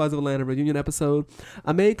Real Housewives of Atlanta reunion episode,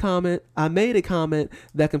 I made a comment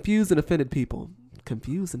that confused and offended people.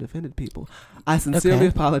 I sincerely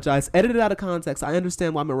apologize. Edited out of context, I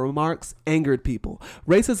understand why my remarks angered people.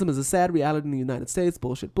 Racism is a sad reality in the United States.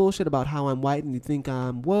 Bullshit about how I'm white and you think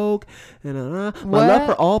I'm woke. My love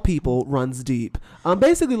for all people runs deep. I'm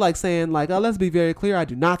basically like saying, like, let's be very clear. I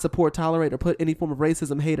do not support, tolerate, or put any form of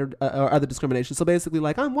racism, hate, or other discrimination. So basically,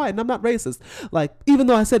 like, I'm white and I'm not racist. Like, even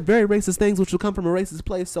though I said very racist things, which will come from a racist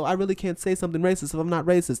place, so I really can't say something racist if I'm not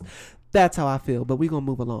racist. That's how I feel. But we're gonna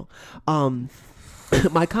move along.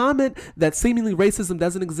 My comment that seemingly racism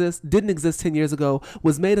didn't exist 10 years ago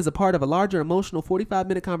was made as a part of a larger emotional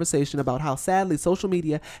 45-minute conversation about how sadly social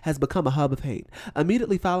media has become a hub of hate.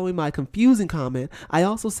 Immediately following my confusing comment, I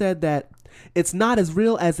also said that it's not as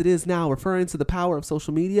real as it is now, referring to the power of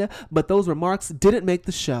social media, but those remarks didn't make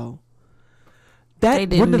the show. That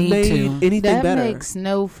wouldn't have made anything that better. That makes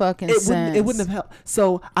no fucking sense. It wouldn't have helped.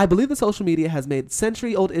 So I believe that social media has made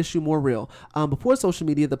century-old issue more real. Before social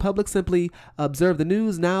media, the public simply observed the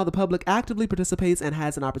news. Now the public actively participates and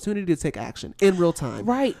has an opportunity to take action in real time.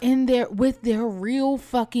 Right, with their real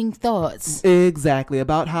fucking thoughts. Exactly,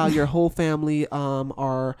 about how your whole family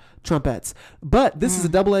are Trumpettes. But this is a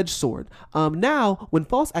double-edged sword. Now, when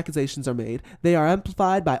false accusations are made, they are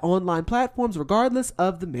amplified by online platforms regardless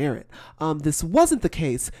of the merit. This wasn't the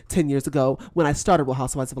case 10 years ago when I started with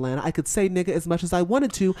Housewives of Atlanta. I could say nigga as much as I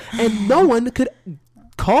wanted to, and no one could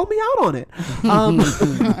call me out on it.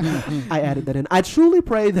 I added that in. I truly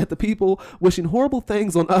pray that the people wishing horrible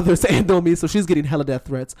things on others and on me, so she's getting hella death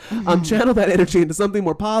threats, channel that energy into something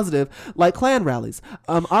more positive, like Klan rallies.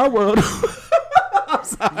 Our world... I'm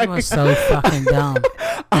sorry. You are so fucking dumb.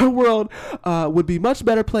 Our world would be a much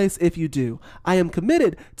better place if you do. I am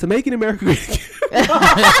committed to making America great again.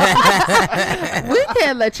 We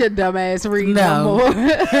can't let your dumb ass read no more.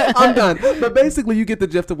 I'm done. But basically, you get the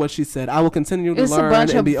gist of what she said. I will continue to learn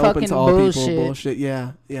and be open to all people. Bullshit.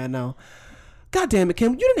 Yeah, no. God damn it,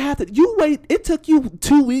 Kim. You didn't have to. You wait. It took you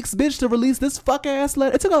 2 weeks, bitch, to release this fuck ass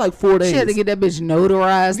letter. It took her like 4 days. She had to get that bitch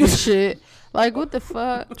notarized and shit. Like, what the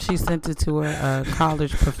fuck? She sent it to her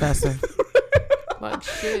college professor. Like,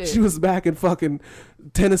 shit. She was back in fucking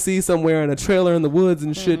Tennessee somewhere in a trailer in the woods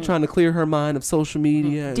and shit, trying to clear her mind of social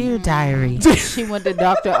media. Dear diary. She went to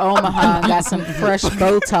Dr. Omaha and got some fresh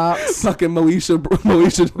Botox. Fucking Moesha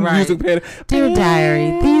right. music pattern. Dear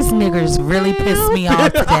diary, these niggers really pissed me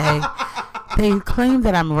off today. They claim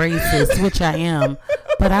that I'm racist, which I am,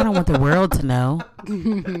 but I don't want the world to know.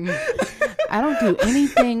 I don't do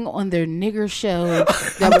anything on their nigger show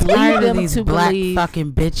that would lead them these to black believe.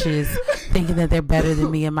 fucking bitches thinking that they're better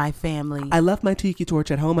than me and my family. I left my tiki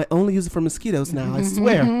torch at home. I only use it for mosquitoes now. I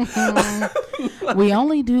swear. We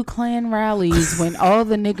only do Klan rallies when all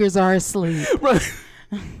the niggers are asleep. Right.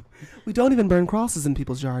 We don't even burn crosses in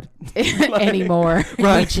people's yard anymore.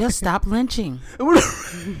 Right. We just stopped lynching.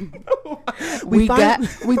 we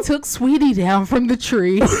took Sweetie down from the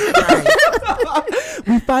tree. Right.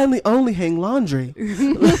 We finally only hang laundry.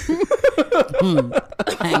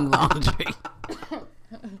 Hang laundry.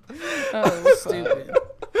 Oh, stupid.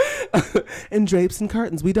 And drapes and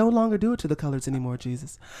curtains. We don't longer do it to the colors anymore,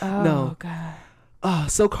 Jesus. Oh, no. God.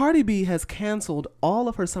 So Cardi B has canceled all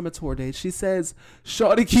of her summer tour dates. She says,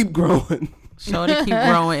 "Shorty keep growing." Shorty keep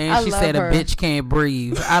growing, and she said her. a bitch can't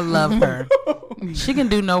breathe. I love her. She can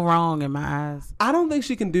do no wrong in my eyes. I don't think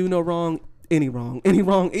she can do no wrong, any wrong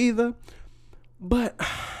either. But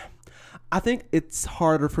I think it's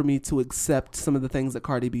harder for me to accept some of the things that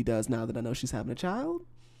Cardi B does now that I know she's having a child.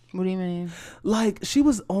 What do you mean? Like, she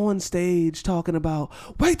was on stage talking about,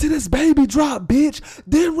 wait till this baby drop, bitch,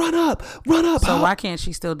 then run up. So why can't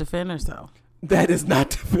she still defend herself? That is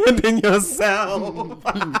not defending yourself.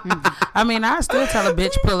 I mean, I still tell a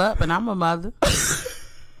bitch pull up, and I'm a mother.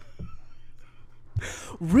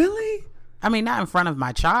 Really? I mean, not in front of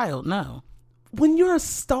my child, no. When you're a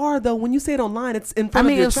star, though, when you say it online, it's in I front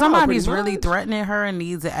mean, of your if child. somebody's pretty really much. threatening her and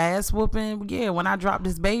needs an ass whooping, yeah, when I drop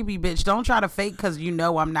this baby, bitch, don't try to fake because you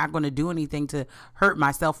know I'm not going to do anything to hurt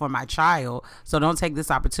myself or my child. So don't take this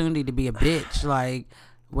opportunity to be a bitch. Like,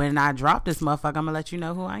 when I drop this motherfucker, I'm going to let you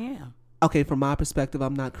know who I am. Okay, from my perspective,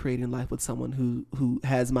 I'm not creating life with someone who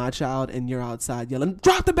has my child and you're outside yelling,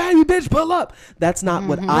 "Drop the baby, bitch, pull up." That's not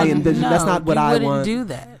what I envision. No, That's not what you I wouldn't want. do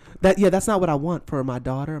that. That's not what I want for my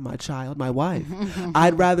daughter, my child, my wife.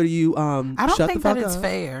 I'd rather you I don't shut think the fuck that it's up.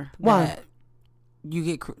 fair. Why? That you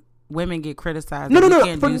get women get criticized. No. and you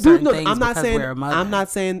can't do certain things I'm not because saying. we're a mother. I'm not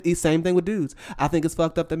saying the same thing with dudes. I think it's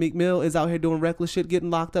fucked up that Meek Mill is out here doing reckless shit, getting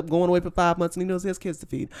locked up, going away for 5 months, and he knows he has kids to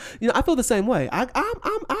feed. You know, I feel the same way. I mean,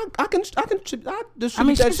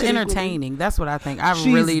 that she's shit entertaining. That's what I think. I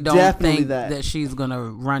She's really don't definitely think that. that she's gonna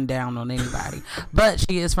run down on anybody. But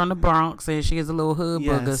she is from the Bronx and she is a little hood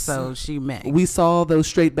booger, Yes. so she may. We saw those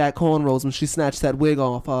straight back cornrows when she snatched that wig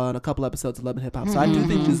off in a couple episodes of Love and Hip Hop. So I do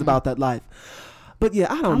think she's about that life. But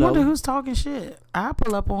yeah, I I don't know. wonder who's talking shit. I'll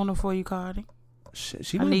pull up on her for you, Cardi. Shit,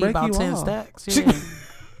 she I might need break about you 10 off. stacks. Yeah.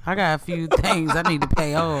 I got a few things I need to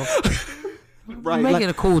pay off. Right, Make like- it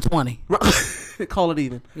a cool 20. Call it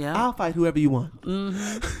even. Yeah. I'll fight whoever you want.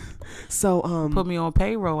 So Put me on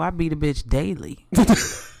payroll. I beat a bitch daily.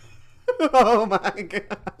 oh my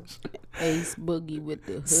gosh. Ace Boogie with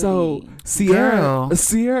the hoodie. So Girl.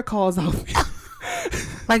 Sierra calls out.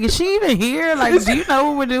 Like, is she even here? Like, do you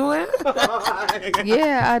know what we're doing?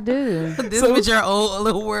 Yeah, I do. This bitch your old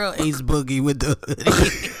little world. Ace Boogie with the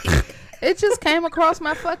hoodie. It just came across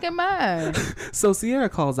my fucking mind. So Sierra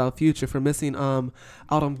calls out Future for missing out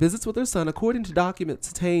on visits with her son. According to documents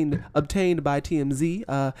obtained by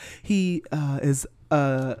TMZ, he is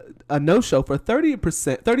a no-show for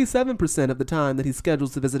 37% of the time that he's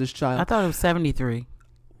scheduled to visit his child. I thought it was 73.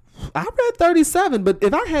 I read 37, but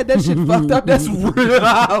if I had that shit fucked up, that's real.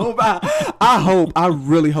 I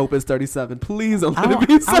really hope it's 37. Please don't let it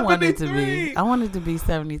be 73. I want it to be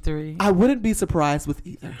 73. I wouldn't be surprised with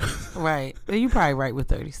either. Right. You probably right with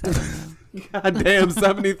 37. Goddamn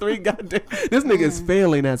 73. Goddamn. This nigga is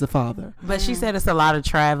failing as a father. But she said it's a lot of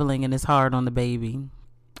traveling and it's hard on the baby.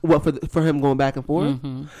 What, for him going back and forth?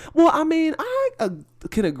 Well, I mean, I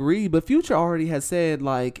can agree, but Future already has said,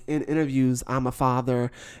 like, in interviews, I'm a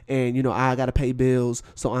father and, you know, I got to pay bills,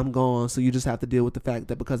 so I'm gone. So you just have to deal with the fact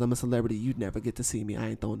that because I'm a celebrity, you'd never get to see me. I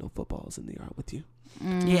ain't throwing no footballs in the yard with you.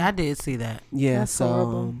 Yeah, I did see that. Yeah, That's so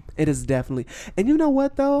horrible. it is definitely. And you know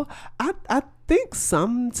what, though? I think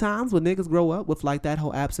sometimes when niggas grow up with, like, that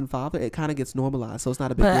whole absent father, it kind of gets normalized. So it's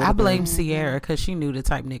not a big But deal. I to them. blame Sierra because she knew the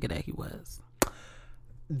type nigga that he was.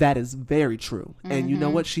 That is very true. And you know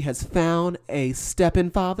what? She has found a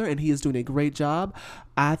step-in father, and he is doing a great job.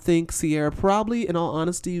 I think Sierra probably, in all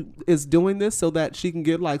honesty, is doing this so that she can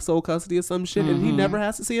get, like, sole custody of some shit, and he never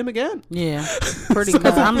has to see him again. Yeah, pretty good.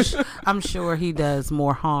 I'm sure he does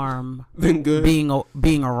more harm Then good.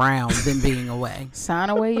 being around than being away. Sign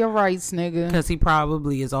away your rights, nigga. Because he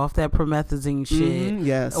probably is off that promethazine shit.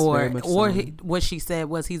 Yes, or very much so. what she said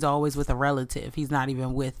was he's always with a relative. He's not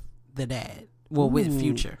even with the dad. Well, with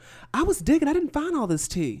Future. I was digging. I didn't find all this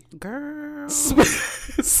tea. Girl,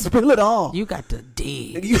 Spill it all. you got to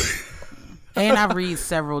dig. And I read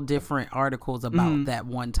several different articles about that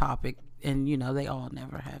one topic, and you know they all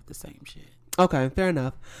never have the same shit. Okay, fair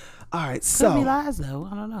enough. All right, Could be so lies though.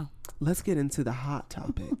 I don't know. let's get into the hot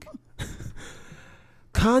topic.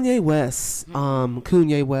 Kanye West,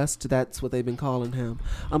 Kanye West, that's what they've been calling him.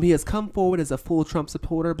 He has come forward as a full Trump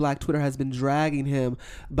supporter. Black Twitter has been dragging him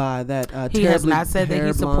by that He has terribly not said that he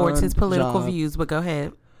hair supports his blonde political job. views, but go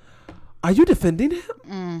ahead. Are you defending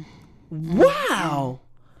him? Wow.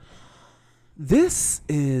 This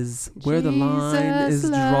is where the line is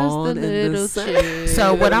Jesus loves drawn the in little the sand.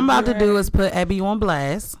 So what I'm about to do is put Abby on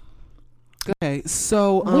blast. Okay,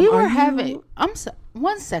 so We are were you- having.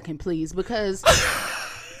 One second, please, because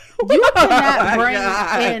you cannot bring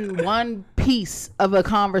in one piece of a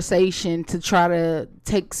conversation to try to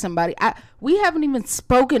take somebody. We haven't even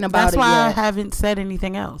spoken about That's it why I yet. haven't said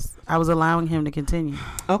anything else. I was allowing him to continue.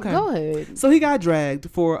 Okay. Go ahead. So he got dragged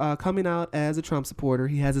for coming out as a Trump supporter.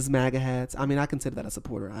 He has his MAGA hats. I mean, I consider that a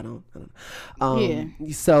supporter. I don't.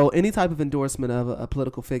 Yeah. So any type of endorsement of a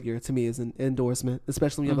political figure to me is an endorsement,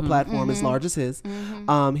 especially when you have a platform as large as his.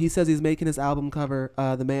 He says he's making his album cover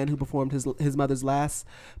the man who performed his mother's last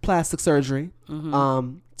plastic surgery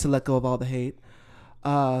to let go of all the hate.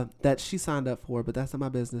 that she signed up for, but that's not my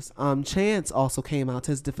business. Chance also came out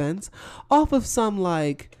to his defense off of some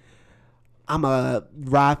like, I'm a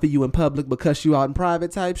ride for you in public but cuss you out in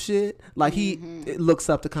private type shit. Like he looks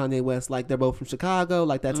up to Kanye West, like they're both from Chicago,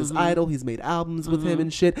 like that's his idol. He's made albums with him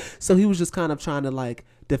and shit. So he was just kind of trying to like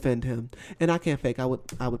defend him. And I can't fake. I would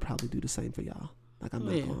probably do the same for y'all. Like I'm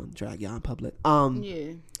not going to drag y'all in public.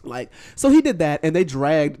 Like, so he did that, and they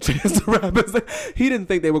dragged Chance the Rapper. He didn't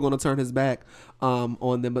think they were going to turn his back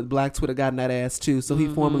on them, but Black Twitter got in that ass too. So he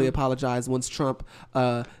formally apologized once Trump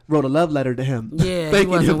wrote a love letter to him. Yeah, he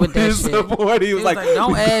wasn't with that shit. Support. He was like,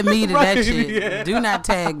 "Don't add me to right, that shit. Yeah. Do not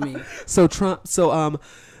tag me." So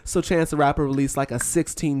so Chance the Rapper released like a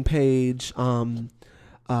 16-page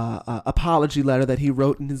apology letter that he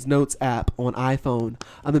wrote in his notes app on iPhone.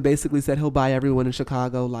 It basically said he'll buy everyone in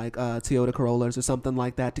Chicago like Toyota Corollas or something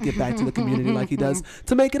like that to get back to the community like he does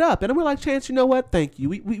to make it up. And we're like, Chance, you know what? Thank you.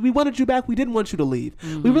 We wanted you back. We didn't want you to leave.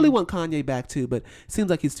 We really want Kanye back too, but it seems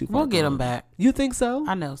like he's too far. We'll get him back. You think so?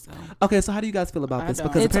 I know so. Okay, so how do you guys feel about this?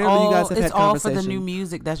 Because It's apparently you guys have had it's all for conversation. the new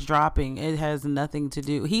music that's dropping. It has nothing to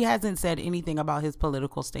do. He hasn't said anything about his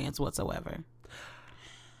political stance whatsoever.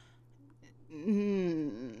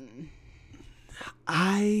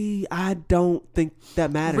 I don't think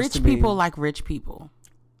that matters. Rich people like rich people.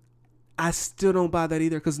 I still don't buy that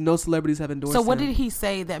either because no celebrities have endorsed him. So what did he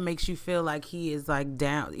say that makes you feel like he is like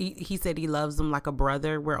down? He said he loves them like a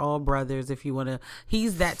brother. We're all brothers if you want to.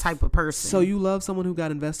 He's that type of person. So you love someone who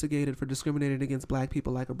got investigated for discriminating against black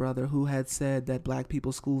people like a brother, who had said that black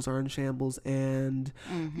people's schools are in shambles and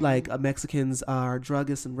like Mexicans are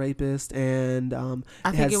druggists and rapists and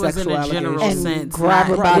I think it was in a general sense, grab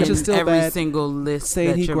her by not in still every bad, single list saying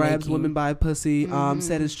that he you're grabs making. women by pussy.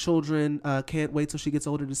 Said his children can't wait till she gets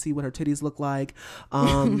older to see what her titties look like.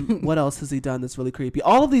 What else has he done that's really creepy?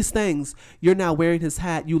 All of these things. You're now wearing his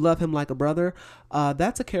hat. You love him like a brother.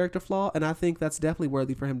 That's a character flaw, and I think that's definitely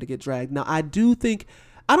worthy for him to get dragged. Now, I don't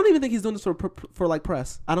even think he's doing this for like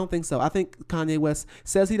press. I don't think so. I think Kanye West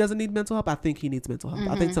says he doesn't need mental help. I think he needs mental help.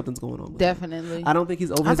 I think something's going on with Definitely. him. I don't think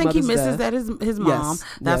he's over I his think he mother's misses death. that his mom. Yes,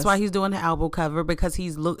 That's yes. why he's doing the album cover, because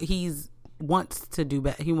he's wants to do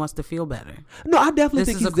better. He wants to feel better. No, I definitely This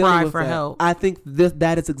think is he's a dealing cry with for that. help. I think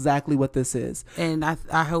that is exactly what this is. And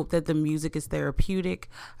I hope that the music is therapeutic.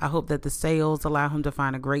 I hope that the sales allow him to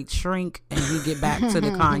find a great shrink and he get back to the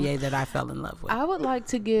Kanye that I fell in love with. I would like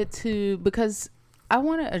to get to, because I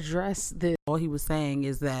want to address this. All he was saying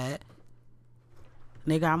is that,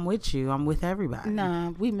 nigga, I'm with you. I'm with everybody. Nah,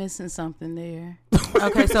 we missing something there.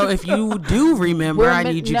 Okay, so if you do remember, I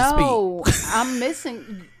need you to speak. No, I'm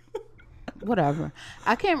missing. Whatever.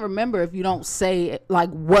 I can't remember if you don't say like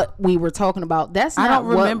what we were talking about. That's I not don't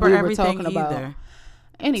remember what we everything were talking either. about.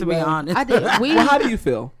 Anyway, To be honest. I did. Well, how do you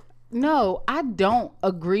feel? No, I don't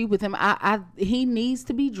agree with him. He needs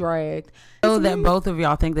to be dragged. So that both of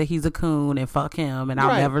y'all think that he's a coon and fuck him, and I'll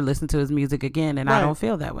Right. never listen to his music again, and I Right. don't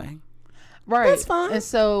feel that way. Right. That's fine. And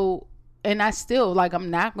so, and I still I'm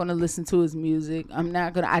not going to listen to his music.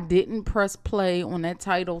 I didn't press play on that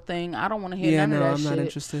title thing. I don't want to hear Yeah, none no, of that I'm shit. not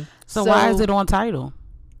interested. So why is it on Tidal?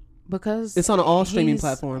 Because It's on all streaming he's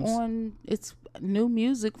platforms. It's new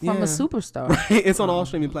music from Yeah. a superstar. It's on all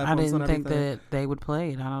streaming I platforms. didn't on think everything. that they would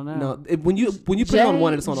play it. I don't know. No, when you put it on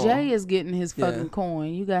one, it's on all. Jay is getting his Yeah. fucking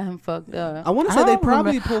coin. You got him fucked up. I want to say I they don't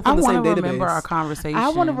probably remem- pulled from the same I want to database. remember our conversation. I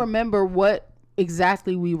want to remember what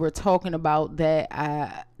exactly we were talking about that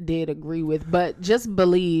I did agree with, but just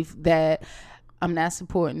believe that I'm not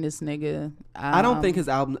supporting this nigga. I don't think his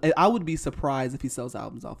album. I would be surprised if he sells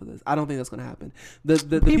albums off of this. I don't think that's going to happen.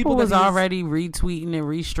 The people that was he's- already retweeting and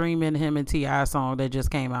restreaming him and T.I. song that just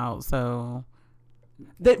came out. So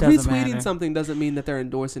that doesn't retweeting matter. something doesn't mean that they're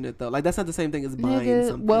endorsing it though. Like that's not the same thing as buying Nigga,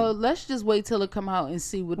 something. well, let's just wait till it come out and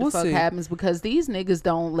see what the We'll fuck see. happens, because these niggas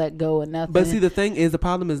don't let go of nothing. But see, the thing is, the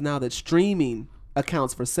problem is now that streaming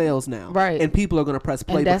accounts for sales now, Right. And people are going to press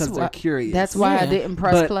play And that's because they're why- curious. That's why I Yeah. didn't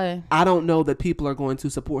press But play. I don't know that people are going to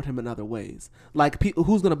support him in other ways. Like,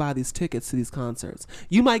 who's going to buy these tickets to these concerts?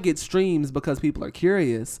 You might get streams because people are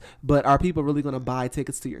curious, but are people really going to buy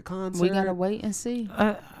tickets to your concert? We gotta wait and see.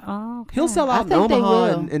 okay. He'll sell I out in think they Omaha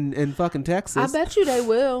will. and in fucking Texas. I bet you they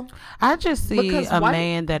will. I just see Because a why-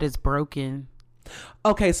 man that is broken.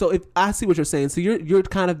 Okay, so if I see what you're saying, so you're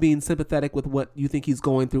kind of being sympathetic with what you think he's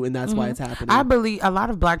going through, and that's why it's happening. I believe a lot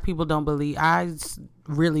of black people don't believe.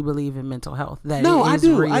 Really believe in mental health. That No, it I is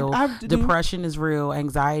do. real. I do. Depression is real.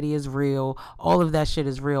 Anxiety is real. All of that shit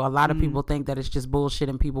is real. A lot of people think that it's just bullshit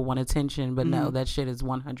and people want attention, but no, that shit is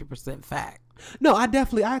 100% fact. No,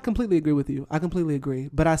 I completely agree with you. I completely agree,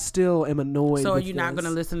 but I still am annoyed. So are with you not this.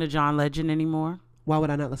 going to listen to John Legend anymore Why would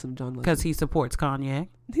I not listen to John Legend? because he supports Kanye?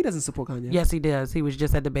 He doesn't support Kanye. Yes, he does. He was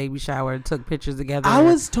just at the baby shower, took pictures together. I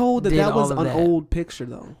was told that did that was all of an that. old picture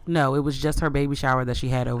though. No, it was just her baby shower that she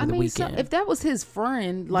had over the weekend. So if that was his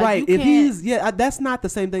friend, like, Right. you If can't- that's not the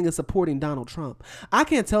same thing as supporting Donald Trump. I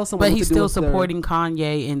can't tell someone but what he's to do still with their- supporting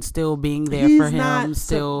Kanye and still being there He's for him, not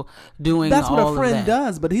still doing That's what all a friend of that.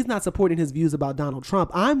 does, but he's not supporting his views about Donald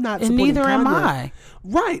Trump. I'm not And supporting neither am Kanye. I.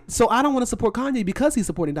 Right. So I don't want to support Kanye because he's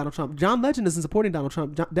supporting Donald Trump. John Legend isn't supporting Donald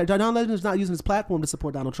Trump. John Legend is not using his platform to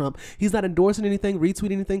support Donald Trump. He's not endorsing anything,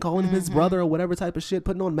 retweeting anything, calling him his brother or whatever type of shit,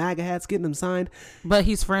 putting on MAGA hats, getting him signed. But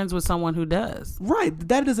he's friends with someone who does. Right.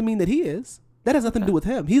 That doesn't mean that he is. That has nothing to do with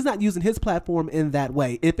him. He's not using his platform in that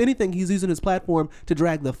way. If anything, he's using his platform to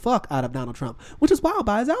drag the fuck out of Donald Trump, which is why I'll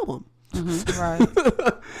buy his album. right.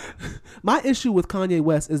 My issue with Kanye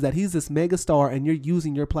West is that he's this mega star and you're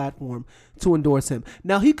using your platform to endorse him.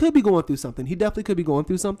 Now, he could be going through something. He definitely could be going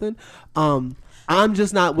through something. I'm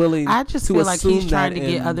just not willing I just to feel like assume he's trying that to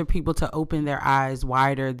get in- other people to open their eyes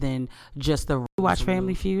wider than just the. You watch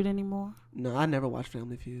Family Feud anymore? No, I never watched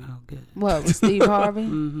Family Feud. Oh, good. What, with Steve Harvey?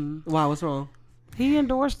 Wow, what's wrong? He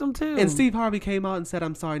endorsed them too. And Steve Harvey came out and said,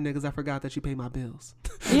 "I'm sorry, niggas, I forgot that you pay my bills."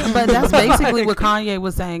 Yeah, but that's basically what Kanye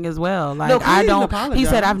was saying as well. Like, No, I Kanye don't. apologized. He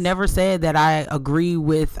said, "I've never said that I agree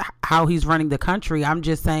with how he's running the country. I'm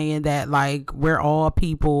just saying that, like, we're all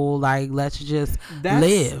people. Like, let's just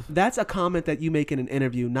live." That's a comment that you make in an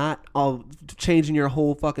interview, not all changing your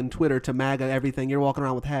whole fucking Twitter to MAGA everything. You're walking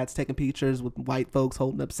around with hats, taking pictures with white folks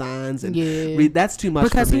holding up signs, and Yeah. that's too much.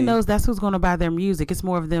 Because for he me. knows that's who's going to buy their music. It's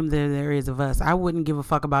more of them than there is of us. I wouldn't give a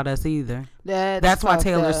fuck about us either. That's why fucked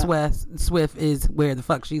Taylor up. Swift is where the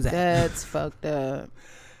fuck she's at. That's fucked up.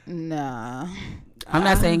 Nah. I'm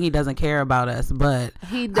not saying he doesn't care about us, but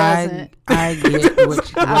He doesn't. I get where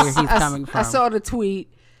he's coming from. I saw the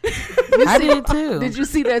tweet. I did too. Did you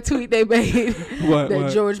see that tweet they made? What?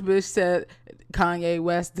 That George Bush said Kanye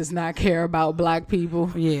West does not care about black people.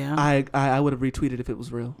 Yeah. I would have retweeted if it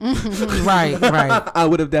was real. right. I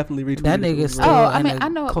would have definitely retweeted. That if it nigga's was still real. Oh, I in mean, a I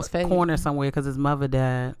know it was fake. corner somewhere because his mother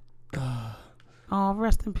died. Oh,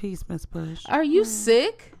 rest in peace, Miss Bush. Are you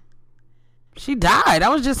sick? She died. I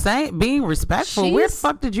was just saying, being respectful. Where the She's-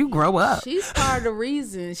 fuck did you grow up? She's part of the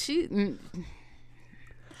reason.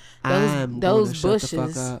 I'm those gonna shut the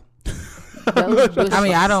bushes. fuck up. Those bushes. I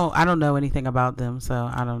mean, I don't know anything about them, so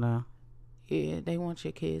I don't know. Yeah, they want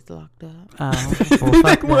your kids locked up. Oh, well,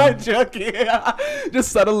 fuck They want them. Chucky.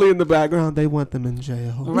 Just subtly in the background, they want them in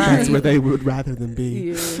jail. Right. That's where they would rather them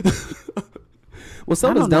be. Yeah. Well, I so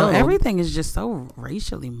don't does know. Donald. Everything is just so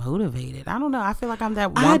racially motivated. I don't know. I feel like I'm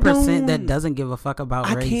that I 1% that don't- doesn't give a fuck about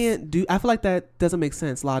I race. I feel like that doesn't make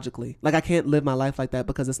sense logically. Like, I can't live my life like that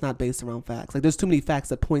because it's not based around facts. Like, there's too many facts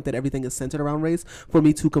that point that everything is centered around race for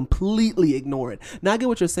me to completely ignore it. Now, I get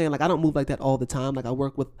what you're saying. Like, I don't move like that all the time. Like, I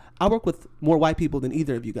work with more white people than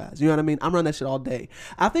either of you guys. You know what I mean? I'm around that shit all day.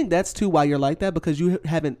 I think that's too why you're like that, because you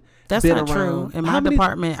haven't That's been not true. around. In How my many-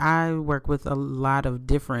 department, I work with a lot of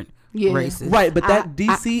different Yeah. races. Right, but that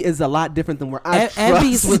DC is a lot different than where I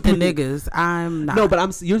Evie's trust with the me. niggas. I'm not. No,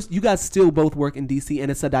 but you guys still both work in DC, and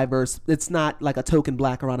it's a diverse. It's not like a token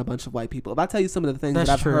black around a bunch of white people. If I tell you some of the things That's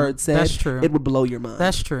that I've true. heard said, That's true. it would blow your mind.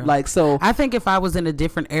 That's true. Like, so, I think if I was in a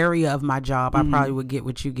different area of my job, I probably would get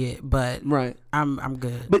what you get. But right. I'm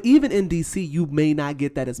good. But even in DC, you may not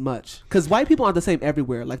get that as much because white people aren't the same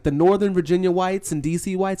everywhere. Like, the Northern Virginia whites and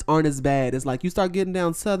DC whites aren't as bad as, like, you start getting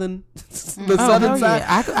down southern, the southern hell side.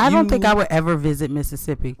 yeah. I don't think I would ever visit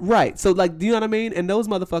Mississippi. Right. So, like, do you know what I mean? And those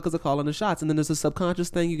motherfuckers are calling the shots. And then there's a subconscious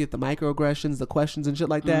thing. You get the microaggressions, the questions and shit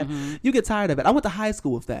like that. You get tired of it. I went to high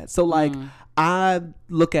school with that. So, like, I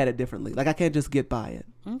look at it differently. Like, I can't just get by it.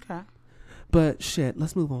 Okay. But shit,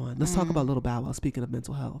 let's move on. Let's talk about Little Bow Wow. Speaking of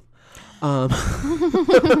mental health.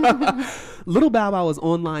 Little Bow Wow is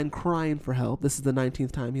online crying for help. This is the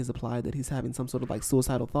 19th time he's applied that he's having some sort of like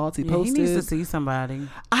suicidal thoughts. He Yeah, posted. he needs to see somebody.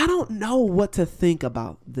 I don't know what to think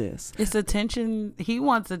about this. It's attention. He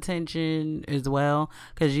wants attention as well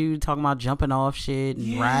because you talking about jumping off shit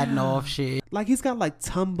and riding off shit. Like, he's got like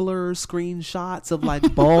Tumblr screenshots of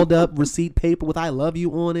like balled up receipt paper with "I love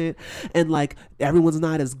you" on it, and like everyone's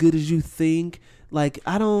not as good as you think. Like,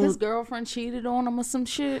 I don't. His girlfriend cheated on him or some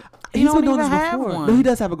shit. He He's don't been doing even this have before. one. No, he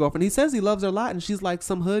does have a girlfriend. He says he loves her a lot, and she's like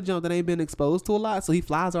some hood junk that ain't been exposed to a lot. So he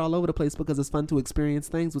flies her all over the place because it's fun to experience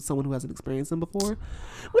things with someone who hasn't experienced them before,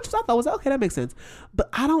 which I thought was okay. That makes sense. But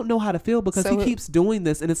I don't know how to feel because So he keeps doing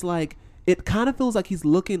this, and it's like it kind of feels like he's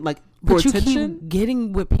looking like But you attention. keep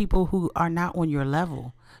getting with people who are not on your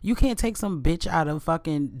level. You can't take some bitch out of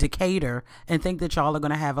fucking Decatur and think that y'all are going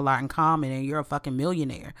to have a lot in common and you're a fucking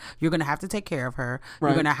millionaire. You're going to have to take care of her. Right.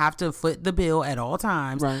 You're going to have to foot the bill at all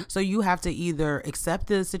times. Right. So you have to either accept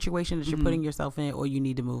the situation that you're putting yourself in or you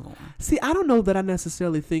need to move on. See, I don't know that I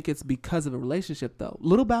necessarily think it's because of a relationship, though.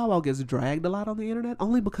 Little Bow Wow gets dragged a lot on the internet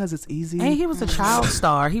only because it's easy. And he was a child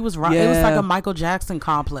star. He was right. It was like a Michael Jackson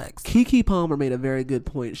complex. Keke Palmer made a very good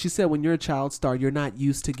point. She said when you're a child star, you're not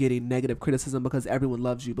used to getting negative criticism because everyone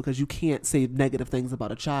loves you, because you can't say negative things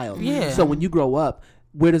about a child. Yeah. So when you grow up,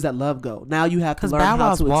 where does that love go? Now you have to Because learn Bow how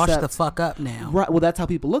Wow's to washed accept. the fuck up now. Right. Well, that's how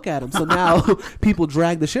people look at him. So now people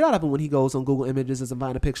drag the shit out of him when he goes on Google Images and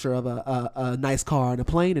find a picture of a nice car and a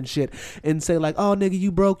plane and shit and say like, oh, nigga,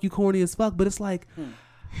 you broke, you corny as fuck. But it's like,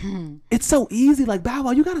 it's so easy. Like, Bow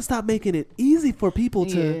Wow, you got to stop making it easy for people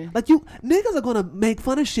to, like, you niggas are going to make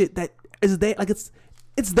fun of shit that is there. Like, it's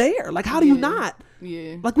there. Like, how do you not?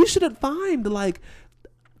 Yeah. Like, we shouldn't find, like,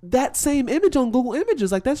 that same image on Google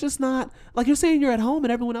Images. Like, that's just not, like, you're saying you're at home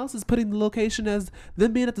and everyone else is putting the location as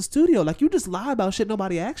them being at the studio. Like, you just lie about shit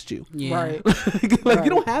nobody asked you. Yeah. Right. Like, you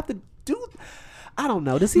don't have to do, I don't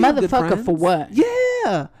know. Does he have good Motherfucker friends? for what?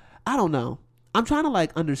 Yeah. I don't know. I'm trying to,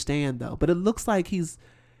 like, understand, though. But it looks like he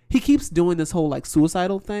keeps doing this whole, like,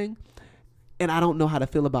 suicidal thing. And I don't know how to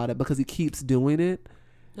feel about it because he keeps doing it.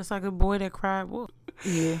 Just like a boy that cried wolf.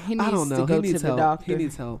 Yeah, he I don't needs know. to go He to needs the help. doctor. He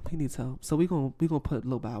needs help. He needs help. So we gonna put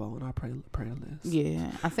Lil Bow Wow on our prayer list. Yeah,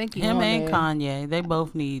 I think Him and Kanye, they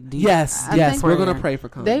both need deep. Yes, I yes, think we're gonna pray for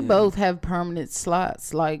Kanye. They both have permanent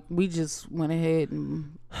slots. Like, we just went ahead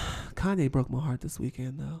and Kanye broke my heart this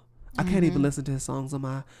weekend though. I can't even listen to his songs on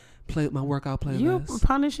my workout playlist. You're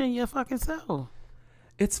punishing your fucking self.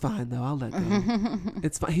 It's fine though. I'll let go.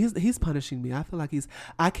 It's fine. He's punishing me. I feel like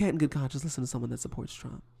I can't in good conscience listen to someone that supports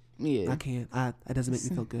Trump. yeah, I can't. It doesn't make me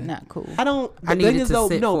feel good. not cool. I don't. I The thing needed is to though,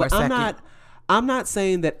 sit no, for a but second. I'm not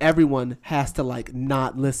saying that everyone has to like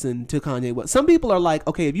not listen to Kanye. What some people are like,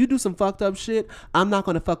 okay, if you do some fucked up shit, I'm not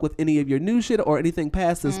gonna fuck with any of your new shit or anything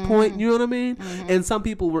past this point. You know what I mean? And some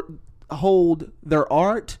people hold their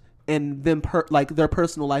art and them like their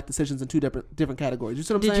personal life decisions in two different categories. You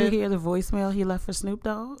see what I'm saying? Did you hear the voicemail he left for Snoop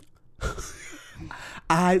Dogg?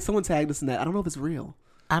 Someone tagged us in that. I don't know if it's real.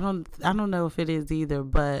 I don't know if it is either,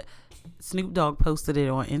 but Snoop Dogg posted it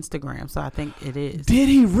on Instagram, so I think it is. Did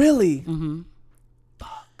he really? Mm-hmm.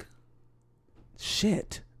 Fuck.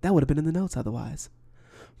 Shit. That would have been in the notes otherwise.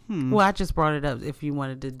 Well, I just brought it up if you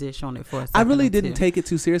wanted to dish on it for a second. I really or didn't two. take it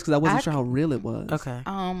too serious because I wasn't sure how real it was. Okay.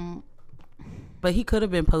 But he could have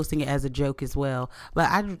been posting it as a joke as well. But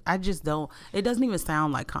I just don't. It doesn't even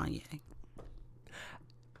sound like Kanye.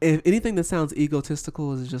 If anything that sounds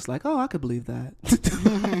egotistical is just like, oh, I could believe that.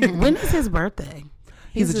 When is his birthday?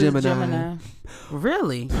 He's a Gemini.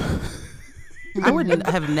 Really? I wouldn't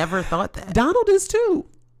have never thought that. Donald is too.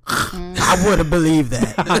 I would have believed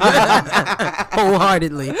that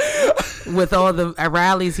wholeheartedly. With all the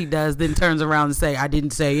rallies he does, then turns around and say, "I didn't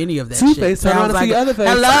say any of that." Two-Face, shit. turn around and see your other face.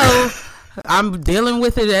 Hello, I'm dealing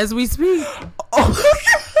with it as we speak.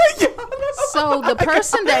 so the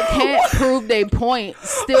person that can't prove their point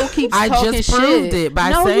still keeps I talking just shit. proved it by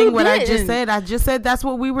No, saying you what I just didn't. said. I just said that's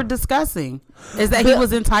what we were discussing. Is that he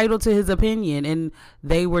was entitled to his opinion, and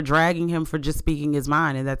they were dragging him for just speaking his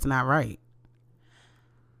mind, and that's not right.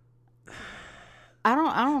 I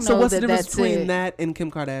don't know. So what's that the difference that's between it. that and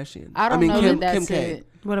Kim Kardashian? I don't mean, know Kim, that Kim that's K. it.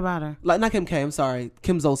 What about her? Like not Kim K. I'm sorry,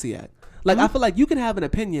 Kim Zolciak. Like I feel like you can have an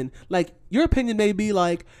opinion. Like your opinion may be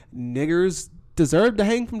like niggers deserve to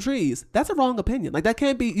hang from trees. That's a wrong opinion. Like that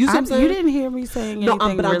can't be. You see what I'm saying? You didn't hear me saying No,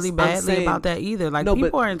 anything but I'm really badly saying- about that either. Like No, but-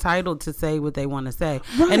 people are entitled to say what they want to say,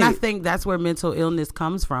 Right. and I think that's where mental illness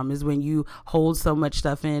comes from. Is when you hold so much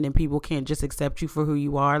stuff in, and people can't just accept you for who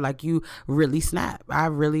you are. Like you really snap. I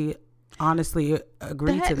really, honestly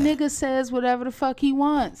agree That to that. nigga says whatever the fuck he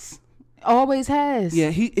wants. Always has.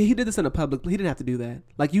 Yeah, he did this in a public. He didn't have to do that.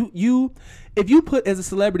 Like you, if you put as a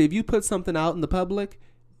celebrity, if you put something out in the public,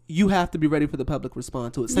 you have to be ready for the public to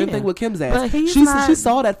respond to it. Same Yeah. thing with Kim's But ass. he's She not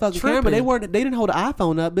saw that fucking camera. tripping. They didn't hold the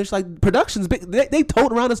iPhone up, bitch. Like production's big. They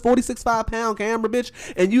toted around this 46.5-pound camera, bitch,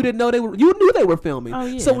 and you didn't know you knew they were filming. Oh,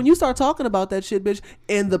 yeah. So when you start talking about that shit, bitch,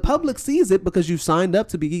 and the public sees it because you signed up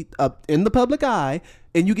to be in the public eye,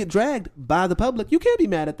 and you get dragged by the public, you can't be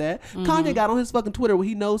mad at that. Kanye got on his fucking Twitter where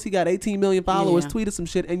he knows he got 18 million followers, tweeted some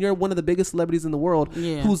shit, and you're one of the biggest celebrities in the world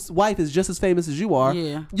whose wife is just as famous as you are.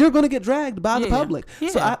 You're gonna get dragged by the public.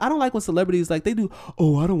 So I don't like when celebrities like they do,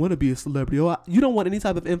 oh, I don't want to be a celebrity. Oh, you don't want any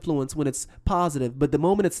type of influence when it's positive, but the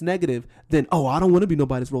moment it's negative, then I don't want to be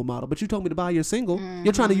nobody's role model. But you told me to buy your single.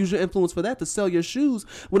 You're trying to use your influence for that to sell your shoes.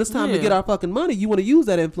 When it's time to get our fucking money, you want to use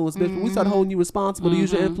that influence, bitch. When we start holding you responsible to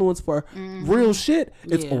use your influence for real shit,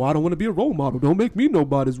 it's I don't want to be a role model. Don't make me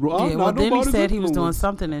nobody's role. Yeah, well, then he said he was doing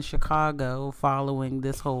something in Chicago following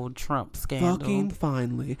this whole Trump scandal. Fucking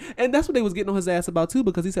finally, and that's what they was getting on his ass about too,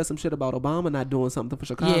 because he said some shit about Obama not doing something for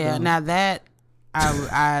Chicago. Yeah, now that.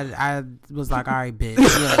 I was like, all right, bitch.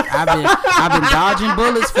 Look, I've been dodging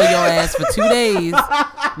bullets for your ass for 2 days.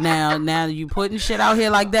 Now you putting shit out here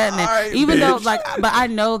like that. Now, right, even bitch. though but I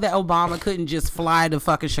know that Obama couldn't just fly to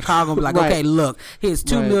fucking Chicago and be like, okay, look, here's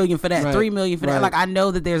 $2 million for that, $3 million for that. Like, I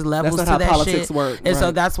know that there's levels that's to not that how politics shit. work. And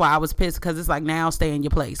so that's why I was pissed, because it's like, now stay in your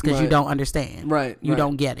place, because you don't understand. You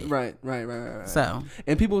don't get it. Right. So,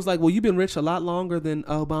 and people was like, well, you've been rich a lot longer than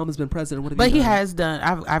Obama's been president. What have but you he done? has done.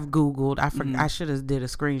 I've Googled. I should have did a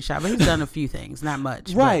screenshot, but he's done a few things, not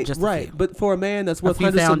much. Right, but just right. A few. But for a man that's worth few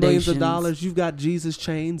hundreds of millions of foundations. dollars, you've got Jesus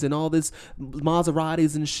chains and all this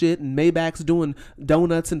Maseratis and shit, and Maybach's doing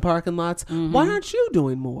donuts in parking lots. Why aren't you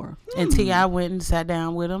doing more? And T.I. went and sat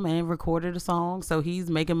down with him and recorded a song, so he's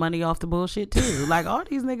making money off the bullshit too. Like, all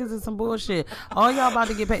these niggas is some bullshit. All y'all about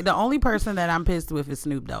to get paid. The only person that I'm pissed with is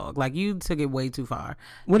Snoop Dogg. Like, you took it way too far.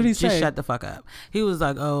 What did he Just say? shut the fuck up. He was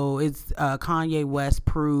like, oh, it's Kanye West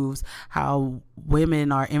proves how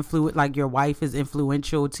women are like your wife is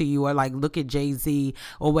influential to you, or like, look at Jay-Z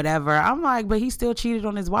or whatever. I'm like, but he still cheated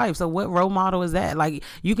on his wife, so what role model is that? Like,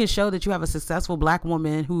 you can show that you have a successful black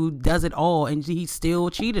woman who does it all, and he still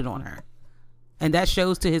cheated on her, and that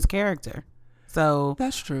shows to his character. So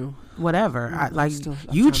that's true. Whatever.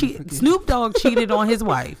 You cheat. Snoop Dogg cheated on his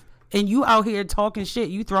wife, and you out here talking shit,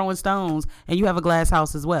 you throwing stones, and you have a glass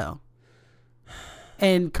house as well.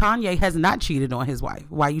 And Kanye has not cheated on his wife.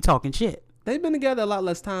 Why you talking shit? They've been together a lot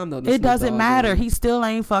less time though. It doesn't matter. He still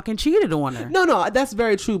ain't fucking cheated on her. No, that's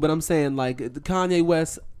very true. But I'm saying, like, Kanye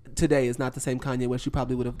West today is not the same Kanye West you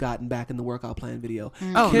probably would have gotten back in the workout plan video.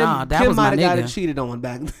 Oh, nah, that Kim was my might have got it nigga. cheated on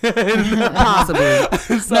back then.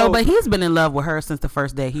 Possibly. So- No, but he's been in love with her since the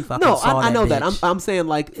first day he fucking saw I know that. bitch. I'm saying,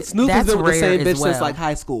 like, Snoop has That's been with the rare same as bitch since well. like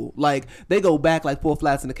high school. Like, they go back like 4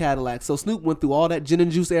 flats in the Cadillac. So Snoop went through all that gin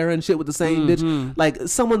and juice era and shit with the same bitch. Like,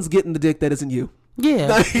 someone's getting the dick that isn't you.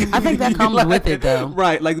 Yeah, I think that comes Like, with it though.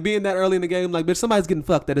 Right, like being that early in the game, like, bitch, somebody's getting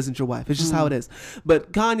fucked that isn't your wife. It's just how it is.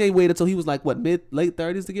 But Kanye waited till he was like, what, late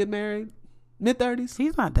 30s to get married? Mid 30s?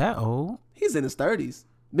 He's not that old. He's in his 30s.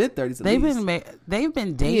 Mid 30s at They've least.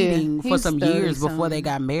 been dating for he's some 30 years before they something.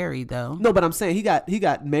 got married though. No, but I'm saying he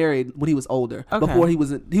got married when he was older. Okay. Before he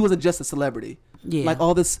wasn't just a celebrity. Yeah. Like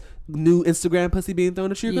all this new Instagram pussy being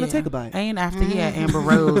thrown at you, you're gonna Yeah. take a bite. And after he had Amber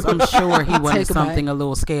Rose, I'm sure he wanted Take a something bite. a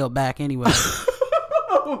little scaled back anyway.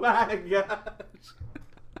 Oh my gosh.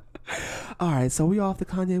 All right, so we off the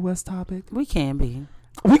Kanye West topic. We can be.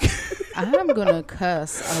 We can. I'm gonna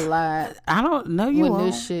cuss a lot I don't know you when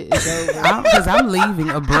won't. this shit is over. Because I'm leaving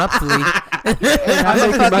abruptly. And I'm gonna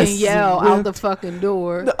making my fucking yell swim. out the fucking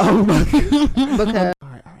door Oh my god. because All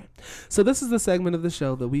right. So this is the segment of the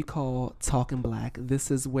show that we call Talking Black.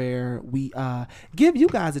 This is where we give you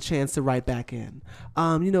guys a chance to write back in.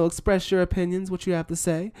 Express your opinions, what you have to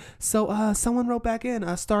say. So someone wrote back in,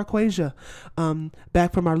 Starquasia,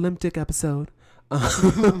 back from our Limp Dick episode,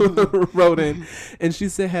 wrote in, and she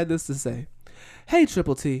had this to say. Hey,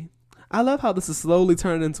 Triple T. I love how this is slowly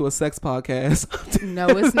turning into a sex podcast. no,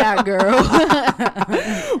 it's not, girl.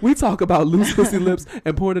 We talk about loose pussy lips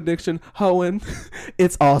and porn addiction, hoeing.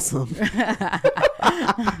 It's awesome.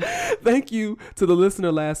 Thank you to the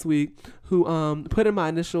listener last week who put in my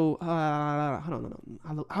initial. I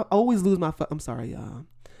always lose my. I'm sorry, y'all.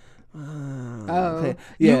 Okay.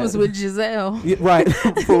 You was with Giselle. Yeah, right.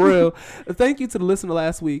 For real. Thank you to the listener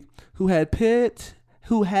last week who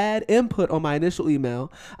had input on my initial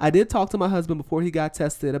email. I did talk to my husband before he got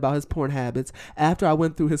tested about his porn habits after I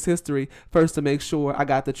went through his history first to make sure I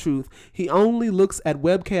got the truth. He only looks at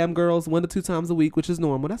webcam girls 1 to 2 times a week, which is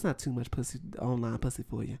normal. That's not too much pussy, online pussy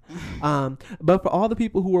for you. But for all the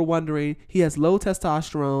people who were wondering, he has low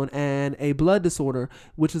testosterone and a blood disorder,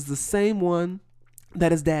 which is the same one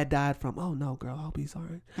that his dad died from. Oh no, girl, I hope he's all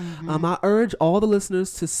right. I urge all the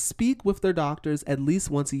listeners to speak with their doctors at least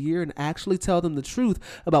once a year and actually tell them the truth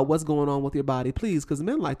about what's going on with your body, please, because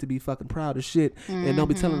men like to be fucking proud of shit and don't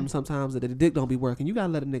be telling them sometimes that the dick don't be working. You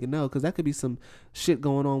gotta let a nigga know, because that could be some shit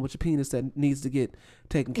going on with your penis that needs to get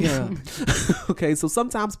taken care of. Okay, so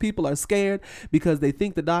sometimes people are scared because they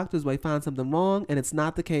think the doctors might find something wrong, and it's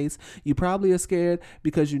not the case. You probably are scared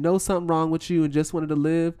because you know something wrong with you and just wanted to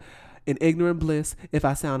live in ignorant bliss. If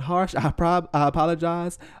I sound harsh, I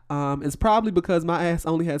apologize. It's probably because my ass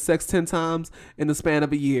only had sex 10 times in the span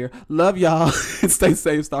of a year. Love y'all and stay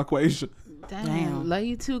safe, Starquasia. Damn. Love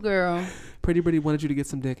you too, girl. Pretty Pretty wanted you to get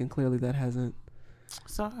some dick, and clearly that hasn't.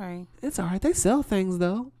 Sorry. It's all right. They sell things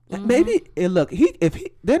though. Maybe look,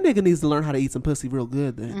 that nigga needs to learn how to eat some pussy real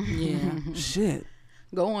good then. Yeah. Shit.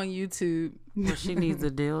 Go on YouTube. Well, she needs a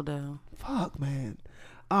dildo. Fuck, man.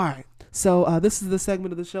 All right. So this is the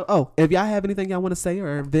segment of the show. Oh, if y'all have anything y'all want to say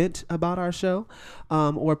or vent about our show,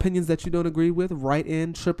 or opinions that you don't agree with, write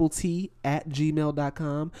in TT@gmail.com.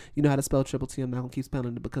 You know how to spell Triple T. I'm not gonna keep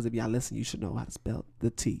spelling it, because if y'all listen, you should know how to spell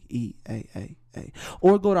the TEAAA.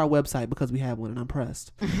 Or go to our website, because we have one and I'm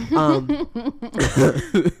pressed.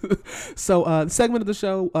 So the segment of the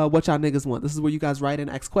show, what y'all niggas want. This is where you guys write in,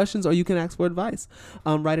 ask questions, or you can ask for advice.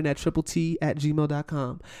 Write in at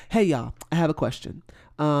TT@gmail.com. Hey y'all, I have a question.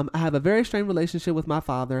 I have a very strained relationship with my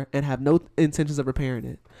father and have no intentions of repairing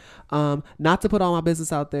it. Not to put all my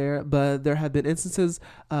business out there, but there have been instances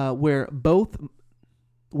where both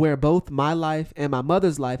my life and my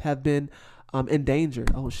mother's life have been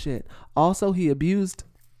endangered. Oh shit. Also, he abused.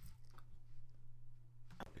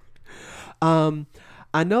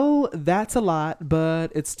 I know that's a lot,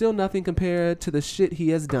 but it's still nothing compared to the shit he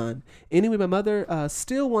has done. Anyway, my mother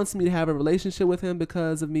still wants me to have a relationship with him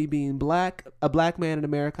because of me being a black man in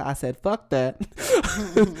America. I said, fuck that.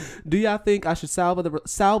 Do y'all think I should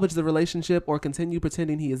salvage the relationship or continue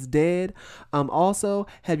pretending he is dead? Also,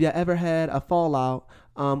 have y'all ever had a fallout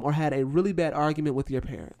or had a really bad argument with your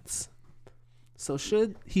parents? So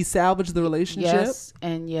should he salvage the relationship? Yes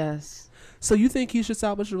and yes. So you think he should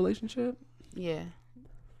salvage the relationship? Yeah.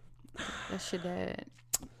 That's your dad.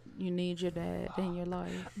 You need your dad in your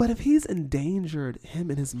life. But if he's endangered him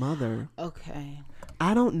and his mother, okay.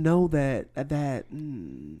 I don't know that. I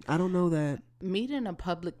don't know that. Meet in a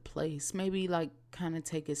public place. Maybe like kind of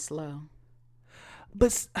take it slow.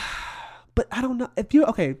 But I don't know if you're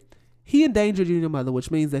okay. He endangered you and your mother, which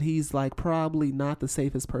means that he's like probably not the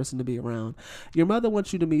safest person to be around. Your mother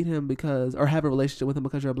wants you to meet him or have a relationship with him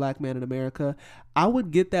because you're a black man in America. I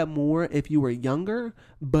would get that more if you were younger,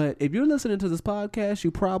 but if you're listening to this podcast,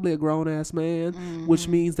 you're probably a grown ass man, which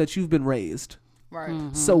means that you've been raised.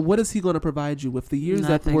 Right. So what is he going to provide you with? The years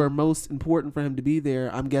Nothing. that were most important for him to be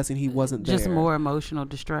there, I'm guessing he wasn't there. Just more emotional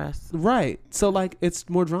distress. Right. So like it's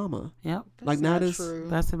more drama. Yep. That's not true.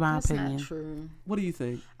 That's my That's opinion. not true. What do you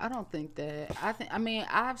think? I don't think that. I mean,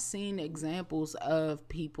 I've seen examples of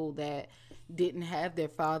people that didn't have their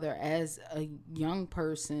father as a young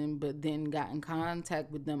person, but then got in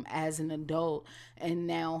contact with them as an adult and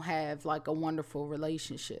now have like a wonderful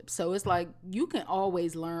relationship. So it's like you can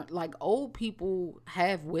always learn. Like old people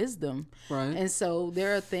have wisdom, right? And so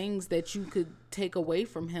there are things that you could take away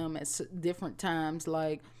from him at different times.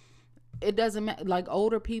 Like it doesn't matter. Like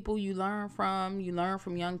older people, you learn from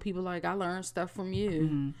young people. Like I learned stuff from you.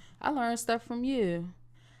 Mm-hmm. I learned stuff from you,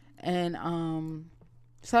 and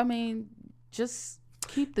so I mean. Just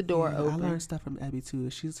keep the door open. I learned stuff from Abby too.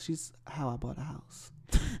 She's how I bought a house.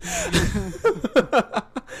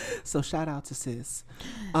 So shout out to sis.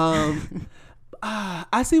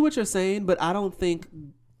 I see what you're saying, but I don't think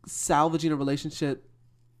salvaging a relationship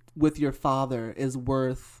with your father is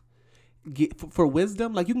worth for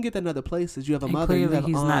wisdom. Like you can get that in other places. You have a and mother. Clearly, you have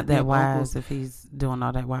he's aunt, not that wise uncles. if he's doing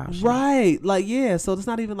all that wild shit. Right. Like yeah. So it's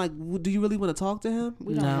not even like. Do you really want to talk to him?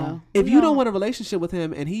 We don't know. If you don't want a relationship with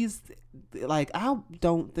him, and he's like, I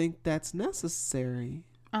don't think that's necessary.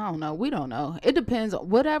 I don't know. We don't know. It depends on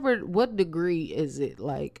what degree is it.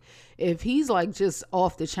 Like if he's like just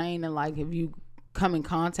off the chain and like if you come in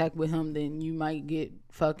contact with him, then you might get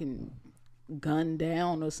fucking gunned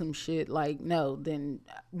down or some shit. Like no, then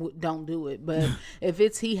don't do it. But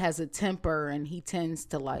if he has a temper and he tends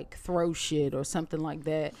to like throw shit or something like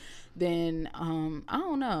that, then I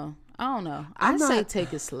don't know. I say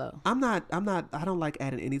take it slow. I don't like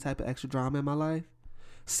adding any type of extra drama in my life.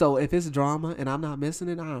 So if it's drama and I'm not missing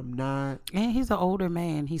it, I'm not. And he's an older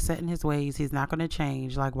man. He's set in his ways. He's not going to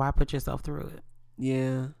change. Like, why put yourself through it?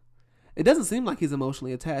 Yeah. It doesn't seem like he's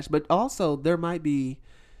emotionally attached. But also, there might be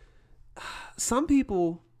some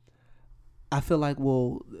people I feel like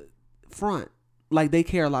will front like they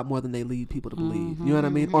care a lot more than they lead people to believe. You know what I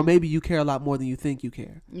mean? Or maybe you care a lot more than you think you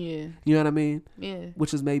care. Yeah. You know what I mean? Yeah.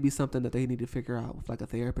 Which is maybe something that they need to figure out with like a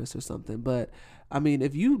therapist or something. But I mean,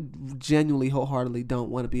 if you genuinely, wholeheartedly don't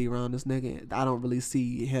want to be around this nigga, I don't really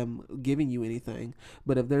see him giving you anything.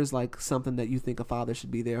 But if there's like something that you think a father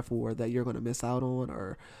should be there for that you're going to miss out on,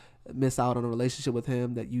 or miss out on a relationship with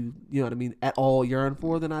him that you know what I mean, at all yearn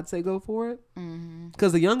for, then I'd say go for it.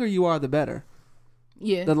 Because the younger you are, the better.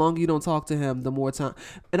 Yeah. The longer you don't talk to him, the more time.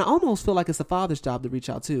 And I almost feel like it's the father's job to reach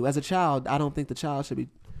out too. As a child, I don't think the child should be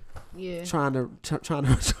trying to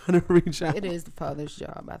reach out. It is the father's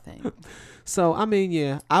job, I think. So I mean,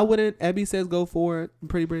 yeah, I wouldn't. Abby says go for it.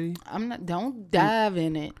 Pretty. I'm not. Don't dive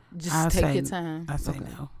in it. Just take your time. I say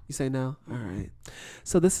no. You say no. All right.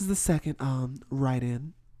 So this is the second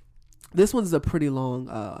write-in. This one's a pretty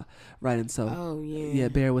long write-in, so yeah,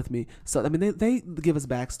 bear with me. So I mean, they give us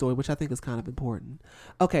backstory, which I think is kind of important.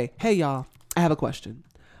 Okay, hey y'all, I have a question.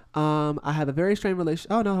 I have a very strained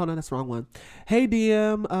relationship. Oh no, hold on, that's the wrong one. Hey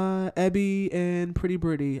DM, Abby and Pretty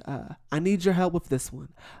Britty, I need your help with this one.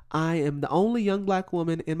 I am the only young black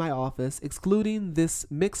woman in my office, excluding this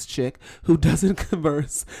mixed chick who doesn't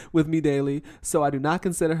converse with me daily, so I do not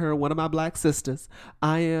consider her one of my black sisters.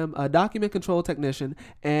 I am a document control technician,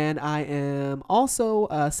 and I am also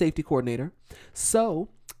a safety coordinator. So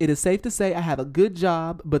it is safe to say I have a good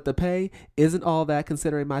job, but the pay isn't all that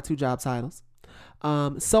considering my 2 job titles.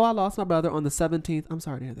 So I lost my brother on the 17th. I'm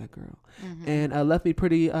sorry to hear that, girl. And left me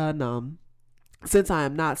pretty numb. Since I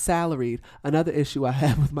am not salaried, another issue I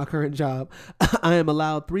have with my current job, I am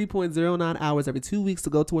allowed 3.09 hours every 2 weeks to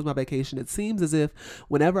go towards my vacation. It seems as if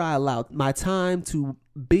whenever I allow my time to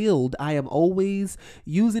build, I am always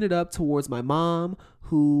using it up towards my mom,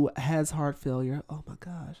 who has heart failure. Oh my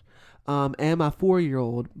gosh. And my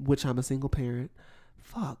 4-year-old, which I'm a single parent.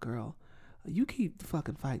 Fuck, girl. You keep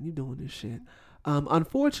fucking fighting. You doing this shit.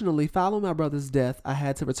 Unfortunately, following my brother's death, I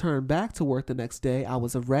had to return back to work the next day. I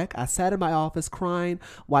was a wreck. I sat in my office crying,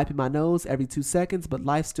 wiping my nose every 2 seconds, but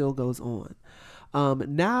life still goes on.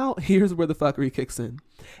 Now, here's where the fuckery kicks in.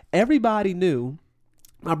 Everybody knew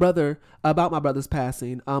about my brother's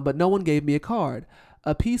passing, but no one gave me a card.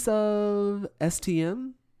 A piece of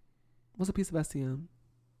STM? What's a piece of STM?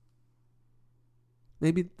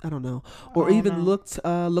 Maybe, I don't know. Or even looked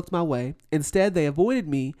my way. Instead, they avoided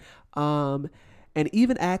me, and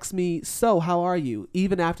even asked me, so how are you?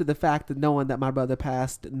 Even after the fact of knowing that my brother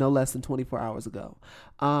passed no less than 24 hours ago.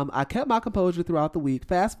 I kept my composure throughout the week.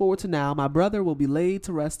 Fast forward to now, my brother will be laid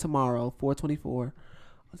to rest tomorrow, 4/24.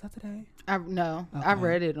 Was that today? I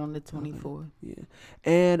read it on the 24th. Okay. Yeah.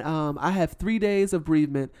 And I have 3 days of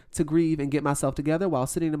bereavement to grieve and get myself together. While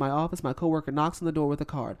sitting in my office, my coworker knocks on the door with a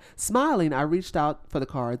card. Smiling, I reached out for the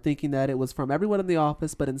card, thinking that it was from everyone in the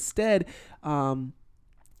office, but instead,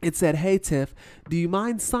 it said, "Hey Tiff, do you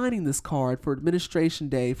mind signing this card for administration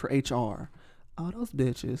day for HR?" Oh, those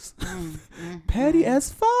bitches. Petty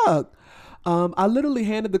as fuck. I literally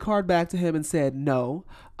handed the card back to him and said, "No,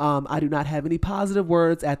 I do not have any positive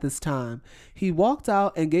words at this time." He walked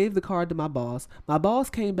out and gave the card to my boss. My boss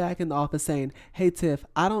came back in the office saying, "Hey Tiff,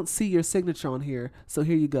 I don't see your signature on here, so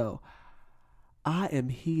here you go." I am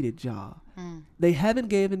heated, y'all. They haven't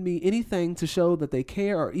given me anything to show that they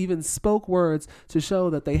care, or even spoke words to show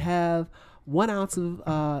that they have 1 ounce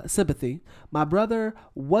of sympathy. My brother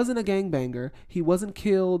wasn't a gangbanger. He wasn't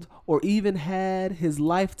killed or even had his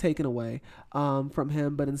life taken away from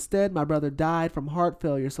him, but instead my brother died from heart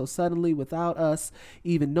failure so suddenly without us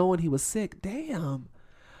even knowing he was sick. Damn.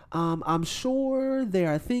 I'm sure they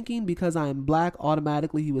are thinking because I am black,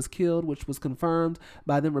 automatically he was killed, which was confirmed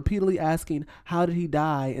by them repeatedly asking, how did he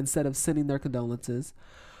die, instead of sending their condolences.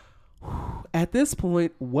 At this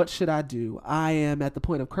point, what should I do? I am at the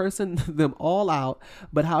point of cursing them all out,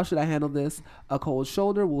 but how should I handle this? A cold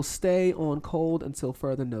shoulder will stay on cold until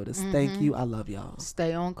further notice. Thank you. I love y'all.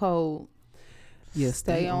 Stay on cold. Yeah,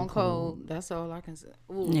 stay on cold. That's all I can say.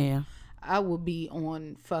 Ooh. Yeah. I would be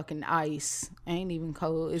on fucking ice. Ain't even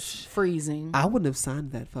cold. It's freezing. I wouldn't have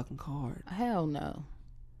signed that fucking card. Hell no.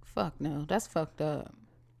 Fuck no. That's fucked up.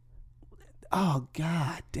 Oh,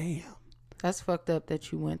 god damn. That's fucked up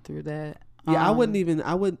that you went through that. Yeah, I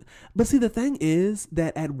would. But see, the thing is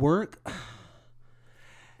that at work,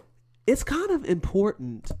 it's kind of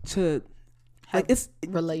important to, like, it's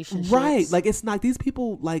relationships. Right. Like, it's not these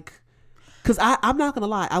people, like, because I'm not going to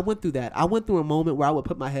lie. I went through that. I went through a moment where I would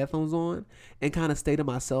put my headphones on and kind of stay to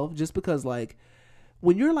myself, just because, like,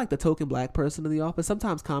 when you're like the token black person in the office,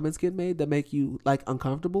 sometimes comments get made that make you like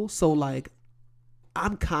uncomfortable. So like,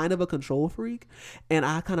 I'm kind of a control freak, and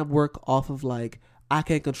I kind of work off of like, I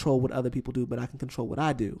can't control what other people do, but I can control what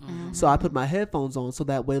I do. So I put my headphones on so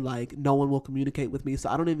that way, like, no one will communicate with me. So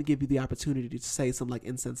I don't even give you the opportunity to say some, like,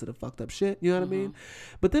 insensitive, fucked up shit. You know what I mean?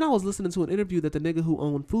 But then I was listening to an interview that the nigga who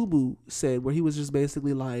owned FUBU said, where he was just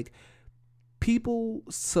basically like, people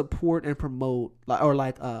support and promote,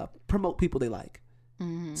 promote people they like.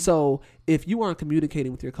 So if you aren't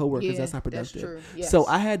communicating with your coworkers, that's not productive. That's true. Yes. So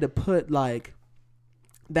I had to put, like,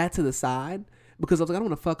 that to the side because I was like, I don't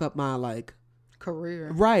want to fuck up my, like,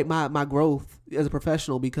 career. Right, my growth as a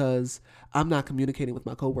professional because I'm not communicating with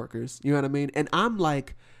my coworkers. You know what I mean? And I'm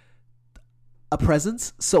like a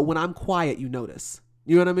presence. So when I'm quiet, you notice.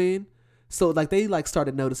 You know what I mean? So like they like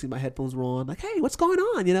started noticing my headphones were on. Like, hey, what's going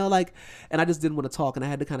on? You know, like, and I just didn't want to talk, and I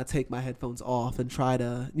had to kind of take my headphones off and try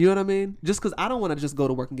to, you know what I mean? Just because I don't want to just go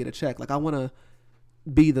to work and get a check. Like I want to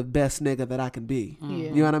be the best nigga that I can be. Yeah.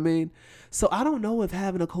 You know what I mean? So I don't know if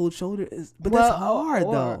having a cold shoulder is, but that's hard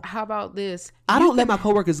or though. How about this? I don't let my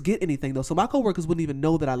coworkers get anything though. So my coworkers wouldn't even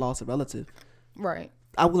know that I lost a relative. Right.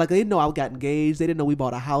 They didn't know I got engaged. They didn't know we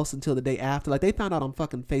bought a house until the day after. Like they found out on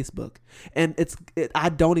fucking Facebook, and I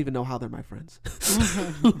don't even know how they're my friends.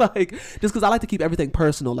 Like just because I like to keep everything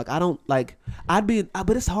personal. Like I don't like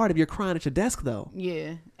but it's hard if you're crying at your desk though.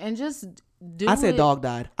 Yeah, and just do. I say a dog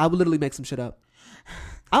died. I would literally make some shit up.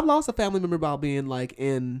 I've lost a family member while being like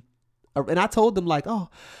and I told them like, oh,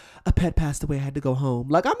 a pet passed away. I had to go home.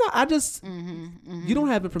 Like I'm not. I just you don't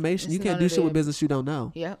have information. It's you can't do shit with business you don't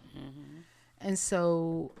know. Yep. And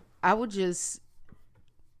so I would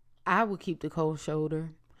keep the cold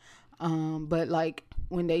shoulder. But like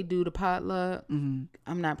when they do the potluck, I'm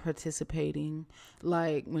not participating.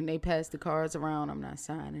 Like when they pass the cards around, I'm not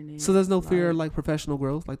signing it. So there's no fear of like professional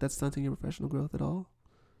growth? Like that's stunting your professional growth at all?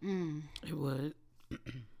 It would.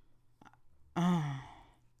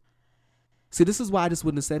 See, this is why I just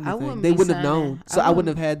wouldn't have said anything. They wouldn't have known. So I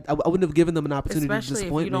wouldn't have given them an opportunity to Especially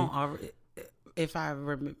disappoint if you me. don't if I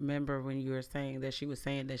remember when you were saying that she was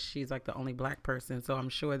saying that she's like the only black person, so I'm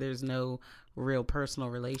sure there's no real personal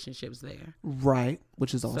relationships there. Right,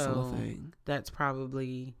 which is also So a thing. that's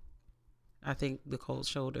probably, I think the cold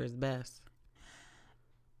shoulder is best.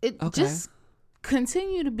 Just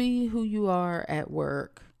continue to be who you are at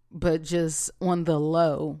work, but just on the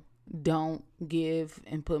low. Don't give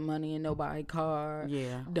and put money in nobody's car.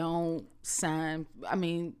 Yeah. Don't sign. I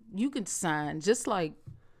mean, you can sign just like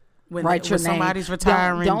When write your name. Somebody's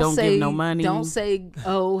retiring, don't say, give no money. Don't say,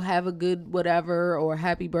 oh, have a good whatever or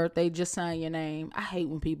happy birthday. Just sign your name. I hate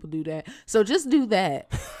when people do that. So just do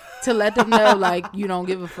that to let them know, like, you don't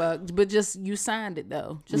give a fuck. But just, you signed it,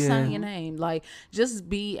 though. Just sign your name. Like, just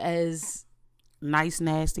be as nice,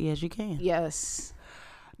 nasty as you can. Yes.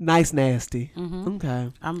 Nice, nasty.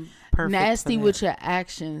 Okay. I'm perfect. Nasty with your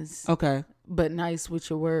actions. Okay. But nice with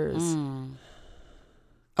your words.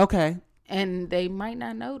 Okay. And they might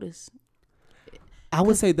not notice. I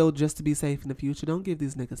would say though, just to be safe in the future, don't give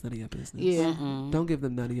these niggas none of your business. Yeah. Don't give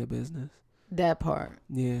them none of your business. That part.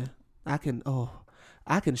 Yeah. I can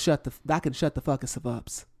shut the fucking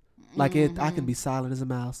ups. Like I can be silent as a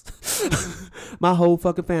mouse. My whole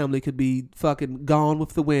fucking family could be fucking gone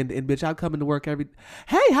with the wind, and bitch, I'm coming to work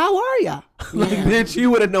hey, how are ya? Like, bitch, you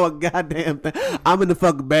wouldn't know a goddamn thing. I'm in the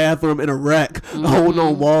fucking bathroom in a wreck, holding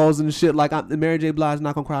on walls and shit. Like Mary J. Blige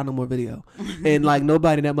Not Gonna Cry No More video, and like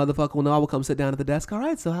nobody in that motherfucker will know. I will come sit down at the desk. All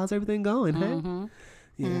right, so how's everything going? Hey,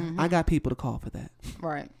 yeah, I got people to call for that.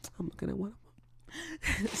 Right. I'm looking at one.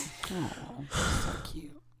 Oh, so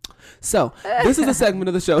cute. So this is a segment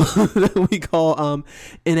of the show that we call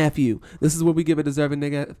NFU. This is where we give a deserving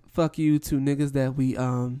nigga fuck you to niggas that we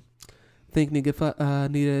think need a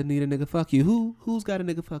nigga fuck you. Who's got a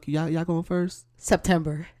nigga fuck you? Y'all going first?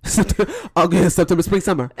 September. Okay, September, spring,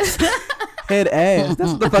 summer. Head ass.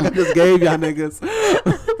 That's what the fuck I just gave y'all niggas.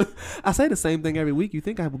 I say the same thing every week. You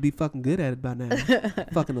think I would be fucking good at it by now?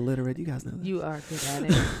 Fucking illiterate. You guys know that. You are good at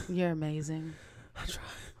it. You're amazing. I try.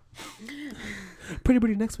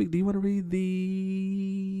 Pretty next week. Do you want to read the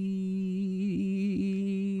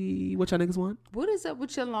what y'all niggas want? What is up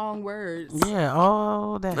with your long words? Yeah,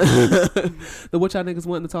 all that. The what y'all niggas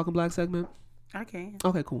want in the Talking Black segment? I can.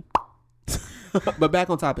 Okay, cool. But back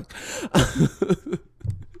on topic.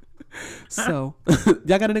 So,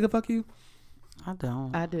 y'all got a nigga fuck you? I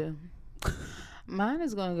don't. I do. Mine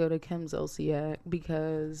is going to go to Kim Zolciak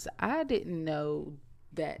because I didn't know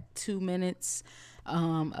that 2 minutes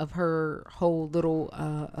of her whole little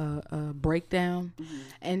breakdown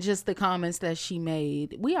and just the comments that she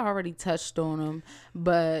made. We already touched on them,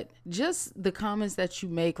 but just the comments that you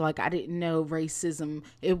make, like, I didn't know racism,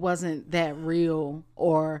 it wasn't that real,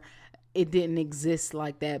 or it didn't exist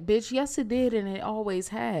like that. Bitch, yes it did, and it always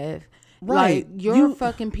have. Right. Like, your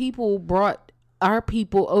fucking people brought our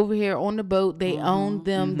people over here on the boat. They owned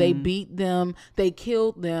them. They beat them. They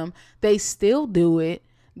killed them. They still do it.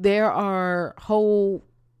 There are whole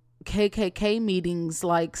KKK meetings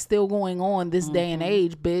like still going on this day and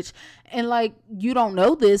age, bitch. And like, you don't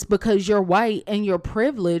know this because you're white and you're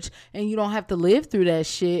privileged and you don't have to live through that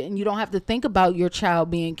shit, and you don't have to think about your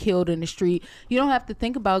child being killed in the street. You don't have to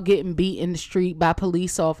think about getting beat in the street by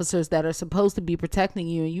police officers that are supposed to be protecting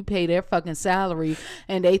you, and you pay their fucking salary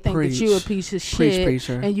and they think that you a piece of shit.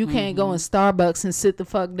 Preacher. And you can't go in Starbucks and sit the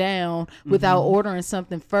fuck down without ordering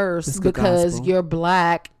something first because you're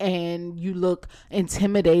black and you look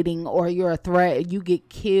intimidating or you're a threat. You get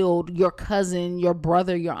killed. Your cousin, your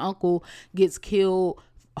brother, your uncle gets killed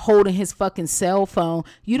holding his fucking cell phone.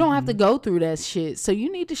 You don't have to go through that shit. So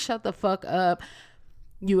you need to shut the fuck up.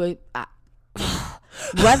 Whether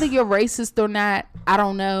you're racist or not, I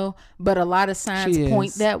don't know, but a lot of signs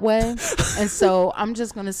point that way. And so I'm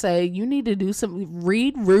just gonna say you need to do some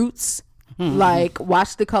read Roots. Like,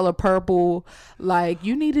 watch The Color Purple. Like,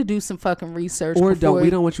 you need to do some fucking research. Or don't. We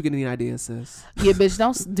don't want you getting any ideas, sis. Yeah, bitch,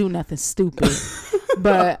 don't do nothing stupid.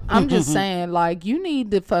 But I'm just saying, like, you need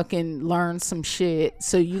to fucking learn some shit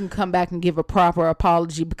so you can come back and give a proper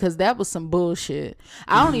apology, because that was some bullshit.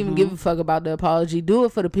 I don't even give a fuck about the apology. Do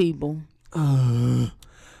it for the people. All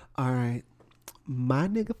right. My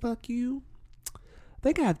nigga fuck you. I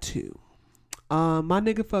think I have two. My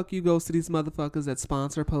nigga fuck you goes to these motherfuckers that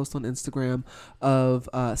sponsor posts on Instagram of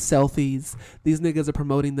selfies. These niggas are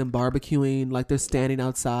promoting them barbecuing like they're standing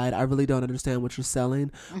outside. I really don't understand what you're selling.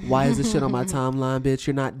 Why is this shit on my timeline, bitch?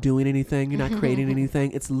 You're not doing anything. You're not creating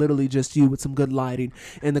anything. It's literally just you with some good lighting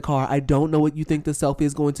in the car. I don't know what you think the selfie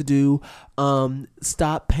is going to do.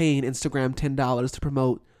 Stop paying Instagram $10 to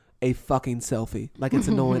promote a fucking selfie. Like, it's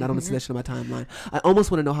annoying. I don't want to see that shit on my timeline. I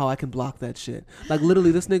almost want to know how I can block that shit. Like,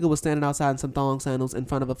 literally, this nigga was standing outside in some thong sandals in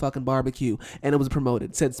front of a fucking barbecue, and it was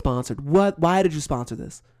promoted, said sponsored. What? Why did you sponsor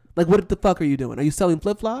this? Like, what the fuck are you doing? Are you selling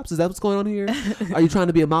flip-flops? Is that what's going on here? Are you trying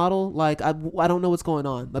to be a model? Like, I don't know what's going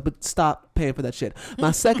on. Like, but stop paying for that shit.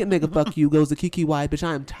 My second nigga fuck you goes to Kiki White. Bitch,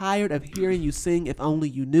 I am tired of hearing you sing If Only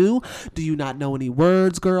You Knew. Do you not know any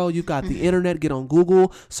words, girl? You've got the internet. Get on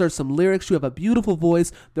Google. Search some lyrics. You have a beautiful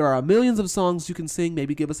voice. There are millions of songs you can sing.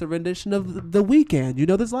 Maybe give us a rendition of The Weeknd. You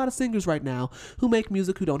know, there's a lot of singers right now who make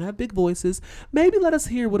music who don't have big voices. Maybe let us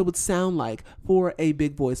hear what it would sound like for a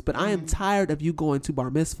big voice. But I am tired of you going to bar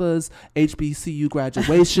mitzvahs, HBCU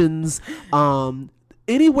graduations,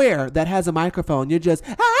 anywhere that has a microphone. You're just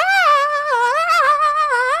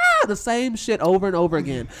the same shit over and over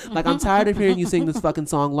again. Like, I'm tired of hearing you sing this fucking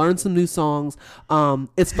song. Learn some new songs.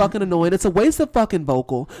 It's fucking annoying. It's a waste of fucking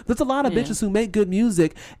vocal. There's a lot of bitches who make good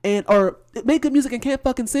music and can't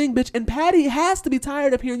fucking sing, bitch. And Patty has to be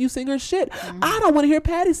tired of hearing you sing her shit. I don't want to hear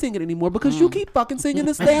Patty sing it anymore because you keep fucking singing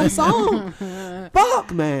this damn song.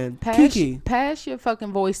 Fuck, man. Kiki, pass your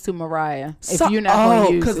fucking voice to Mariah if you're not going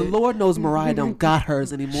to use it. Because Lord knows Mariah don't got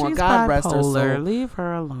hers anymore. She's God rest her soul. Leave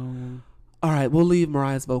her alone. All right, we'll leave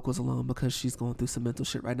Mariah's vocals alone because she's going through some mental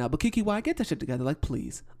shit right now. But Kiki, why get that shit together? Like,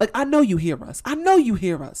 please. Like, I know you hear us.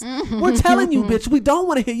 We're telling you, bitch, we don't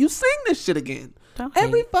want to hear you sing this shit again.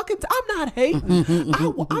 Every fucking time. I'm not hating.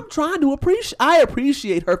 I'm trying to appreciate. I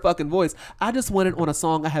appreciate her fucking voice. I just want it on a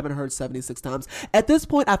song I haven't heard 76 times. At this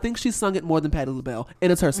point, I think she sung it more than Patti LaBelle,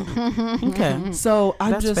 and it's her song. Okay. So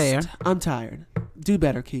That's fair. I'm tired. Do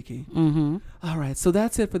better, Kiki. All right, so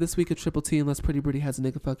that's it for this week of Triple T. Unless Pretty Birdie has a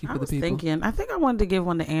nigga fuck you for the people. I think I wanted to give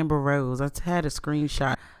one to Amber Rose. I had a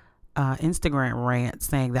screenshot. Instagram rant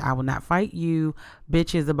saying that I will not fight you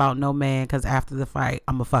bitches about no man because after the fight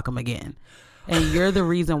I'm gonna fuck him again, and you're the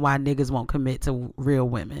reason why niggas won't commit to real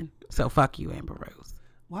women. So fuck you, Amber Rose.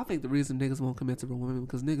 Well, I think the reason niggas won't commit to real women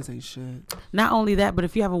because niggas ain't shit. Not only that, but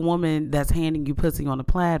if you have a woman that's handing you pussy on a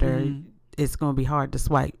platter, it's gonna be hard to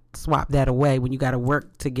swap that away when you got to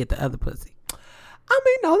work to get the other pussy. I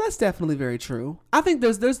mean, no, that's definitely very true. I think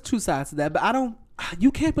there's two sides to that, but you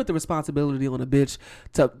can't put the responsibility on a bitch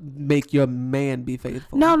to make your man be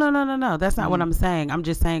faithful. No. That's not what I'm saying. I'm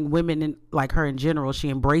just saying women like her in general, she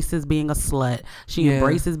embraces being a slut. She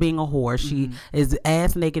embraces being a whore. She is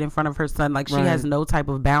ass naked in front of her son. Like, she has no type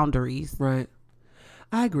of boundaries. Right.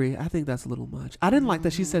 I agree. I think that's a little much. I didn't like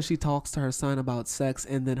that she says she talks to her son about sex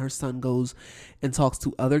and then her son goes and talks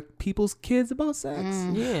to other people's kids about sex.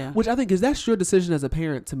 Yeah. Which I think that's your decision as a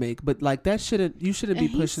parent to make. But like, you shouldn't be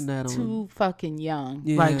pushing that on. Too fucking young.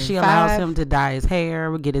 Yeah. Like, she allows him to dye his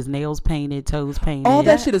hair, get his nails painted, toes painted. All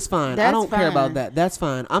that shit is fine. I don't care about fine. that. That's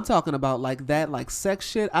fine. I'm talking about like that, like sex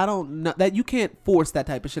shit. I don't know that you can't force that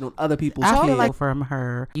type of shit on other people's kids. I feel like from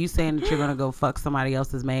her, you saying that you're gonna go fuck somebody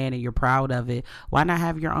else's man and you're proud of it. Why not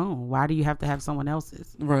have your own? Why do you have to have someone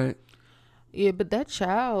else's? Right. Yeah, but that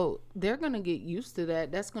child, they're going to get used to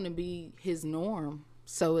that. That's going to be his norm.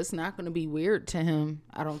 So it's not going to be weird to him,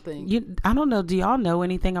 I don't think. I don't know. Do y'all know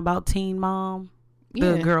anything about Teen Mom?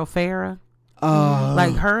 The girl Farrah?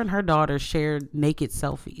 Like her and her daughter shared naked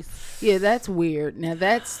selfies. Yeah, that's weird. Now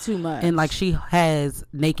that's too much. And like she has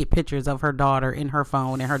naked pictures of her daughter in her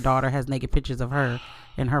phone, and her daughter has naked pictures of her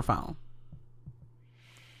in her phone.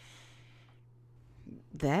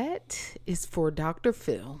 That is for Dr.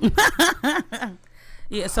 Phil.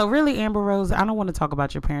 Yeah, so really, Amber Rose, I don't want to talk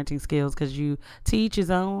about your parenting skills because you to each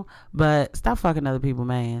his own, but stop fucking other people,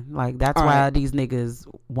 man. Like that's All why right. these niggas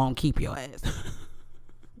won't keep your ass.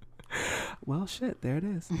 Well, shit, there it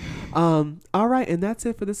is. All right, and that's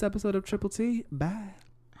it for this episode of Triple T. Bye.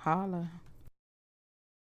 Holla.